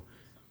so,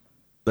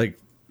 like,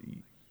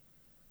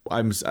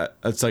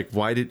 it's like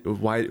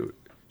why?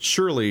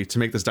 Surely to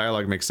make this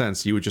dialogue make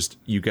sense, you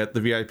get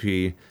the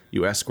VIP,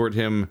 you escort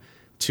him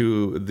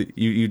to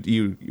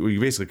you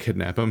basically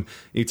kidnap him.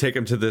 You take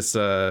him to this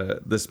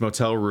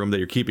motel room that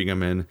you're keeping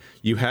him in.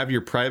 You have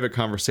your private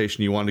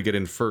conversation you want to get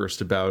in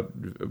first about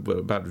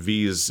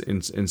V's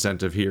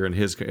incentive here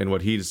and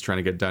what he's trying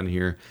to get done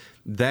here.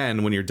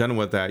 Then when you're done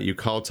with that, you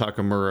call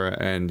Takamura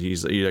and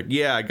you're like,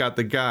 yeah, I got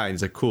the guy. And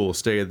he's like, cool,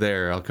 stay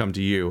there. I'll come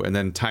to you. And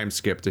then time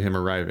skip to him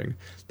arriving.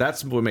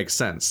 That's what makes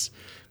sense.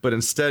 But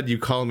instead, you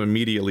call him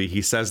immediately.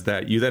 He says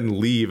that. You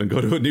then leave and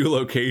go to a new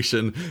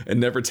location and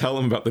never tell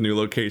him about the new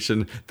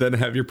location. Then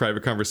have your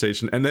private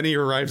conversation. And then he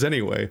arrives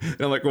anyway.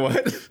 And I'm like,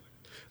 what?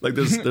 Like,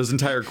 there's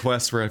entire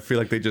quests where I feel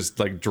like they just,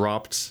 like,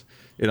 dropped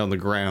it on the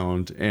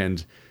ground.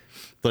 And,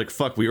 like,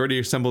 fuck, we already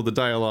assembled the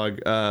dialogue.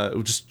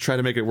 We'll just try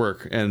to make it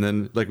work. And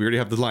then, like, we already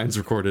have the lines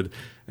recorded.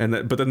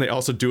 But then they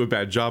also do a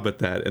bad job at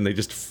that. And they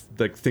just,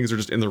 like, things are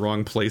just in the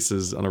wrong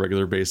places on a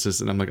regular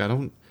basis. And I'm like, I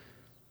don't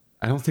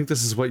think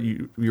this is what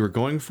you were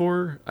going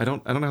for. I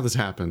don't know how this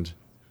happened.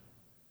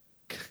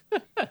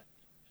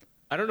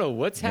 I don't know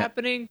what's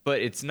happening,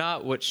 but it's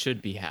not what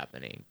should be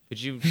happening.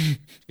 Could you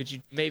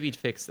maybe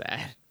fix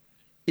that?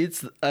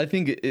 I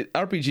think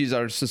RPGs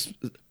are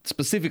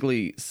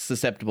specifically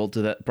susceptible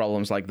to that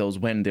problems like those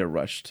when they're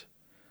rushed.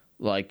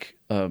 Like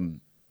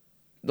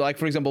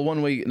for example,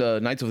 one way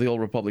Knights of the Old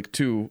Republic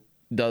 2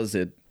 does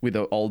it with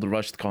all the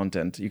rushed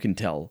content. You can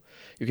tell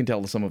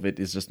some of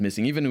it is just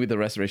missing, even with the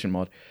restoration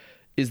mod.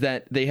 Is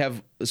that they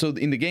have, so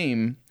in the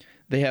game,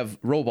 they have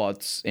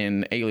robots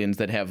and aliens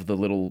that have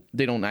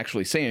they don't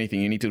actually say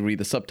anything. You need to read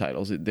the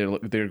subtitles.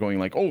 They're going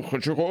like, oh,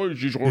 you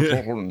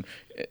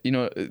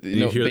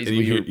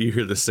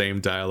hear the same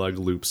dialogue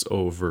loops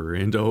over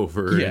and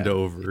over and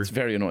over. It's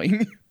very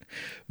annoying.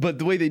 But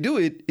the way they do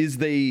it is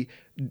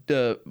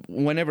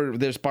whenever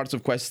there's parts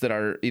of quests that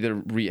are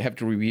either have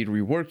to be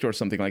reworked or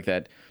something like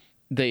that,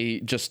 they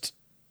just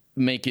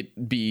make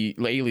it be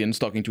aliens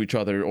talking to each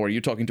other, or you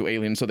talking to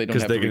aliens, so they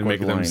don't have to record make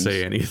them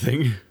say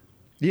anything.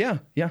 Yeah.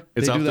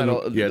 It's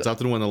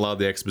often when a lot of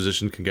the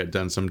exposition can get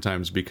done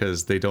sometimes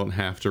because they don't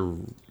have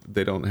to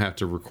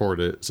record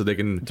it, so they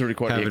can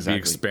have it be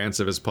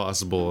expansive as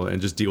possible and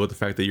just deal with the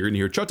fact that you're going to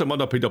hear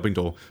 "Chatamanda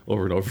Pidopinto"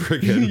 over and over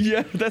again.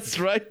 Yeah, that's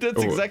right.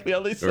 That's exactly how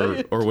they say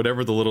it. Or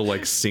whatever the little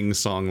like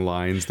sing-song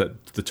lines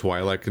that the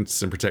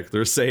Twi'leks in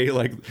particular say,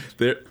 like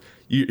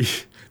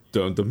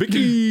the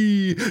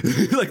Mickey,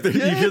 like you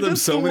hear them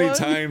so many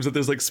times that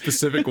there's like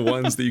specific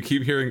ones that you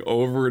keep hearing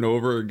over and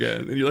over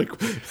again, and you're like,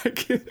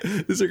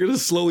 these are gonna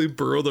slowly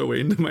burrow their way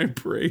into my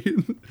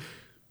brain.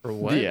 For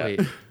what? Yeah.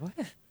 Wait, what?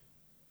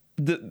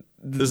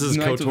 This is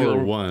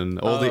KOTOR 1.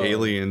 All the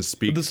aliens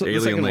speak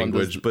alien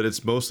language, but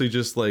it's mostly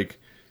just like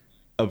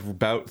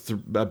about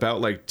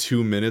like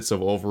 2 minutes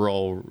of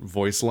overall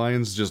voice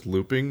lines just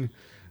looping.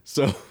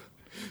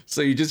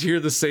 So you just hear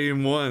the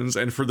same ones,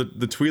 and for the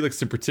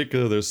Twi'leks in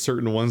particular, there's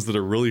certain ones that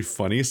are really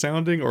funny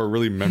sounding or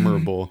really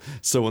memorable.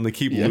 So when they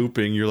keep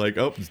looping, you're like,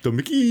 oh, it's the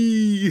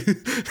Mickey.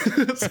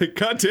 It's like,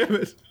 God damn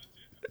it.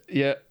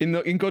 Yeah, in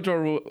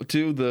KOTOR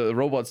 2, the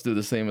robots do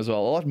the same as well,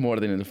 a lot more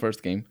than in the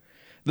first game.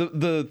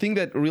 The thing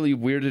that really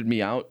weirded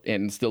me out,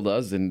 and still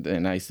does,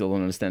 and I still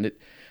don't understand it,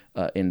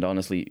 and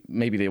honestly,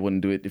 maybe they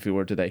wouldn't do it if it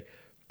were today,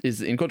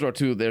 is in KOTOR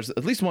 2, there's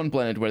at least one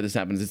planet where this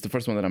happens. It's the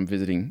first one that I'm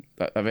visiting.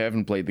 I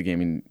haven't played the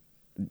game in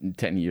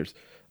 10 years,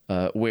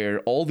 where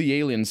all the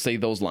aliens say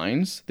those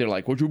lines. They're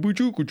like, kuchu,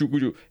 kuchu, kuchu,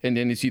 kuchu, and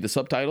then you see the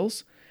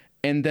subtitles,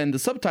 and then the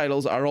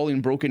subtitles are all in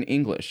broken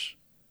English.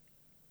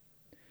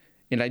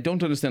 And I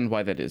don't understand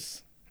why that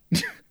is.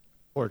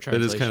 Or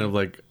translation. It is kind of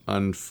like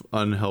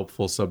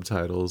unhelpful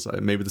subtitles.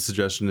 Maybe the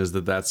suggestion is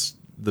that that's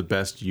the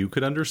best you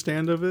could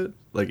understand of it.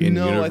 Like in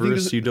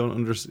universe, you don't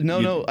understand.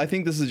 No. I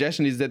think the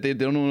suggestion is that they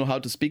don't know how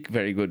to speak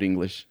very good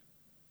English.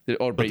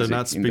 Or but they're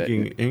not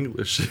speaking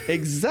English.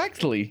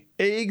 Exactly,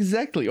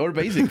 or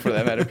basic for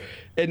that matter.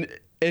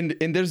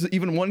 And there's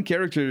even one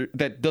character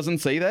that doesn't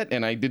say that,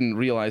 and I didn't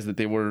realize that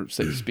they were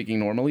speaking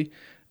normally.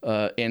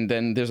 And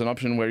then there's an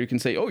option where you can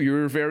say, "Oh,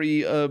 you're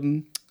very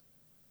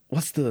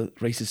what's the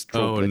racist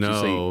trope that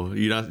you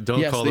say?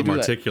 Don't call them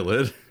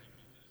articulate." That.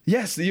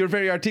 Yes, you're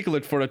very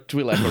articulate for a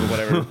Twi'lek or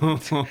whatever.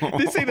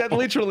 They say that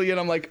literally, and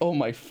I'm like, oh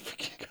my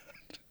fucking god.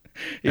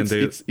 It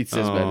says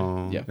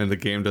bad. Yeah. And the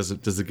game does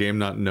the game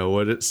not know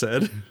what it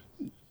said?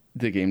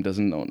 The game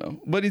doesn't know,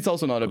 no. But it's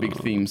also not a big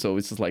theme, so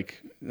it's just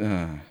like,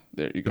 there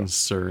you go.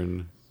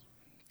 Concern.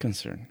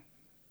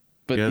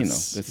 But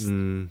it's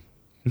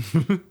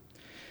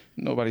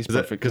nobody's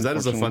perfect. Because that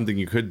is a fun thing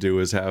you could do,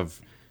 is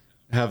have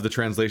the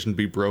translation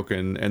be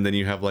broken, and then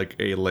you have like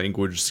a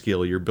language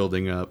skill you're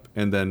building up,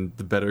 and then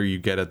the better you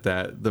get at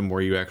that, the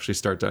more you actually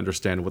start to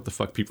understand what the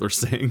fuck people are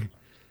saying.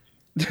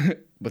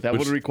 But that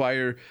would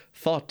require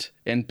thought,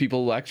 and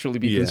people will actually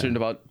be concerned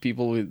about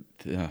people with.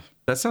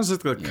 That sounds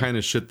like the kind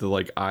of shit that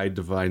like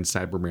Divine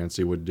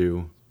Cybermancy would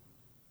do.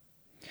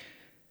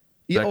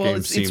 Yeah, that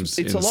game seems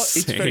it's a lot.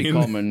 It's very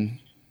common.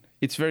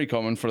 It's very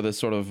common for this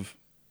sort of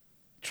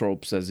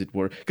tropes, as it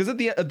were, because at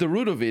the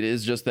root of it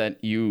is just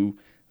that you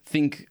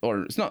think,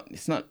 or it's not.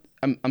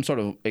 I'm sort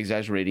of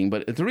exaggerating,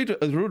 but at the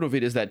root of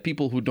it is that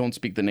people who don't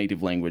speak the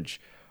native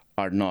language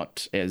are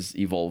not as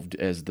evolved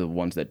as the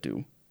ones that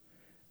do.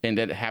 And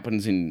that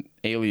happens in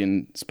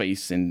alien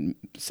space and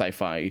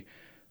sci-fi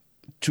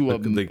to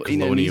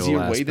in an easier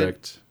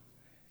aspect.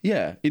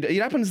 Way.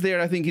 It happens there,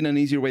 I think, in an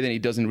easier way than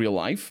it does in real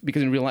life.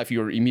 Because in real life,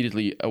 you're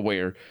immediately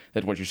aware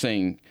that what you're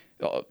saying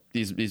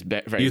is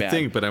very bad. You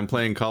think, but I'm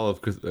playing Call of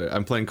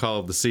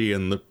the Sea,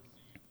 and the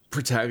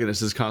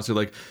protagonist is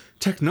constantly like,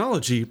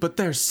 technology, but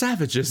they're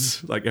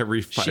savages. Like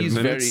every 5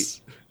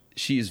 minutes.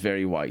 She is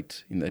very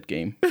white in that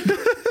game.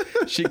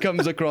 She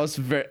comes across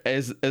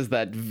as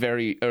that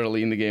very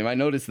early in the game. I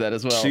noticed that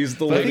as well. She's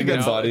the living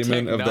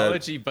embodiment of that.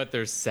 Technology, but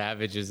they're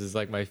savages is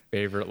like my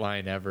favorite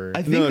line ever.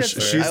 I think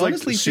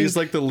she's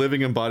like the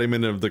living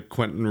embodiment of the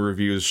Quentin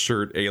Reviews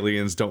shirt.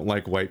 Aliens don't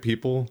like white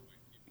people.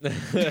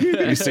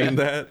 You seen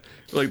that?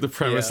 Like the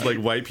premise, like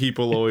white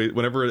people always,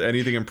 whenever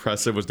anything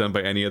impressive was done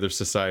by any other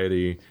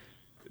society,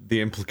 the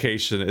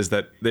implication is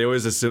that they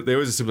always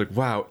assume like,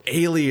 wow,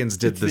 aliens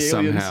did this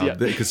somehow,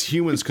 because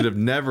humans could have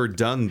never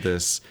done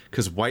this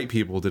because white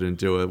people didn't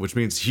do it, which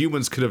means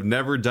humans could have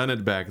never done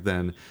it back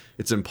then.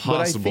 It's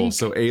impossible,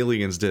 so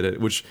aliens did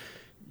it, which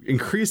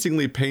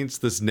increasingly paints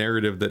this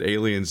narrative that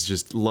aliens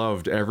just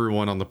loved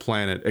everyone on the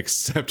planet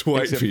except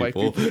white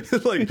people.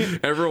 Like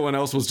everyone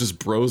else was just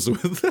bros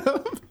with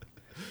them.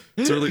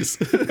 So at least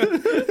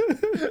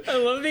I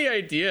love the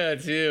idea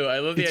too. I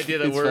love the idea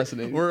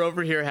that we're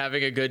over here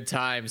having a good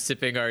time,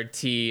 sipping our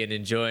tea and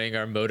enjoying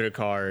our motor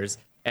cars,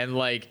 and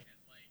like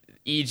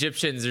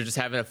Egyptians are just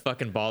having a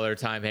fucking baller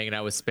time hanging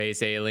out with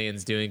space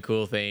aliens, doing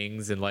cool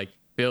things, and like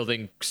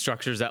building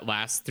structures that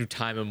last through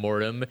time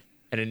immortum.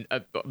 And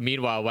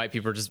meanwhile, white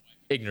people are just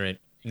ignorant,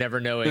 never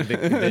knowing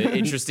the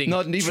interesting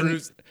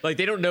truths. Like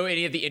they don't know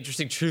any of the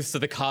interesting truths of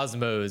the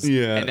cosmos.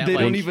 Yeah, and that, they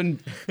don't even.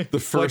 The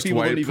first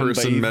white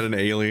person met an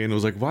alien and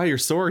was like, "Wow, you're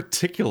so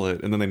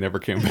articulate," and then they never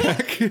came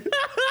back.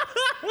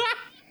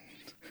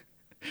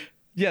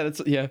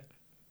 Yeah.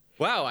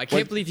 Wow, I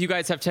can't believe you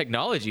guys have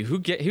technology. Who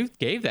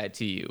gave that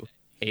to you?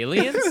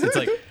 aliens? It's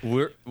like,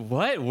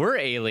 we're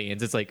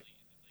aliens. It's like,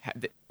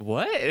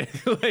 what?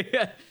 Like,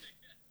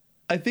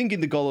 I think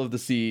in the Call of the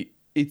Sea,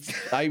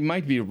 I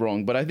might be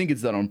wrong, but I think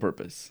it's done on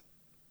purpose.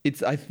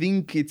 I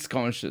think it's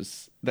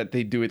conscious that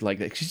they do it like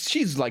that.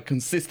 She's like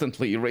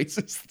consistently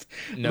racist.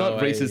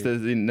 Not racist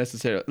as in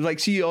necessarily. Like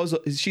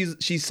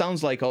she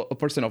sounds like a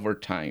person of her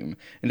time,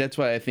 and that's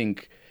why I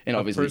think. And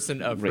obviously, a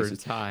person of her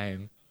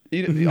time.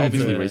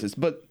 Obviously racist,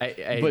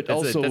 but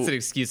also that's an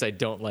excuse I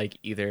don't like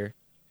either.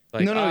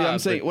 Like, no.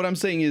 What I'm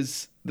saying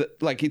is that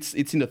like it's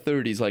in the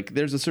 30s. Like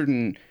there's a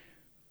certain.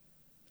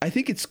 I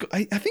think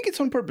it's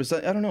on purpose. I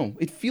don't know.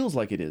 It feels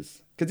like it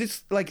is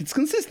because it's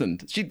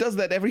consistent. She does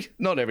that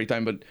not every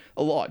time, but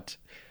a lot,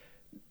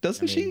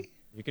 doesn't she?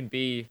 You can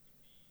be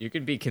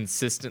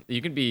consistent.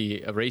 You can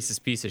be a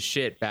racist piece of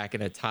shit back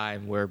in a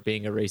time where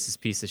being a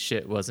racist piece of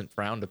shit wasn't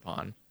frowned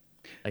upon.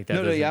 Like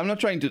that. No. Yeah,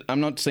 I'm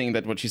not saying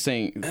that what she's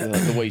saying,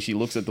 the way she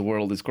looks at the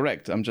world, is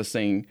correct. I'm just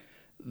saying,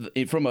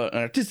 from an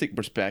artistic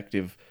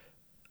perspective,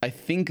 I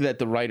think that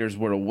the writers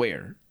were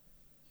aware,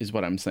 is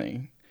what I'm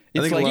saying.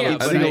 I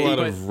think a lot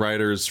of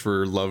writers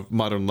for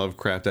modern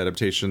Lovecraft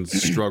adaptations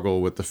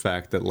struggle with the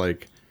fact that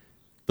like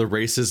the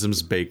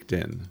racism's baked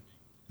in.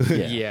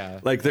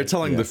 Yeah. Like they're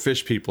telling the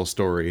fish people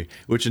story,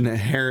 which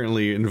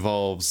inherently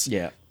involves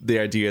the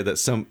idea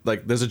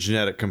that there's a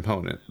genetic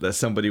component that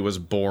somebody was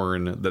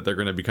born that they're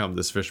going to become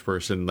this fish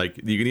person. Like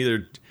you can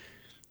either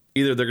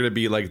they're going to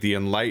be like the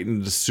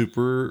enlightened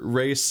super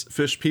race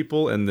fish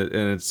people and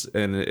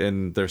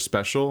they're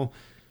special,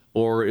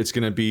 or it's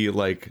going to be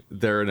like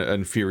they're an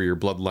inferior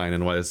bloodline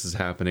and why this is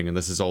happening, and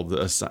this is all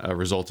a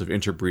result of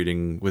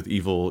interbreeding with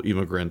evil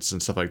immigrants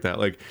and stuff like that.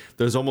 Like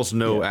there's almost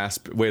no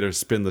way to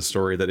spin the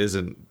story that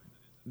isn't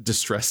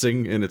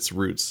distressing in its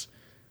roots.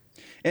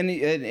 And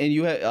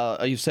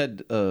you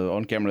said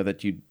on camera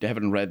that you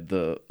haven't read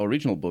the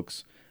original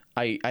books.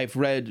 I've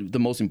read the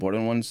most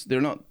important ones.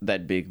 They're not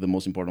that big, the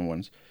most important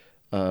ones.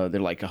 They're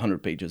like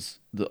 100 pages,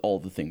 all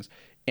the things.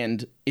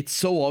 And it's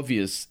so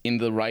obvious in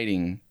the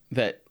writing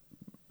that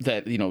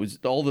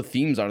all the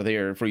themes are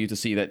there for you to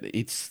see that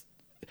it's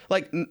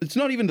like it's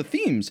not even the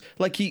themes.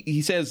 Like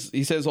he says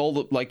all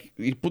the, like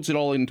he puts it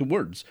all into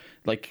words,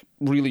 like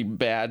really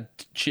bad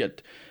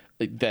shit.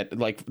 That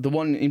like the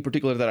one in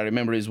particular that I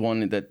remember is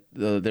one that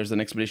there's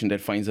an expedition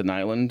that finds an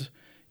island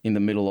in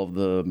the middle of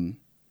the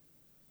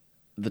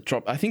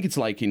I think it's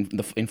like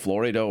in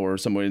Florida or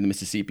somewhere in the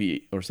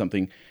Mississippi or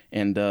something,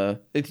 and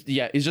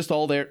it's just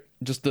all there.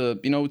 Just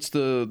it's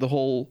the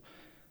whole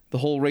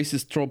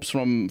racist tropes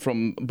from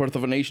Birth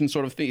of a Nation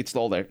sort of thing. It's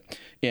all there,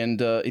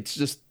 and it's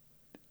just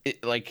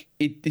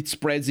it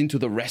spreads into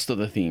the rest of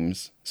the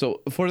themes.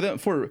 So for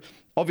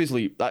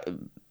obviously, I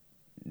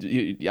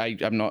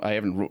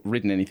haven't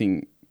written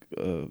anything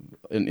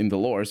in the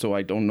lore, so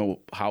I don't know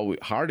how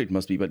hard it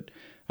must be. But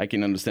I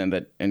can understand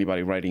that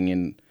anybody writing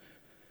in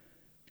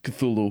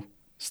Cthulhu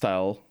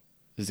style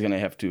is gonna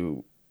have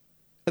to.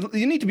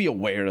 You need to be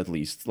aware at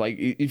least. Like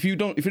if you're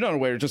not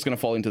aware, you're just gonna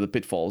fall into the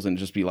pitfalls and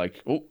just be like,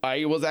 oh,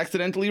 I was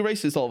accidentally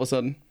racist all of a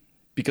sudden,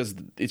 because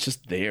it's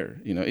just there.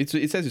 It's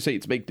as you say,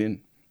 it's baked in.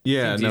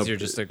 Yeah, it's easier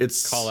just to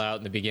call out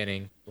in the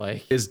beginning.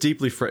 Like it's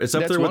deeply it's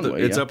up there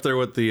with up there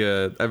with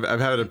the. I've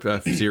had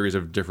a series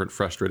of different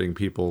frustrating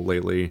people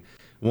lately.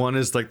 One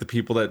is like the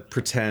people that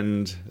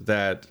pretend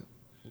that.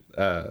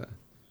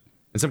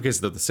 In some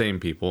cases, they're the same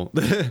people.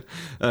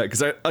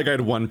 Because I had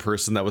one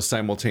person that was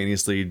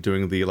simultaneously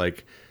doing the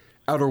like.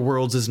 Outer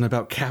Worlds isn't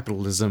about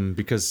capitalism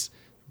because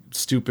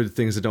stupid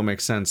things that don't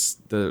make sense,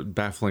 the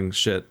baffling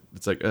shit.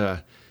 It's like,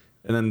 and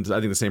then I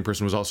think the same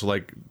person was also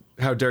like,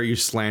 how dare you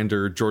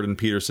slander Jordan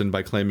Peterson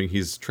by claiming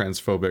he's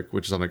transphobic,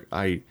 which is I'm like,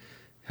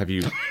 have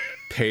you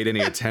paid any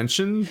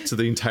attention to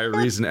the entire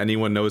reason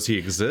anyone knows he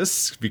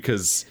exists?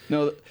 Because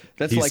no,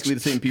 that's likely the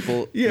same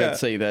people that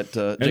say that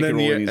J.K.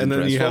 Rowling is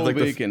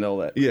transphobic and all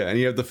that. Yeah, and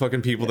you have the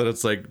fucking people that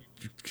it's like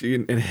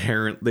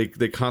inherent. They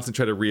constantly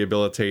try to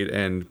rehabilitate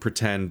and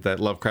pretend that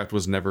Lovecraft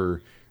was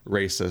never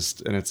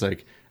racist, and it's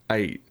like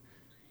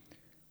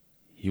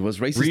he was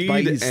racist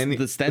by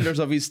the standards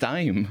of his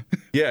time.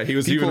 Yeah, he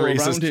was even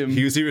racist.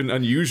 He was even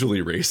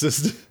unusually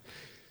racist.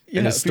 Yeah,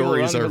 and his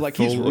stories are like,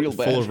 full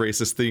of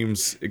racist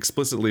themes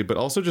explicitly, but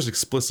also just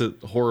explicit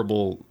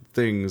horrible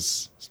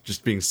things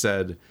just being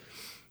said.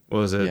 What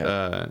was it?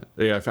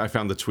 I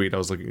found the tweet I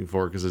was looking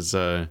for because it's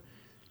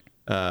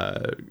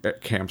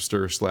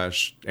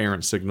Campster /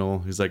 Errant Signal.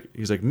 He's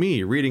like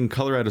me reading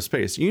Color Out of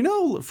Space.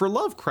 For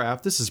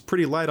Lovecraft, this is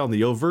pretty light on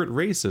the overt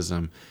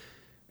racism.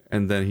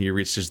 And then he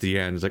reaches the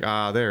end. He's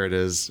like, there it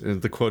is.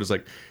 And the quote is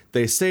like,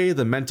 they say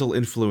the mental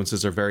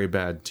influences are very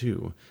bad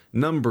too.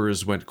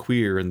 Numbers went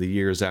queer in the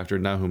years after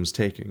Nahum's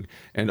taking,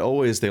 and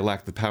always they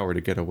lacked the power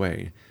to get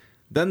away.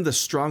 Then the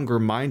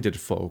stronger-minded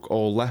folk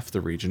all left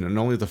the region, and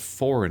only the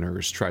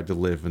foreigners tried to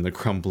live in the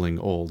crumbling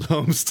old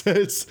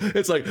homesteads.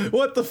 It's like,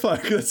 what the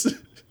fuck?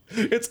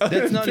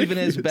 That's not even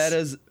as bad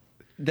as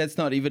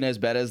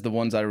the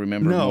ones I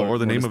remember. No, or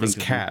the name of his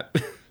cat.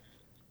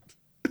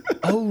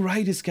 Oh,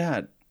 right, his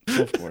cat.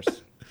 Of course.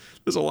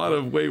 There's a lot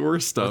of way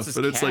worse stuff,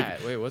 but it's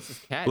like, wait, what's this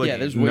cat? Like, yeah,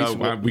 there's ways.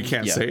 We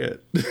can't say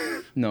it.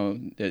 No,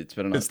 it's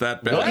better not. It's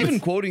that bad. Well, even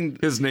quoting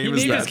his name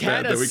is that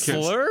bad that we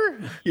can't. Slur?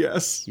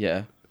 Yes.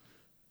 Yeah.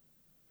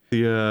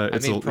 I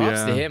mean,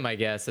 props to him, I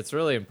guess. It's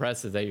really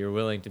impressive that you're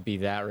willing to be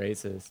that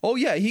racist. Oh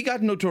yeah, he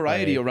got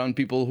notoriety around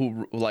people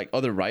who like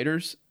other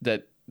writers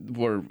that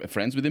were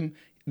friends with him.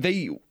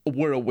 They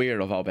were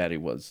aware of how bad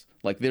it was.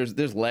 Like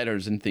there's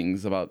letters and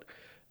things about,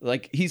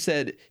 like he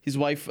said his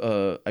wife,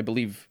 I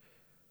believe,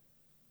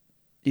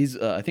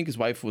 I think his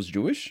wife was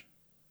Jewish.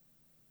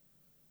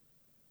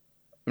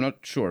 I'm not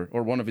sure,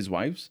 or one of his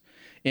wives,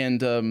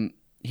 and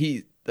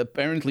he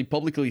apparently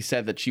publicly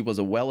said that she was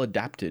a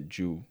well-adapted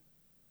Jew.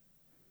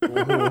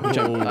 What?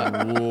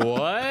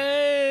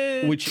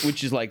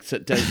 Which is like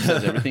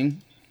says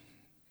everything.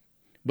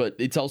 But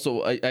it's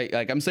also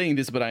I'm saying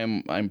this, but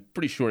I'm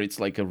pretty sure it's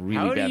like a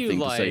really bad thing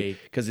to say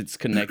because it's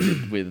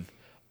connected with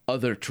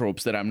other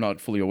tropes that I'm not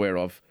fully aware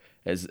of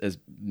as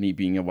me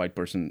being a white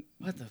person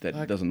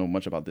that doesn't know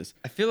much about this.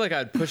 I feel like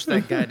I'd push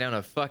that guy down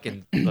a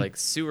fucking like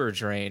sewer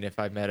drain if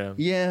I met him.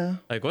 Yeah.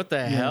 Like what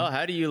the hell?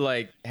 How do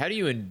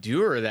you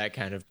endure that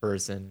kind of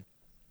person?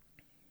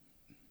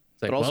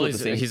 It's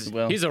like,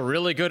 well, he's a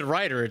really good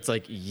writer. It's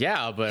like,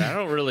 yeah, but I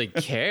don't really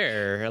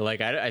care. Like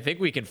I think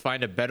we can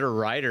find a better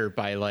writer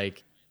by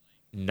like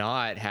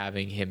not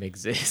having him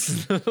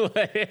exist.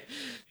 Like,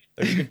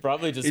 you could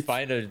probably just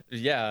find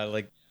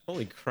like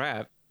holy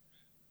crap.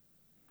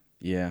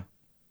 Yeah.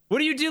 What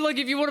do you do like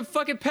if you want to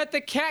fucking pet the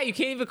cat? You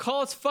can't even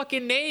call its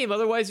fucking name.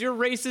 Otherwise you're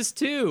racist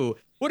too.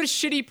 What a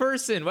shitty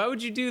person. Why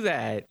would you do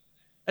that?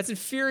 That's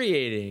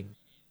infuriating.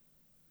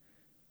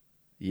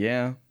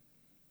 Yeah.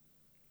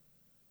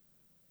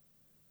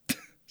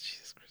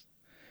 Jesus Christ.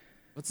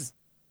 What's his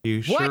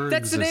You what? sure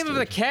That's existed. the name of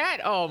the cat?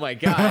 Oh my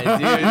god,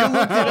 dude.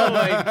 Oh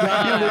my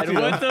god.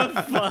 What the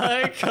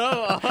fuck?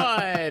 Come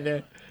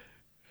on.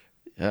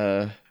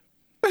 Yeah.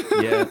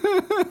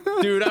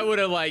 Dude, I would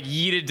have like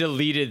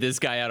deleted this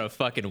guy out a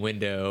fucking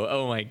window.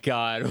 Oh my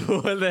god.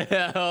 What the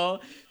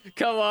hell?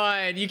 Come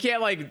on. You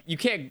can't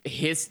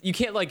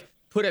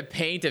put a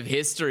paint of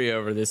history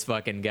over this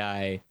fucking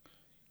guy.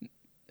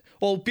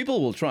 Well, people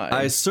will try.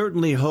 I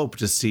certainly hope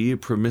to see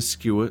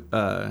promiscuous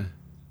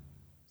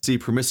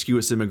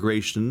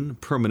immigration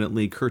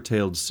permanently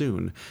curtailed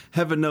soon.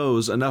 Heaven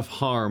knows enough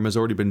harm has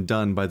already been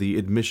done by the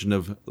admission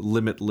of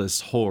limitless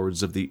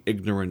hordes of the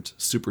ignorant,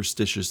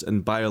 superstitious,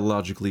 and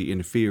biologically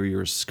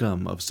inferior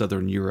scum of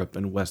Southern Europe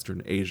and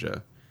Western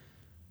Asia.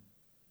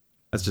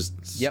 That's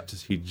just... Yep.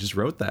 He just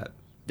wrote that.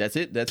 That's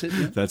it. Yeah.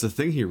 That's a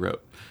thing he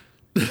wrote.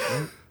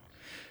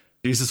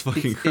 Jesus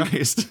fucking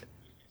Christ.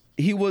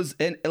 He was,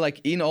 and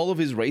like in all of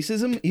his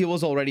racism, he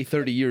was already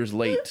 30 years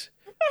late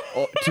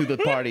to the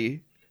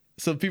party.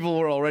 So people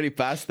were already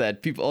past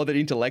that. Other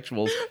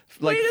intellectuals,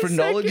 like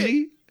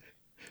phrenology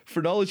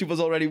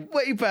was already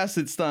way past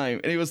its time,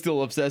 and he was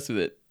still obsessed with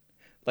it.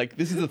 Like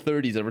this is the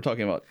 30s that we're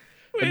talking about.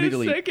 Wait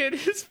admittedly. a second,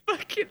 is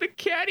fucking the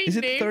cat he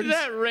named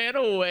that ran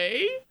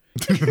away?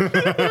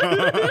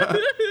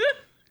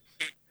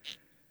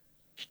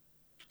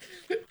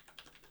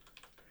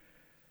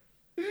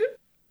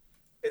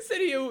 It said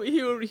he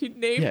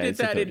named it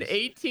that in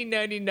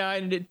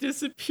 1899 and it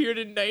disappeared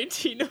in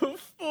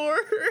 1904.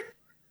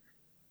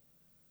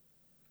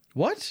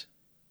 What?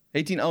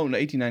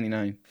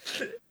 1899.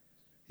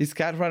 His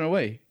cat ran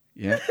away.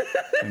 Yeah.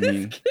 I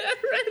mean, his cat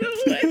ran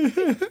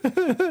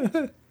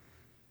away.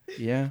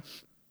 Yeah.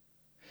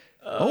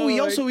 Oh, he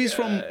also is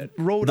from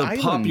Rhode Island.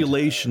 The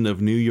population of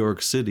New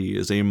York City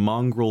is a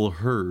mongrel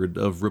herd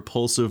of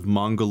repulsive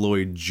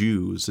Mongoloid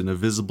Jews in a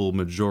visible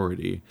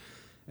majority.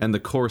 And the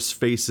coarse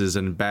faces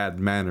and bad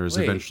manners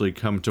eventually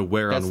come to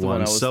wear on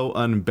one so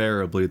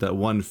unbearably that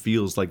one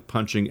feels like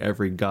punching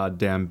every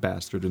goddamn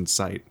bastard in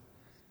sight.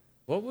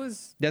 What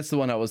was... That's the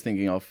one I was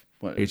thinking of.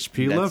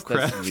 H.P.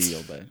 Lovecraft. That's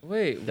real bad.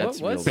 Wait, what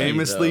was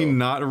famously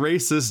not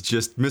racist,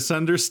 just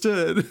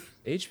misunderstood.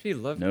 H.P.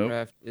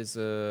 Lovecraft is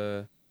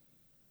a...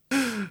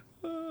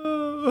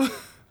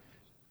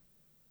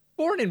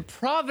 Born in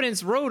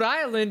Providence, Rhode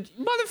Island.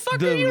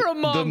 Motherfucker, you're a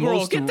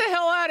mongrel. Get the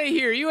hell out of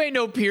here. You ain't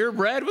no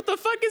purebred. What the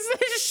fuck is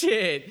this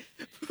shit?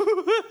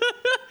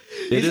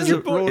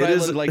 Isn't Rhode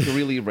Island like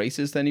really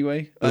racist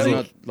anyway?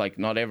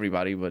 Not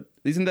everybody, but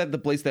isn't that the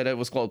place that it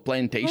was called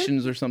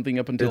Plantations or something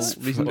up until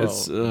recently?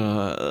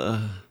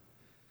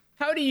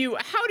 How do you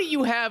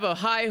have a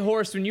high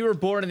horse when you were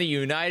born in the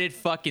United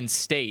fucking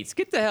States?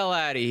 Get the hell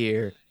out of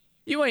here.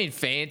 You ain't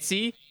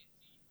fancy.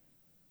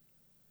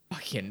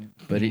 Fucking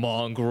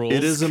mongrels.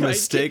 It is a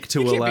mistake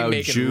to allow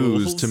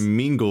Jews to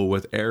mingle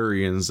with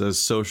Aryans as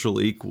social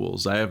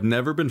equals. I have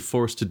never been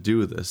forced to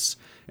do this.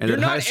 And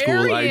at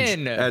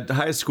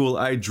high school,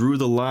 I drew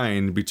the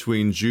line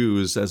between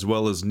Jews as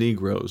well as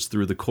Negroes.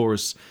 Through the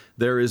course,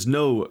 there is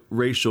no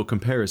racial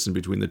comparison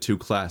between the two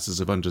classes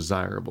of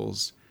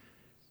undesirables.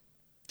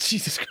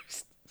 Jesus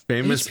Christ.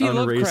 Famously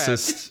not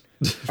racist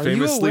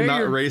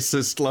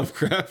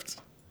Lovecraft.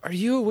 Are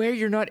you aware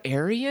you're not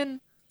Aryan?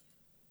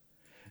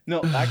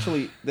 No,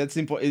 actually, that's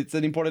important. It's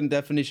an important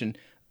definition.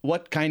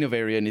 What kind of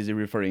Aryan is he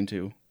referring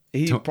to?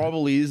 He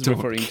probably is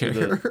referring care. to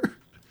the.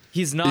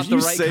 He's not the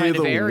right kind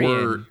of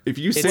Aryan. If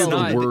you say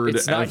the word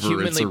it's not ever,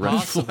 humanly it's a red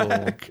possible.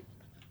 flag.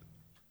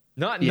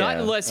 Not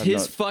unless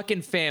his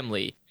fucking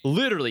family,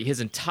 literally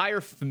his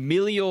entire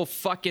familial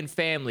fucking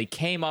family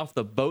came off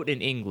the boat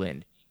in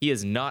England. He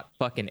is not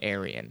fucking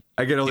Aryan.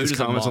 I get all these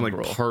comments on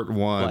like part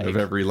 1 of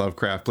every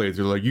Lovecraft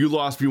playthrough. Like, you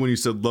lost me when you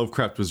said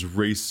Lovecraft was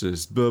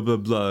racist, blah, blah,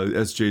 blah,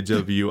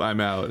 SJW, I'm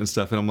out and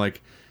stuff. And I'm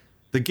like,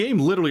 the game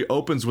literally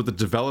opens with the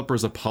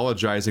developers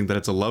apologizing that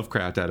it's a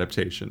Lovecraft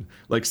adaptation.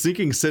 Like,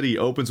 Sinking City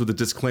opens with a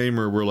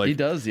disclaimer where, like, he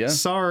does, yeah.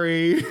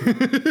 Sorry.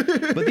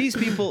 But these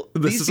people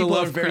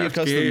are very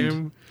accustomed.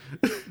 Game.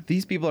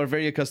 These people are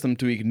very accustomed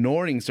to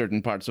ignoring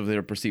certain parts of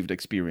their perceived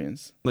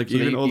experience. Like, so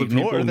even all the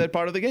people ignore that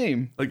part of the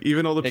game. Like,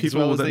 even all the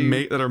people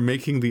that are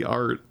making the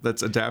art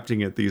that's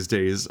adapting it these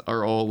days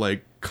are all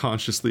like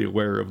consciously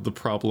aware of the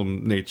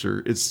problem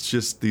nature. It's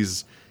just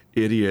these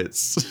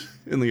idiots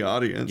in the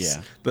audience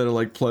that are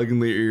like plugging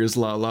their ears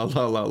la la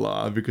la la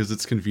la because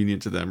it's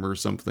convenient to them or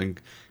something,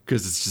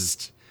 because it's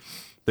just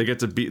they get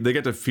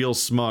to feel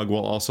smug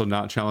while also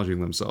not challenging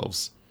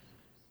themselves.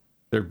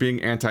 They're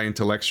being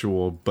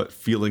anti-intellectual but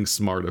feeling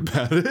smart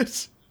about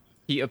it.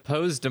 He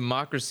opposed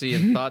democracy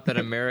and thought that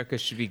America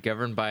should be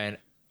governed by an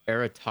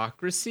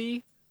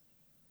aristocracy.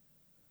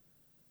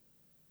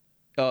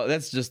 Oh,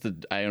 that's just the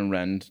Ayn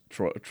Rand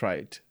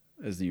trite,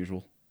 as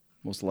usual,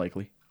 most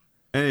likely.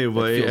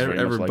 Anyway,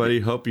 everybody,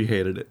 like hope you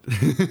hated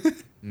it.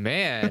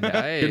 Man,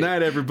 good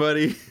night,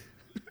 everybody.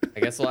 I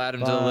guess I'll add him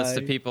to the list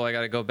of people I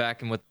got to go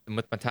back and with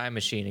my time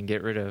machine and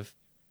get rid of.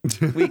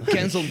 We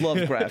canceled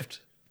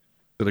Lovecraft.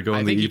 Gonna go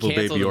in the evil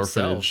baby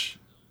orphanage.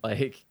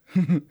 Like,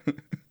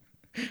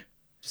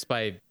 just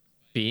by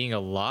being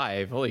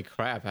alive. Holy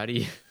crap! How do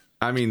you?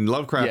 I mean,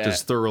 Lovecraft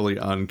is thoroughly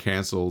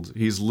uncanceled.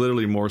 He's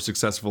literally more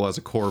successful as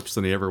a corpse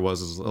than he ever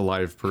was as a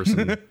live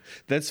person.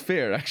 That's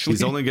fair, actually.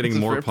 He's only getting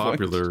more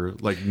popular.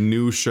 Like,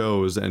 new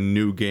shows and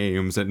new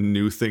games and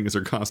new things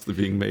are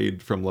constantly being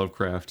made from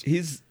Lovecraft.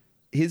 His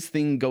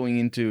thing going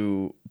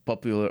into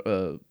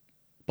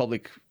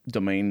public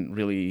domain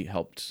really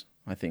helped,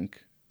 I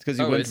think. Because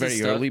he went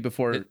very early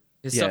before.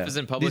 His stuff is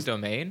in public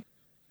domain?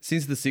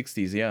 Since the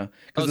 60s, yeah.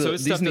 Oh, so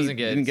his stuff doesn't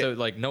get... So,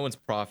 like, no one's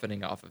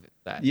profiting off of it,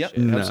 that shit.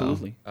 No.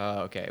 Absolutely.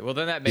 Oh, okay. Well,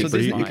 then that makes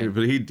sense.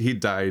 But he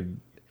died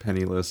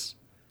penniless.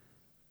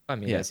 I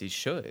mean, yes, he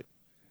should.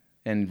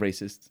 And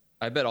racist.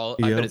 I bet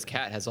his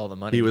cat has all the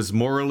money. He was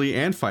morally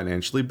and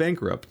financially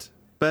bankrupt.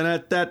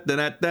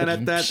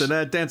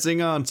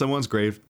 Dancing on someone's grave.